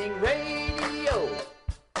streaming radio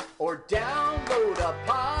or download a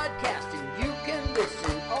podcast and you can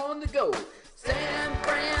listen on the go. San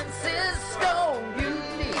Francisco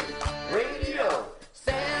Mutiny Radio.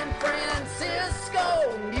 San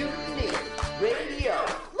Francisco Mutiny Radio.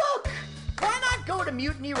 Look, why not go to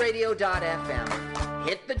MutinyRadio.fm?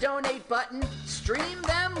 Hit the donate button, stream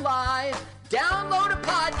them live, download a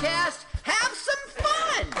podcast, have some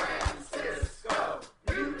fun! Francisco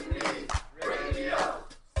Mutiny Radio.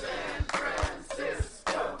 San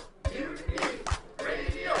Francisco Mutiny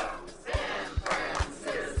Radio. San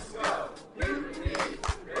Francisco Mutiny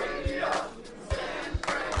Radio. San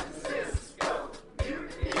Francisco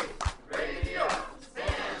Mutiny Radio.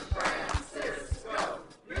 San Francisco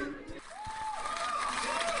Mutiny.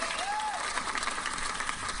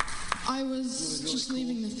 I was just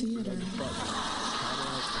leaving the theater.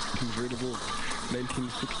 Convertible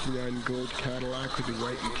 1969 gold Cadillac with the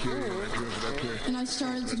white interior. I drove it up here. And I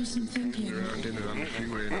started to do some thinking. Around in it on the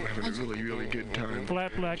freeway and I'm having a really, really good time.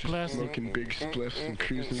 Flat black glass. Smoking big spliffs and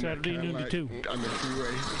cruising Saturday noon to 2 on the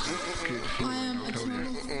freeway. Good to see I am a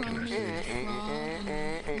total phony, fraud,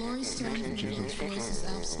 and Laurie Stone's voice is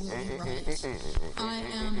absolutely right. I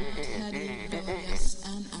am petty, rebellious,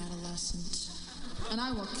 and adolescent. And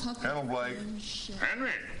I will cut the Hello, Blake.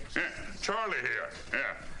 Henry. Yeah, Charlie here.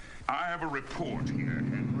 Yeah. I have a report here,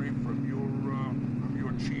 Henry, from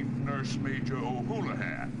your chief nurse, Major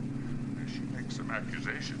O'Houlihan. She makes some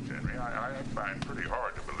accusations, Henry, I find pretty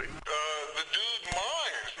hard to believe. The dude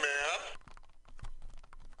minds, man.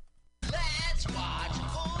 Let's watch a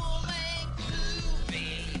full-length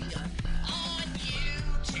movie on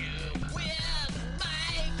YouTube with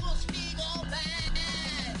Michael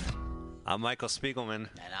Spiegelman. I'm Michael Spiegelman.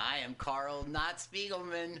 And I am Carl Not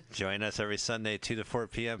Spiegelman. Join us every Sunday, 2 to 4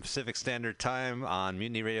 p.m. Pacific Standard Time on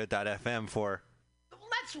MutinyRadio.fm for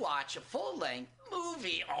Let's watch a full-length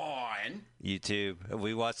movie on YouTube.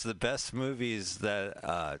 We watch the best movies that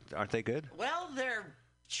aren't they good? Well, they're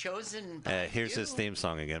chosen by here's you. his theme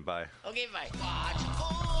song again. Bye. Okay, bye. Watch a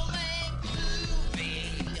full-length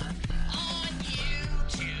movie on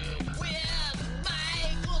YouTube with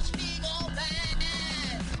Michael Spiegelman.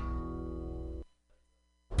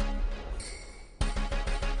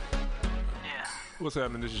 What's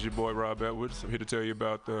happening? This is your boy Rob Edwards. I'm here to tell you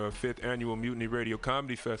about the 5th Annual Mutiny Radio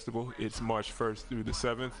Comedy Festival. It's March 1st through the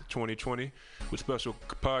 7th, 2020, with special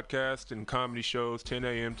podcasts and comedy shows 10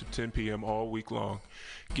 a.m. to 10 p.m. all week long.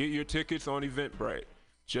 Get your tickets on Eventbrite.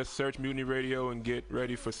 Just search Mutiny Radio and get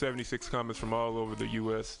ready for 76 comics from all over the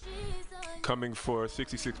U.S. coming for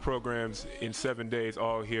 66 programs in 7 days,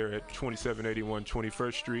 all here at 2781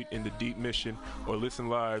 21st Street in the Deep Mission, or listen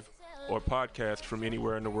live or podcast from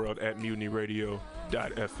anywhere in the world at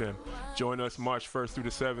MutinyRadio.fm. Join us March 1st through the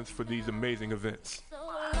 7th for these amazing events.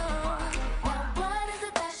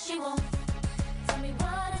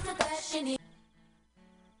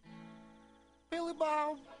 Billy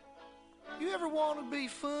Bob, you ever want to be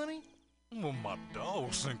funny? Well, my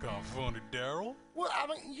dogs think I'm funny, Daryl. Well, I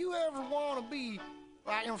mean, you ever want to be,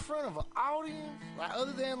 like, in front of an audience? Like,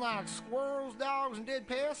 other than, like, squirrels, dogs, and dead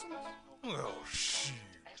peasants? Oh, shit.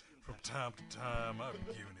 From time to time, I've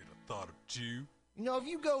given it a thought or two. You know, if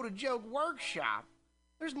you go to Joke Workshop,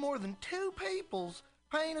 There's more than 2 peoples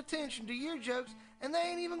paying attention to your jokes, and they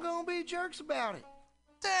ain't even gonna be jerks about it.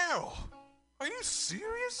 Daryl, are you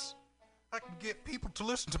serious? I can get people to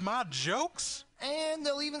listen to my jokes? And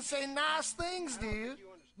they'll even say nice things to you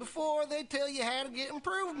before they tell you how to get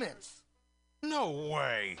improvements. No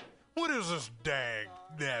way. What is this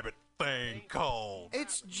dag-nabbit thing called?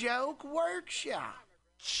 It's Joke Workshop.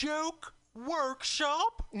 Joke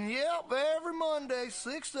Workshop? Yep, every Monday,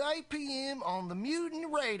 6 to 8 p.m. on the Mutiny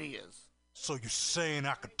Radios. So you're saying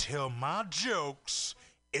I could tell my jokes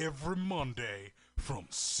every Monday from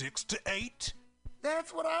 6 to 8?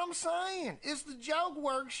 That's what I'm saying. It's the Joke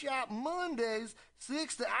Workshop Mondays,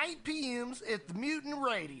 6 to 8 p.m. at the Mutiny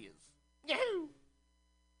Radios. Yahoo!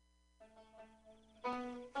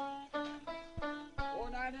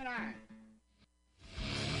 $4.99.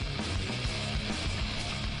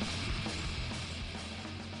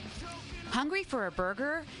 Hungry for a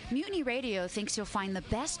burger? Mutiny Radio thinks you'll find the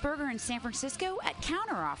best burger in San Francisco at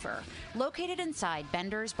Counteroffer, located inside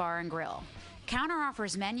Bender's Bar and Grill.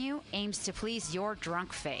 Counteroffer's menu aims to please your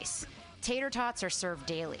drunk face. Tater tots are served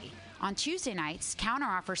daily. On Tuesday nights,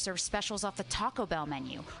 Counteroffer serves specials off the Taco Bell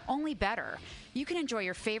menu, only better. You can enjoy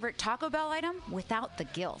your favorite Taco Bell item without the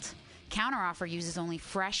guilt. Counteroffer uses only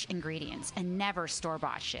fresh ingredients and never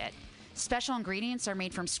store-bought shit. Special ingredients are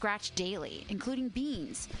made from scratch daily, including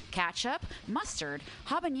beans, ketchup, mustard,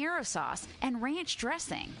 habanero sauce, and ranch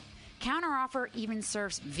dressing. Counteroffer even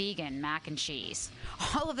serves vegan mac and cheese.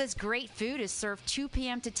 All of this great food is served 2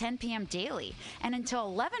 p.m. to 10 p.m. daily and until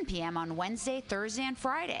 11 p.m. on Wednesday, Thursday, and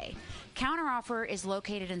Friday. Counteroffer is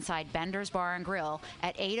located inside Bender's Bar and Grill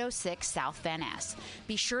at 806 South Van Ness.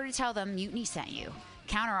 Be sure to tell them Mutiny sent you.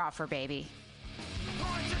 Counteroffer, baby.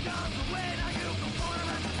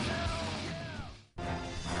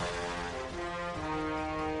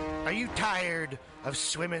 Are you tired of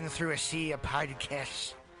swimming through a sea of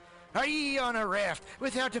podcasts? Are ye on a raft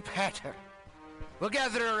without a paddle? Well,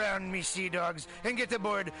 gather around me, sea dogs, and get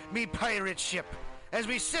aboard me pirate ship as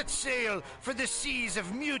we set sail for the seas of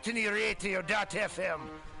MutinyRadio.fm.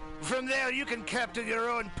 From there, you can captain your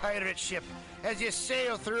own pirate ship as you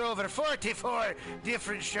sail through over 44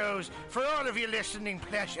 different shows for all of your listening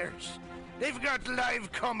pleasures. They've got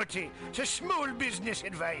live comedy to small business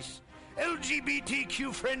advice,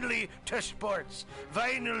 LGBTQ friendly to sports,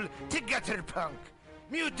 vinyl to gutter punk.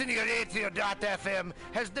 MutinyRadio.fm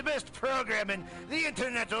has the best programming the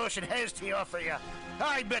internet ocean has to offer you.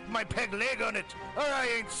 I bet my peg leg on it, or I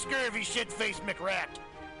ain't scurvy shit-faced McRat.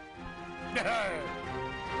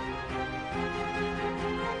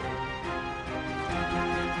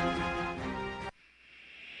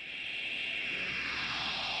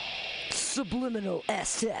 Subliminal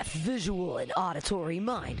SF visual and auditory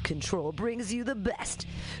mind control brings you the best,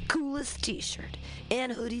 coolest t-shirt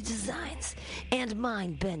and hoodie designs and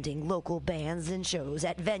mind-bending local bands and shows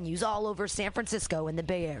at venues all over San Francisco and the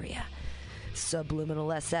Bay Area. Subliminal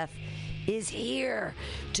SF is here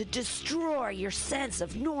to destroy your sense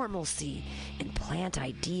of normalcy and plant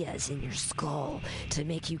ideas in your skull to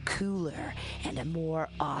make you cooler and a more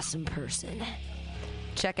awesome person.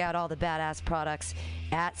 Check out all the badass products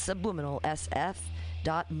at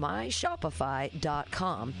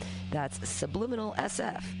subliminalsf.myshopify.com. That's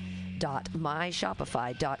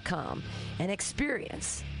subliminalsf.myshopify.com and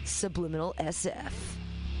experience Subliminal SF.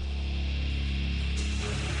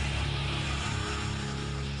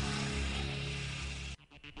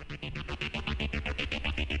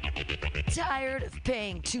 Tired of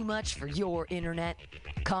paying too much for your internet?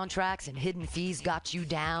 Contracts and hidden fees got you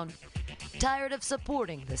down? Tired of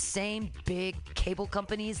supporting the same big cable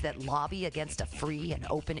companies that lobby against a free and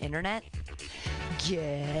open internet?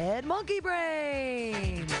 Get Monkey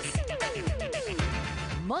Brains!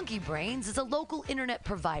 Monkey Brains is a local internet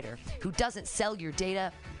provider who doesn't sell your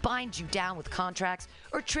data, bind you down with contracts,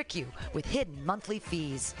 or trick you with hidden monthly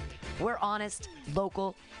fees. We're honest,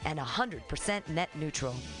 local, and 100% net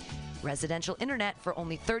neutral. Residential internet for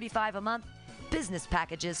only $35 a month, business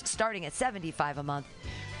packages starting at $75 a month.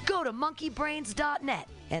 Go to monkeybrains.net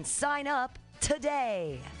and sign up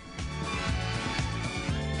today.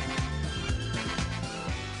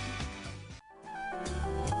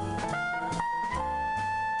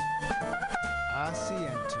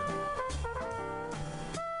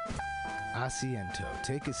 Asiento.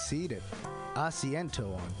 Take a seat at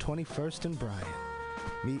Asiento on 21st and Bryant.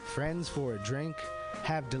 Meet friends for a drink,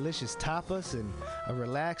 have delicious tapas, and a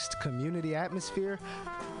relaxed community atmosphere.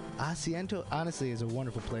 Asiento, honestly, is a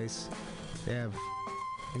wonderful place. They have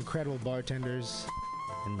incredible bartenders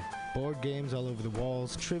and board games all over the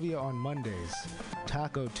walls, trivia on Mondays,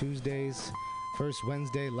 Taco Tuesdays, First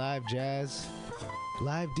Wednesday live jazz,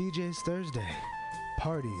 live DJs Thursday,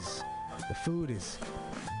 parties. The food is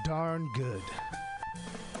darn good.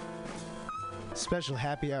 Special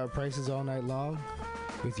happy hour prices all night long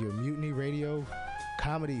with your Mutiny Radio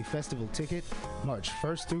Comedy Festival ticket, March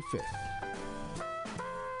 1st through 5th.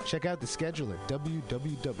 Check out the schedule at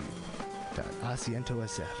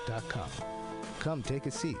www.asientosf.com. Come take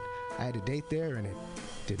a seat. I had a date there and it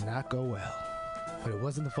did not go well. But it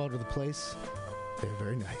wasn't the fault of the place. They're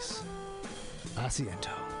very nice. Asiento.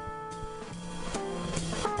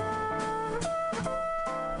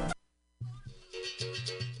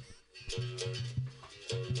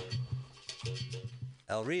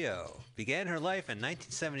 El Rio began her life in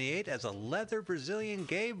 1978 as a leather Brazilian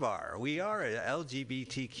gay bar. We are an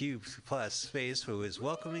LGBTQ plus space who is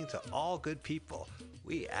welcoming to all good people.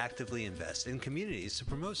 We actively invest in communities to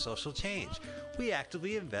promote social change. We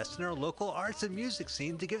actively invest in our local arts and music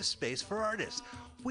scene to give space for artists.